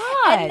not. God.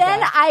 And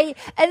then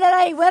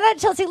I went on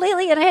Chelsea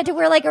Lately, and I had to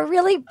wear like a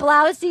really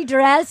blousy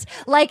dress,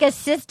 like a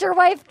sister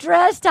wife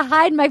dress to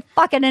hide my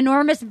fucking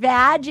enormous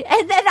vag.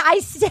 And then I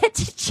said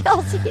to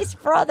Chelsea's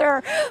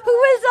brother, who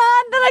was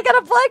on, that I got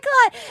a blood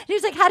clot. And he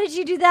was like, "How did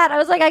you do that?" I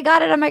was like, "I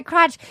got it on my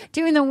crotch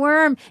doing the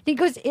worm." And he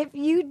goes, "If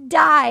you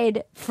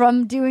died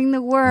from doing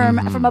the worm,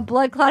 from a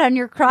blood clot on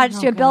your crotch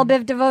to a Belle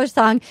Biv DeVoe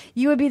song,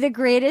 you would be the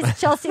greatest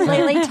Chelsea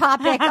Lately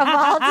topic of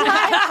all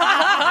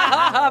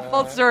time."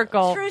 Full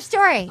circle. True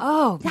story.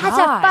 Oh, That's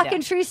God. a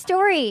fucking true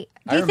story.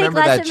 Do I you think remember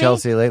less that of me?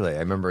 Chelsea Lately. I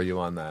remember you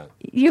on that.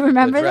 You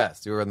remember the that?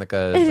 dress? You were in like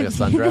a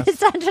sundress.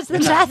 Sundress, the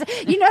dress.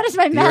 You noticed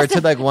my You were mess.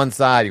 to like one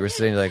side. You were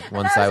sitting like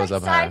one side was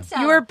up high.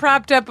 You were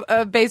propped up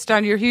based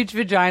on your huge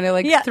vagina,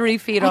 like 3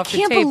 feet off the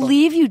table. I can't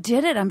believe you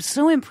did it. I'm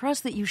so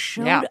impressed that you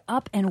showed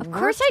up and worked. Of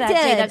course I that did.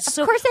 day. That's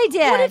Of course I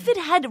did. What if it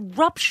had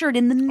ruptured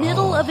in the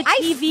middle of a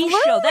TV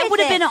show? That would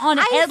have been on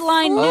a I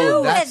headline flew news.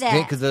 Oh, that's with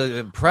it. because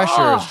the pressure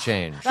has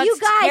changed. That's You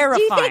guys,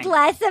 do you think terrifying.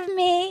 less of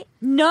me?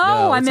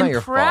 No, I'm it's not your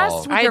impressed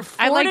fault. with your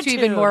I liked you even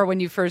fortitude. more when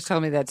you first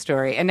told me that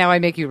story, and now I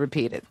make you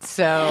repeat it.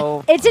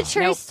 So It's a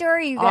true Nope.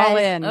 story, you guys. All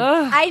in.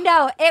 I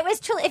know. It was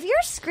truly. If you're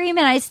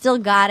screaming, I still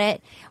got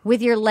it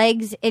with your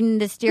legs in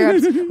the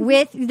stirrups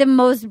with the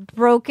most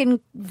broken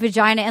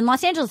vagina in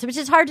Los Angeles, which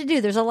is hard to do.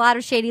 There's a lot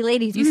of shady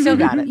ladies. You still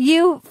got it.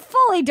 You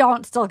fully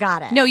don't still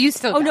got it. No, you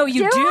still. Oh got no, it.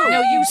 you Do do. I?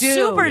 No, you do.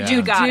 super Yeah.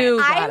 do got Do. it.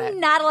 got I'm it.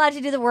 not allowed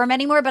to do the worm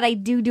anymore, but I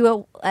do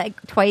it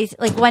like twice,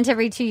 like once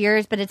every 2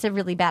 years. But it's a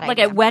really bad Like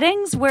idea. at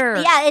weddings where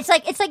Yeah, it's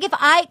like if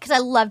because I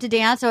love to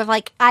dance. So if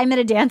like I'm at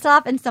a dance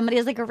off and somebody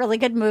has like a really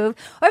good move,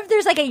 or if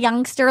there's like a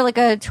youngster, like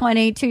a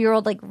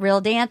 22-year-old like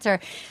real dancer.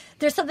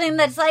 There's something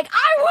that's like,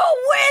 I will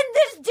win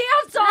this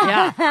dance off.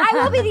 Yeah.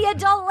 I will be the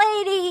adult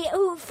lady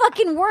who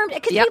fucking wormed.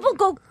 Because Yep. people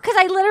go, because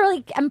I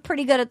literally am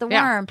pretty good at the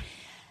Yeah. worm.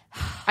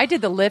 I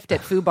did the lift at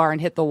Foo Bar and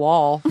hit the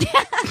wall. Thought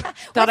I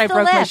What's the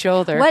broke my lift?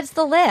 shoulder. What's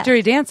the lift?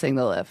 Dirty Dancing?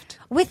 The lift.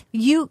 With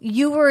you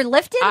were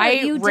lifted, or I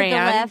you did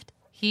ran. the lift?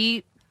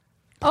 He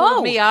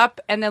pulled me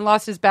up and then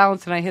lost his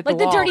balance, and I hit like the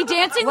the wall. Dirty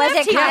Dancing Was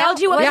lift? it He Kyle? held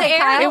you up Was in it the air?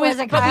 Kyle? It was, Was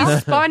it but we Kyle?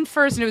 spun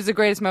first, and it was the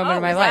greatest moment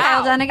of my was life.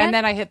 Kyle Dunnigan? And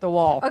then I hit the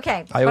wall.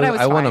 Okay. I But I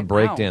was won a fine.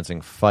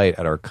 breakdancing fight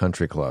at our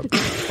country club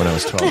when I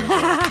was 12 years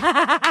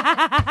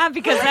old.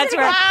 Because that's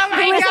where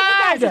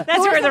God! that's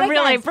where the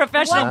really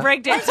professional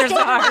breakdancers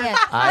are.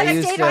 I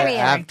used to,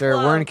 after,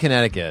 we're in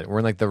Connecticut. We're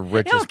in like the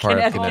richest part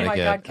of Connecticut. Oh my Connecticut.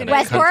 God, at a country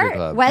Westport?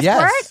 club. Westport?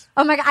 Yes.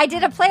 Oh my God. I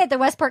did a play at the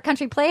Westport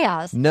Country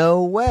Playhouse.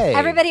 No way.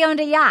 Everybody owned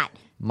a yacht.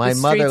 My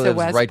The mother streets of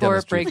lives right down the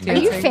Westport, street. breakdancing.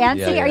 Are you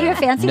fancy? Are you a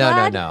fancy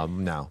lad?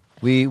 No.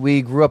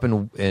 We grew up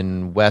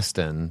in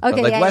Weston. But,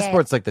 Okay, like yeah, yeah,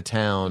 Westport's like the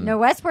town. No,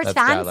 Westport's that's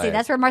got, fancy. like-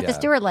 That's where Martha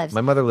Stewart lives.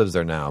 My mother lives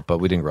there now, but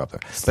we didn't grow up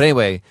there. But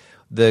anyway,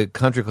 the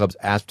country club's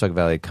Aspetuck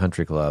Valley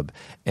Country Club,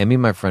 and me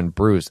and my friend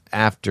Bruce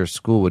after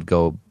school would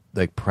go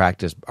like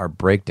practice our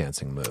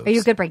breakdancing moves. Are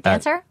you a good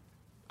breakdancer?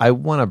 I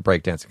won a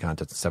breakdancing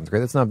contest in 7th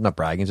grade. That's not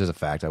bragging; it's just a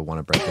fact. I won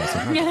a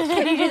breakdancing contest.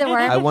 Can you do the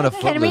worm? I won a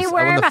Can we Footloose. I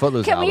won the worm?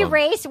 Footloose Can we album.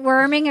 race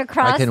worming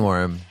across? I can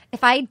worm.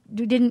 If I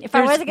wasn't going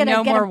There's to get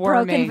no a more broken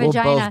worming. We'll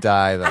vagina. both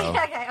die though.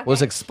 Okay. We'll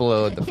just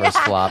explode the first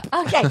flop.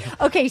 Okay.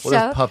 We'll So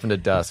just puff into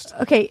dust.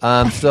 Okay.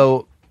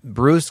 So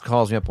Bruce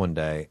calls me up one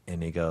day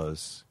and he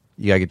goes,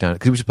 "You gotta get down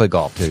because we should play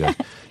golf too." He goes,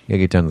 "You gotta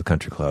get down to the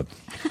country club.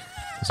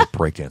 There's a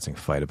breakdancing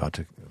fight about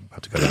to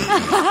go down."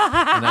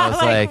 And I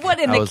was like, what,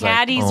 in I the was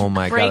caddy's "Oh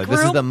my break god, this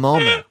is room?" the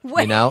moment,"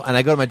 you know. And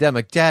I go to my dad. I'm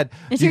like, "Dad,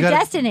 It's you your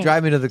gotta destiny.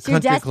 drive me to the It's your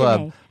country club.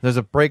 destiny." There's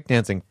a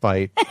breakdancing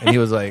fight," and he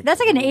was like, that's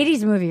like an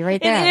 '80s movie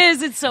right there. It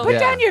is. It's so Put Yeah.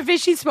 down your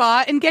Vichy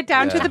spot and get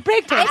down to Yeah. the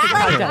breakdancing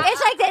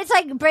contest. It's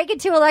like Breaking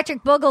Two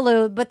Electric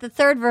Boogaloo, but the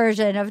third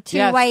version of two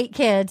Yes. white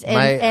kids in,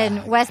 My-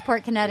 in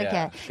Westport, Connecticut.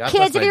 Yeah. God Kids,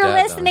 bless if my you're dad,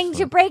 though. listening It's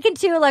to fun. Breaking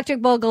Two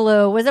Electric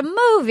Boogaloo, was a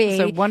movie.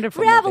 It's a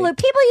wonderful Revolut. movie.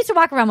 People used to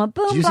walk around with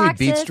boom "Did you see boxes.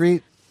 Beat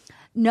Street?"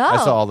 No, I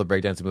saw all the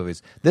breakdancing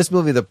movies. This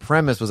movie, the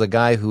premise was a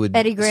guy who would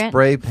Eddie Grant?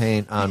 spray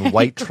paint on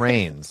white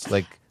trains,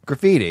 like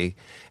graffiti,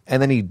 and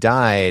then he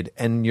died,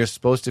 and you're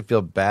supposed to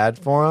feel bad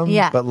for him.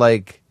 Yeah. But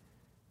like,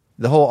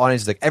 the whole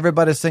audience is like,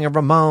 everybody sing a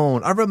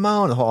Ramon, a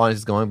Ramon. The whole audience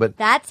is going, but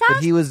That sounds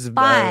but he was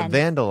fun.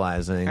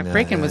 vandalizing.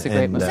 Breaking was a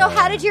great movie. So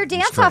how did your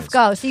dance off trains.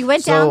 go? So you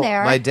went So down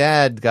there. my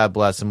dad, God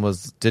bless him,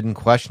 didn't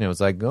question it. Was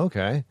like,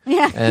 okay,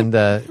 Yeah. And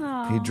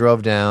he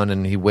drove down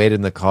and he waited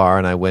in the car,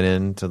 and I went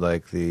into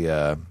like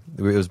the.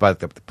 It was by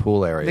the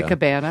pool area, The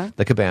cabana.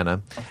 the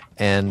cabana,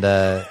 and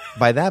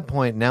by that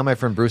point, now my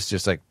friend Bruce is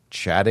just like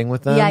chatting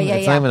with them. Yeah,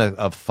 it's yeah. not even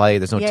a fight.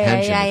 There's no Yeah, yeah,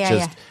 tension. yeah, it's yeah,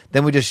 just yeah.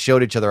 then we just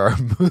showed each other our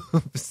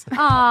moves.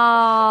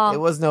 Oh, There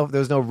was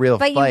no real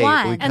But you fight.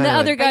 won. We And And the kinda,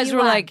 other like, guys you were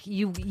won. like,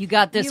 "You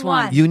got this You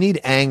one." won. you need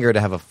anger to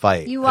have a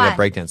fight, You like a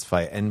won. breakdance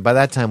fight. And by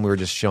that time, we were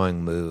just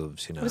showing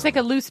moves. You know, It was like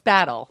a loose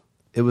battle.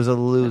 It was a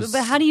loose.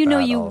 But how do you know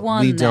you battle.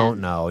 won We then?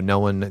 don't know. No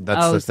one.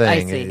 That's Oh, the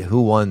thing. I see.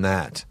 Who won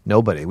that?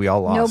 Nobody. We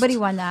all lost. nobody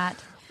won that.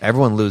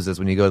 Everyone loses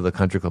when you go to the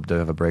country club to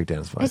have a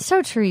breakdance fight. It's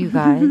so true, you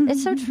guys.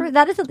 It's so true.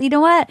 That is, you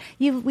know what?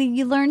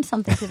 You learned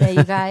something today,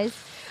 you guys.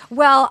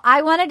 Well,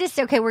 I wanted to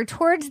say, okay, we're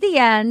towards the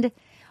end.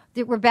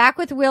 We're back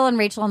with Will and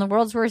Rachel on the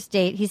world's worst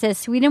date. He says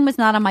Sweden was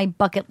not on my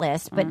bucket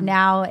list, but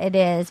now it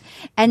is.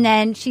 And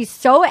then she's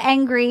so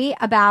angry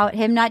about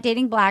him not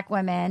dating black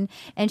women.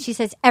 And she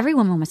says every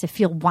woman wants to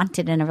feel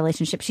wanted in a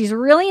relationship. She's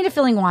really into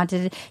feeling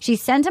wanted. She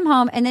sends him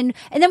home, and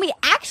then we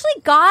actually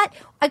got.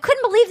 I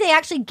couldn't believe they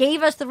actually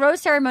gave us the rose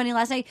ceremony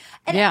last night.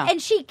 And, Yeah.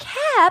 and she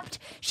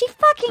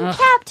fucking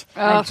kept.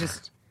 I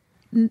just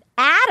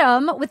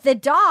Adam with the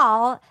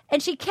doll,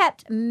 and she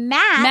kept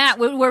Matt.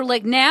 We're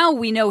like, now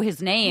we know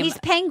his name. He's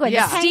Penguin.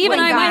 Yeah. The Steve and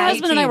Penguin my guy.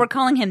 husband and I were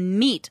calling him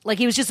Meat. Like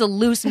he was just a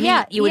loose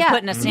meat you would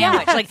put in a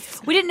sandwich. Yeah. Like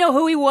we didn't know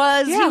who he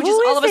was. Yeah, he was who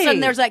just all is of a sudden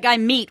he? there's that guy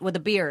Meat with a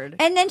beard.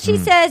 And then she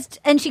says,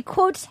 and she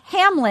quotes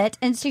Hamlet,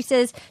 and she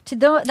says, "To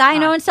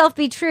thine own self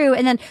be true."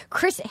 And then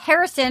Chris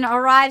Harrison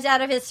arrives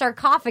out of his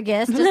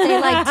sarcophagus to say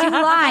like 2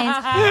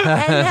 lines.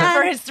 And then,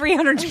 For his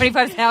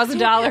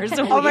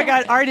 $325,000. Oh my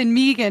God, Arden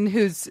Megan,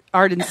 who's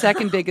Arden's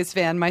second biggest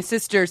fan, my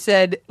sister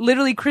said,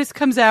 literally, Chris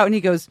comes out and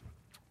he goes,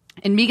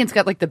 and Megan's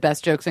got like the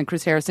best jokes on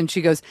Chris Harrison.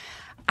 She goes,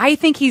 I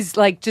think he's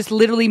like just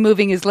literally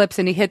moving his lips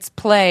and he hits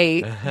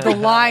play. The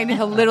line,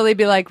 he'll literally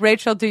be like,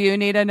 Rachel, do you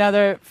need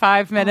another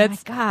 5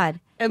 minutes? oh my God.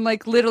 And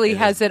like literally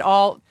has it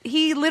all.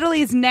 He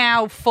literally is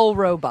now full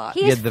robot.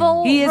 He is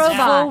full He is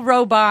robot. full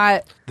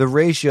robot. The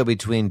ratio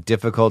between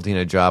difficulty in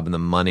a job and the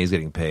money he's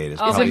getting paid is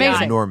probably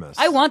amazing. enormous.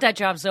 I want that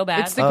job so bad.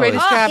 It's the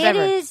greatest job It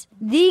ever. is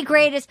the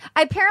greatest.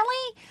 Apparently,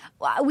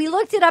 we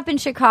looked it up in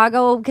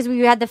Chicago because we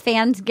had the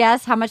fans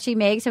guess how much he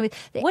makes. And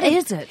What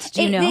is it?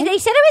 Do you know? They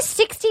said it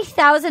was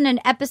 $60,000 an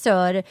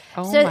episode.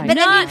 Oh so, my but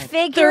then Not you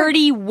figure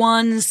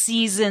 31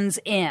 seasons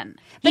in.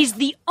 He's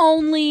the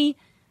only.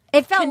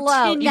 it felt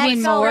low. Continuing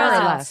That felt more or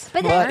low. less.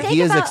 But then But think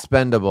he is about,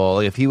 expendable.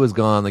 If he was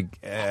gone, like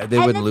they and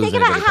wouldn't then lose think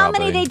about anybody. how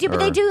many probably, they do. But or-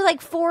 they do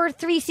like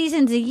 3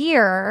 seasons a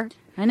year.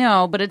 I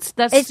know, but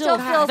that's It still still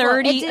feels-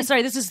 30. it's-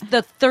 Sorry, this is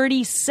the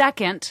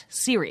 32nd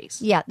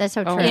series. Yeah, that's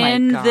so true. my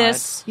in God.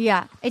 this.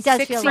 Yeah, it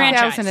does feel low.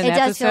 60,000 an It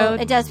does feel.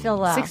 episode. It does feel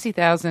low.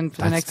 60,000 for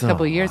the That's next still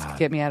couple a of years lot. could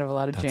get me out of a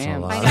lot of That's a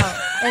jams. lot. I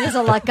know. It is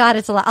a lot. God,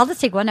 it's a lot. I'll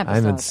just take one episode.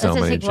 I'm in Let's so just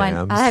many take one.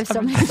 jams. I have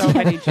so many, So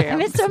many jams.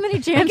 I'm in so many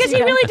jams. Because he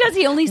you guys. really does.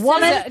 He only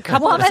Woman, says a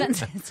couple of woman.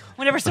 sentences.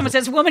 Whenever someone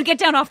says, woman, get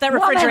down off that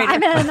Woman, refrigerator.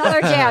 I'm in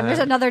another jam. There's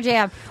another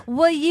jam.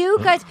 Will you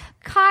guys,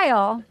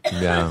 Kyle?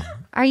 Yeah.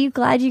 Are you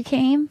glad you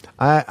came?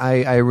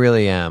 I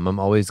really am. I'm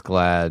always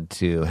glad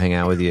to hang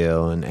out with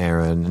you and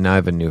Aaron. And now I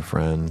have a new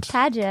friend.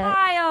 Paget.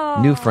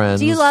 Kyle. New friends.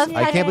 Do you love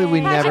I can't believe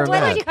we Paget? never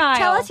What met. did you-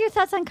 Tell us your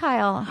thoughts on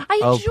Kyle. I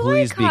Oh, enjoy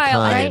please be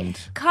Kyle. kind.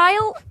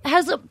 Kyle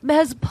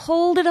has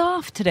pulled it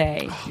off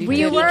today. Were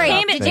you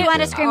worried? Did you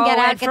want to scream, get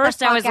out, At get first,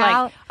 the I fuck was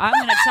out? like, I'm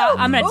going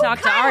to talk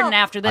to Kyle. Arden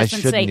after this I and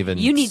shouldn't say, even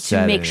you need to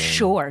said make anything.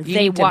 sure You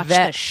they need to watch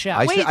vet. the show.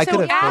 I could have faked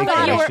it.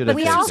 I should have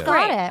we faked all it.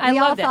 thought it. I We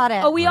all loved it. thought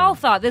it. Oh, we all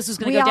thought this was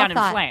going to go down in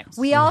flames.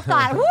 We all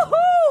thought,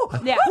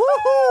 woohoo! Yeah.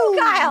 Woohoo,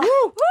 Kyle!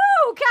 Woo,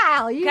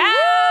 Kyle! You,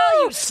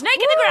 Kyle, you snake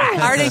in the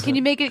grass. Arden, can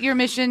you make it your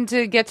mission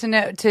to get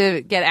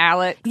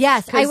Alex?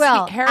 Yes, I 'Cause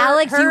will.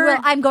 Alex, you her will.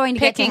 I'm going to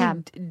get to picking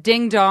him.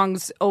 Ding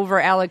dongs over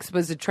Alex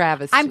was a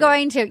travesty. I'm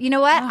going to. You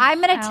know what?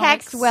 I'm going to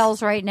text Alex.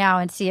 Wells right now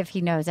and see if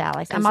he knows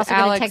Alex. I'm 'Cause also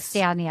going to Alex- text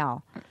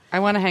Danielle. I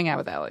want to hang out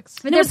with Alex.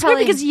 But No, they're it's weird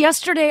probably- because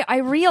yesterday I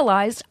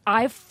realized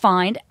I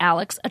find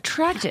Alex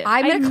attractive.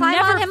 I'm going I've to climb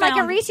never on him like a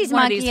found Reese's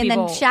one of monkey these and then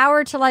people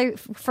shower till I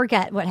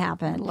forget what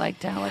happened.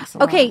 liked Alex a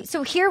lot. Okay,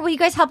 so here, will you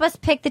guys help us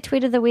pick the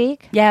tweet of the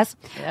week? Yes.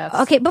 Yes.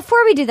 Okay,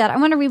 before we do that, I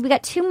want to read. We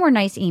got 2 more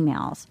nice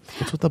emails.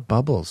 What's with the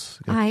bubbles?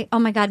 Oh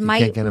my God, my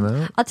can't get 'em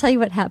out? I'll tell you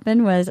what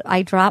happened was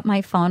I dropped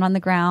my phone on the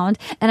ground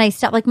and I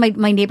stopped. Like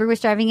my neighbor was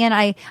driving in.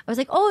 I was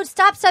like, "Oh,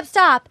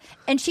 stop!"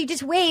 And she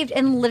just waved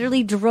and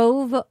literally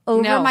drove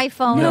over No. my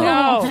phone,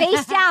 No.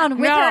 face down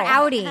with her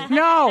Audi.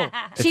 No.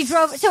 She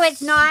drove, so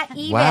it's not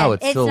even. Wow,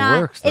 it it's still not,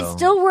 works, It though.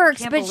 still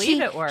works, Can't but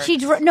believe it works. she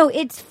drove. No,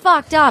 it's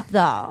fucked up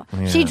though.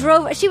 She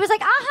drove. She was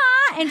like,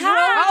 and drove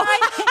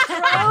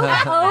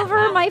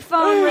over my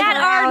phone with That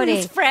her Audi.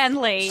 Arden's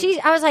friendly.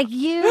 I was like,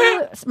 you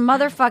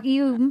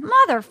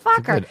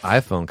motherfucker. Good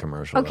iPhone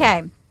commercial. though.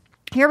 Okay.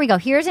 Here we go.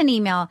 Here's an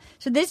email.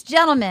 So this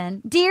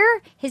gentleman,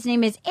 his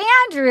name is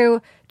Andrew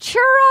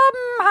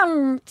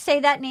Churum. Say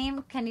that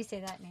name. Can you say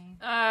that name?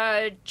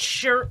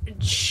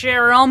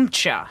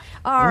 Cherumcha.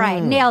 All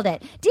right, nailed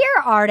it. Dear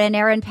Arden,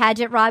 Aaron,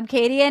 Paget, Rob,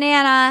 Katie, and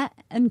Anna,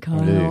 and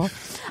Kyle.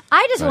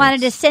 I just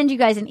wanted to send you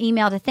guys an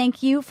email to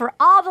thank you for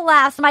all the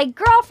laughs. My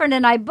girlfriend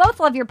and I both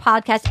love your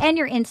podcast and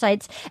your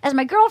insights. As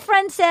my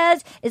girlfriend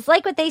says, it's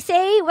like what they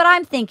say, what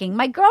I'm thinking.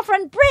 My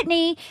girlfriend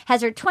Brittany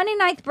has her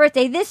 29th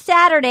birthday this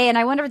Saturday, and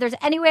I wonder if there's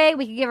any way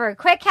we could give her a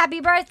quick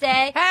happy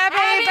birthday.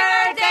 Happy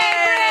birthday,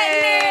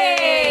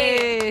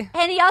 Brittany!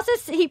 And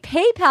he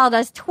PayPal'd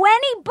us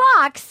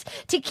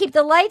 $20 to keep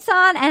the lights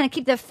on and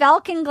keep the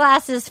Falcon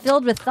glasses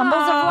filled with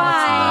thumbles of wine.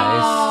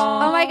 nice.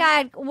 Oh my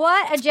God,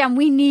 what a gem!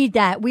 We need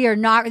that. We are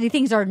not.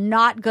 Things are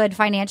not good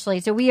financially,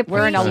 so we appreciate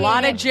We're in a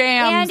lot it. of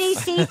jams. Andy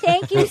C,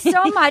 thank you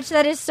so much.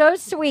 That is so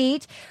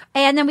sweet.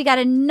 And then we got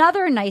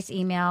another nice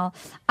email.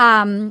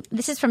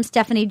 This is from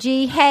Stephanie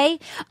G. Hey,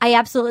 I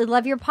absolutely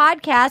love your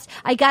podcast.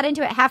 I got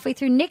into it halfway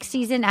through Nick's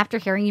season after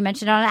hearing you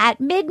mention it on At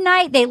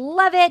Midnight. They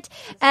love it.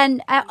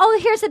 And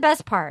here's the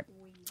best part.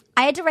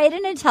 I had to write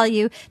in and tell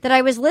you that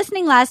I was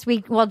listening last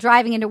week while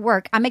driving into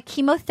work. I'm a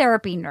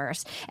chemotherapy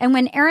nurse. And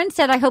when Aaron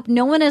said, I hope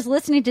no one is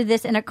listening to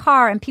this in a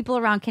car and people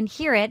around can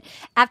hear it,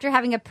 after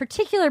having a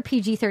particular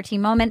PG-13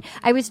 moment,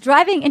 I was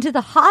driving into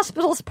the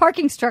hospital's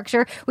parking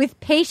structure with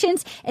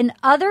patients and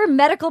other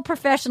medical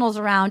professionals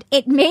around.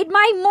 It made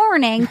my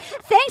morning.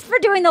 Thanks for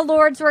doing the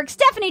Lord's work.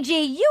 Stephanie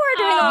G, you are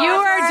doing the Lord's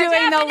work. You are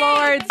doing the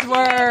Lord's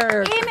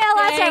work. Email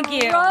us at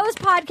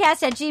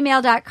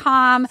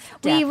rosepodcast@gmail.com.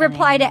 We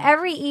reply to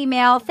every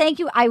email. Thank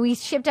you. We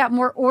shipped out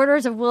more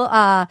orders of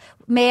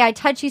May I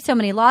Touch You, so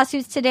many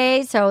lawsuits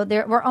today. So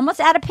we're almost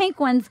out of pink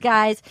ones,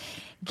 guys.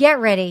 Get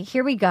ready.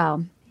 Here we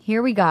go.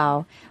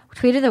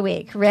 Tweet of the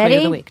week.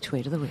 Ready?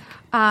 Tweet of the week.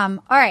 All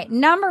right.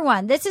 Number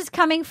 1. This is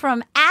coming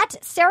from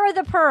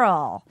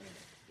 @SarahThePearl.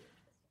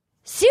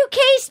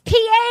 Suitcase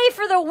PA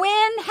for the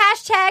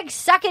win.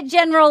 #suck it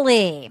General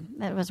Lee.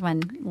 That was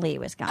when Lee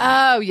was gone.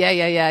 Oh, yeah.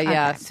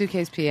 Okay.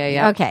 Suitcase PA,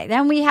 yeah. Okay,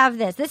 then we have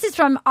this. This is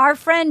from our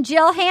friend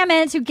Jill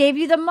Hammonds, who gave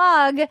you the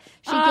mug.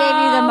 She gave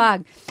you the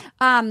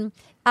mug.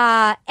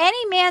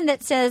 Any man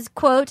that says,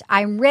 quote,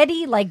 I'm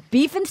ready like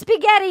beef and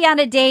spaghetti on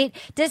a date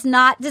does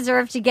not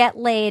deserve to get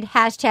laid.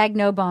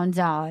 #no bone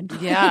zone.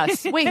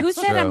 Yes. Wait, who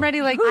said I'm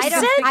ready like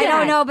I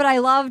don't know, but I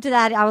loved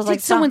that. I was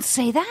Did someone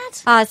say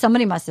that?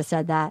 Somebody must have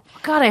said that.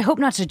 God, I hope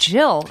not to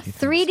Jill.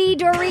 3D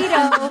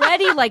Dorito.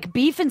 Ready like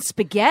beef and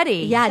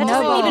spaghetti. Yeah, that no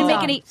doesn't even bone make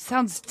zone. any.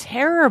 Sounds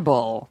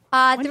terrible.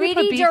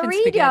 3D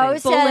Dorito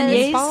says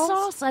Bolognese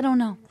sauce? I don't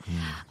know.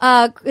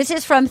 This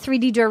is from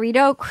 3D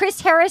Dorito.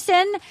 Chris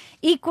Harrison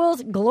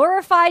equals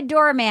glorified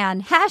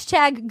doorman.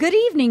 #good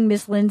evening,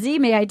 Miss Lindsay.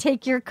 May I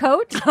take your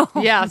coat?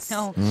 Yes.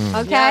 No.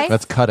 Okay.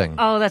 That's cutting.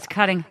 Oh, that's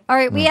cutting. All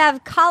right. We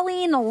have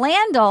Colleen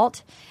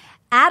Landolt.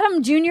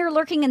 Adam Jr.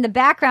 lurking in the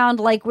background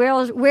like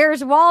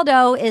Where's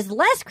Waldo is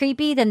less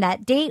creepy than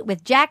that date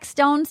with Jack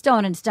Stone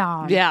and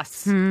Stone.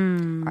 Yes.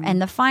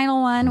 And the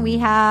final one we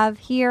have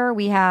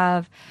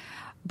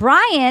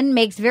Brian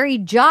makes very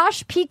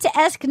Josh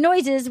Pizza-esque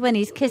noises when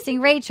he's kissing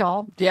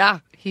Rachel. Yeah,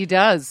 he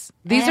does.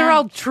 These are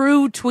all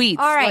true tweets.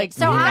 All right, like,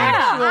 so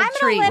I'm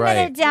going to limit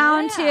it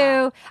down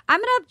to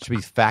Should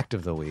be fact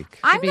of the week.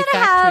 I'm going to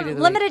have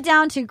limited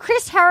down to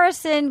Chris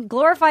Harrison,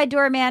 glorified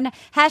doorman,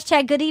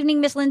 #good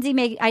evening, Miss Lindsay,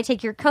 may I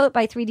take your coat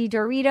by 3D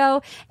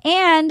Dorito.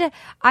 And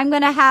I'm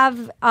going to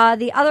have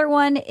the other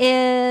one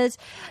is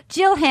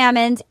Jill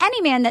Hammonds.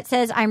 Any man that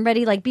says I'm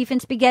ready like beef and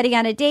spaghetti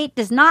on a date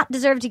does not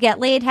deserve to get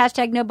laid.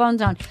 #no bone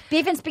zone.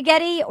 Beef and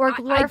spaghetti or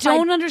glorified. I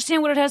don't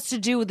understand what it has to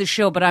do with the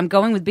show, but I'm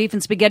going with beef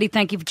and spaghetti.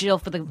 Thank you, Jill,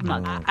 for the mug.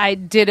 I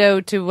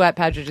ditto to what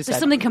Patrick just There's said.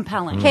 something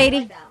compelling.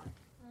 Katie?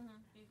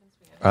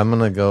 I'm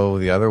going to go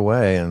the other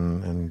way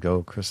and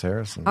go Chris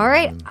Harrison. All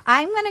right,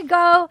 I'll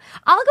go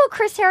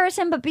Chris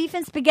Harrison, but beef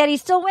and spaghetti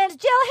still wins.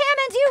 Jill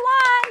Hammonds, you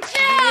won!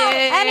 Jill!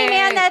 Yay. Any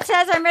man that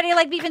says I'm ready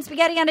like beef and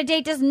spaghetti on a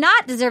date does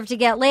not deserve to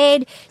get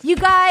laid. You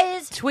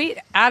guys... Tweet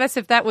at us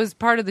if that was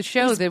part of the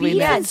show that we beef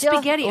missed. and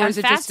spaghetti. Or I'm is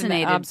it just an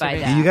fascinated by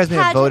observation? that. You guys may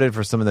have Patrick- voted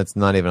for someone that's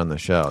not even on the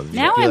show.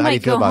 Now I How do might you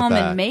feel go about home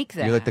that? and make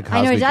that. You like the Cosby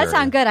I know, it does Jury.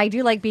 sound good. I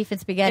do like beef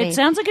and spaghetti. It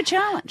sounds like a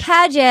challenge.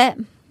 Paget,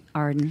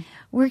 Arden.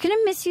 we're going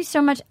to miss you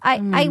so much.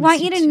 I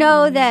want you to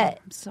know that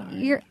sorry.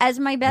 you're, as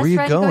my best Where are you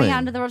friend going going? out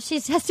into the world, she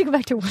has to go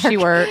back to work. She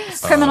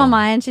works. Criminal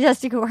Minds. She has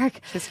to go work.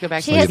 She has to go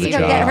back She to has work. to go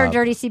Good get her job.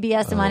 dirty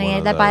CBS one money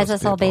of that buys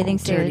those us all people. bathing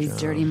Dirty,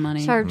 suits. dirty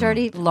money. So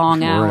dirty.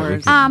 Long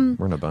hours.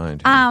 We're in a bind.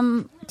 Do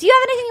you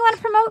have anything you want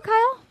to promote,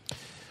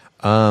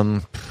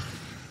 Kyle?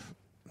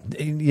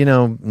 You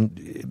know,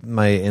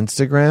 my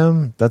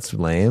Instagram, that's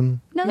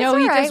lame. No, that's No, all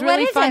he right. does What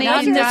really is funny it?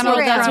 What's your Donald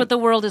Instagram? That's what the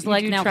world is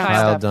like do now, Trump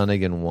Kyle. Kyle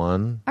Dunnigan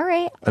 1. All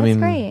right, that's mean,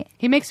 great.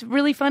 He makes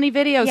really funny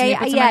videos. and he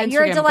puts them on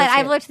You're a Instagram. delight. That's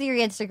I've it. looked through your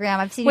Instagram.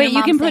 I've seen Wait, your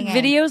you can mom put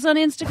singing. videos on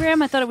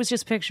Instagram? I thought it was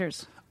just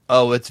pictures.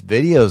 Oh, it's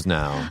videos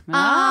now.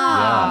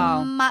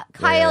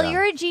 Kyle, Yeah.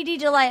 you're a GD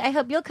delight. I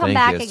hope you'll come Thank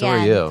back you. again. So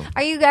are you.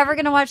 Are you ever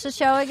going to watch the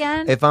show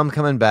again? If I'm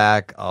coming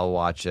back, I'll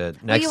watch it.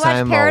 Will Next you watch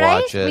time, Paradise?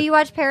 I'll watch it. Will you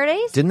watch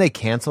Paradise? Didn't they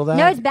cancel that?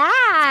 No, it's back.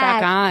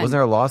 Back on. Wasn't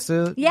there a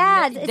lawsuit?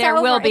 Yeah, it's There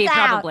over. will be, It's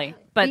out. probably.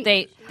 But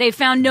they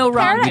found no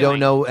wrongdoing. You don't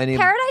know any.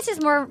 Paradise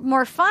is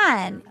more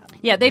fun.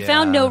 Yeah, they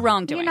found no You're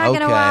wrongdoing. not going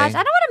to Okay. watch.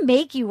 I don't want to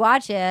make you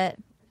watch it.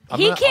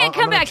 He can't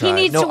come back. He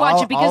needs to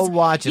watch it because I'll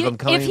watch if I'm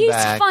coming if he's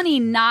back. funny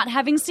not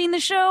having seen the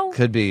show,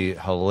 Could be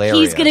hilarious.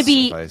 he's going to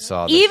be if I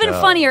saw the even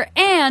show. funnier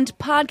and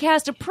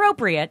podcast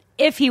appropriate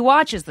if he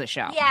watches the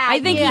show. Yeah, I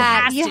think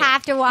yeah, he you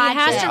have to watch He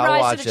has it. to I'll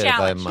rise watch to the it if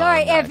challenge. I'm,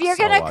 Sorry, if next. you're I'll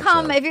gonna watch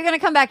come, it. if you're gonna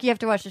come back, you have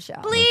to watch the show.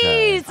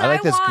 Please, I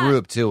like this want-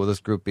 group too. Will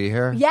this group be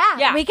here?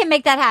 Yeah, we can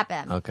make that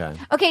happen. Okay.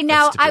 Okay,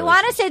 now That's I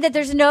want to say that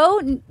there's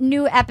no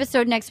new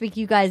episode next week,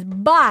 you guys,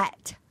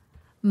 but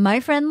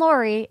my friend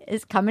Lori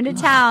is coming to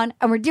town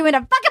and we're doing a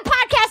fucking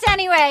podcast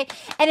anyway.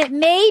 And it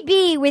may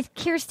be with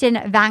Kirsten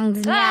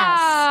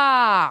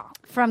Vangsness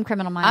from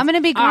Criminal Minds. I'm going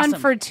to be gone Awesome.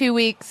 for 2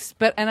 weeks,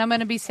 and I'm going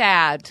to be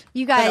sad.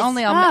 You guys-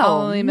 But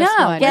I'll only miss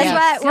one. Guess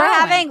Yes.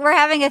 what? We're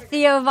having a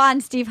Theo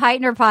Von Steve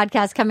Heitner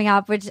podcast coming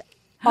up, which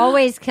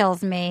always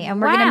kills me. And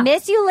we're Wow. gonna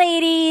miss you,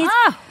 ladies.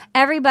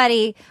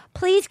 Everybody,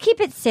 please keep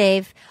it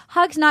safe.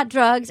 Hugs, not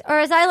drugs, or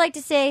as I like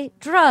to say,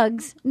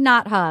 drugs,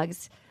 not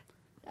hugs.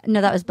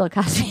 No, that was Bill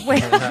Cosby.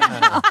 Wait.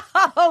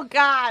 Oh,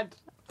 God.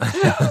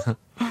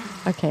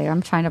 Okay,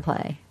 I'm trying to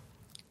play.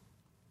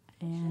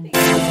 And...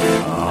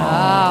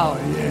 Oh,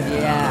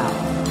 yeah.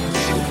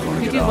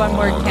 You do one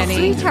more,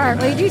 Kenny. Sweetheart.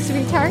 Will you do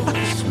Sweetheart?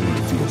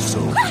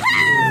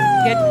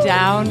 Get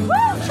down from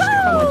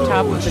the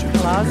top of the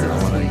closet,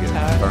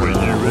 sweetheart.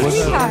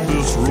 Sweetheart.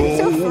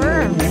 So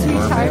firm,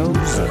 Sweetheart.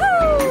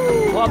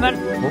 Woman.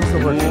 What was the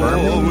word firm?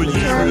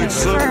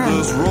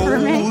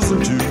 Firming.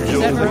 Does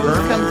that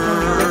rose come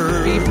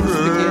from beef and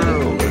spaghetti?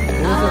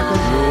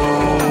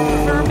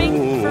 Firming?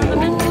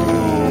 Firmament?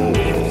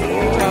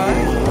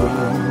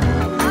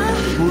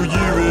 Will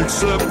you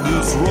accept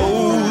this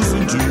rose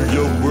into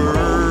your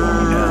world?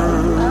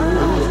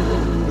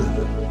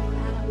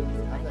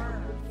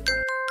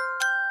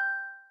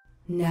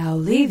 Now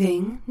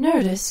leaving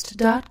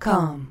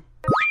Nerdist.com.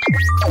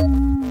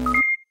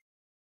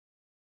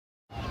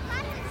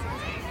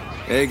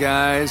 Hey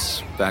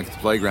guys, back at the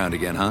playground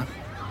again, huh?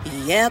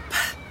 Yep.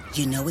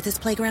 You know what this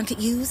playground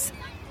could use?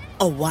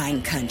 A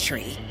wine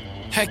country.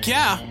 Heck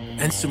yeah,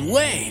 and some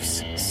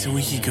waves so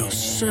we could go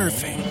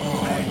surfing.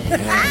 Oh,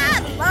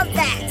 yeah. Love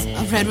that.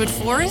 A redwood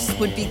forest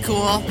would be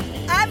cool.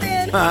 I'm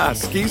in.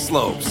 Ski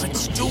slopes.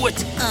 Let's do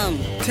it.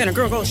 Can a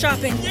girl go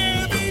shopping?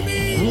 Yeah,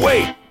 baby.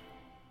 Wait.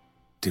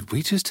 Did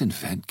we just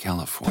invent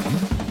California?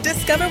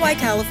 Discover why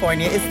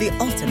California is the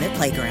ultimate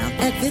playground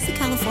at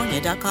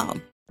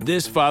visitcalifornia.com.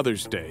 This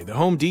Father's Day, the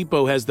Home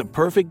Depot has the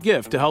perfect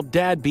gift to help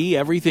Dad be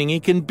everything he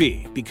can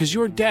be, because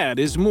your dad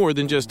is more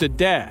than just a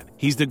dad.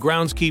 He's the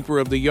groundskeeper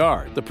of the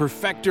yard, the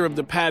perfecter of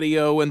the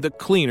patio, and the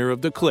cleaner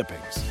of the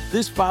clippings.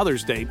 This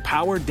Father's Day,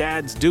 power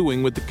Dad's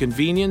doing with the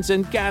convenience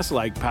and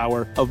gas-like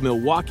power of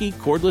Milwaukee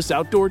cordless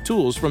outdoor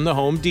tools from the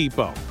Home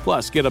Depot.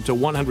 Plus, get up to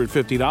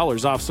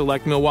 $150 off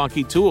select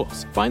Milwaukee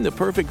tools. Find the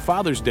perfect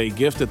Father's Day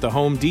gift at the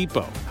Home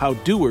Depot. How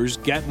doers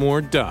get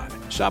more done.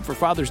 Shop for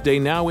Father's Day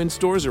now in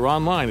stores or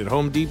online at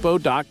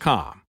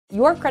homedepot.com.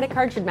 Your credit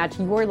card should match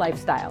your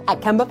lifestyle. At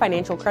Kemba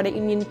Financial Credit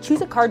Union,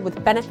 choose a card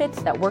with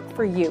benefits that work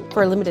for you.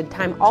 For a limited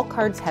time, all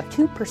cards have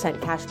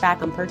 2% cash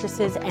back on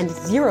purchases and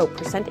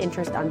 0%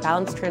 interest on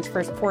balance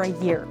transfers for a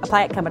year.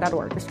 Apply at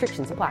Kemba.org.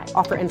 Restrictions apply.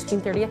 Offer ends June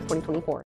 30th, 2024.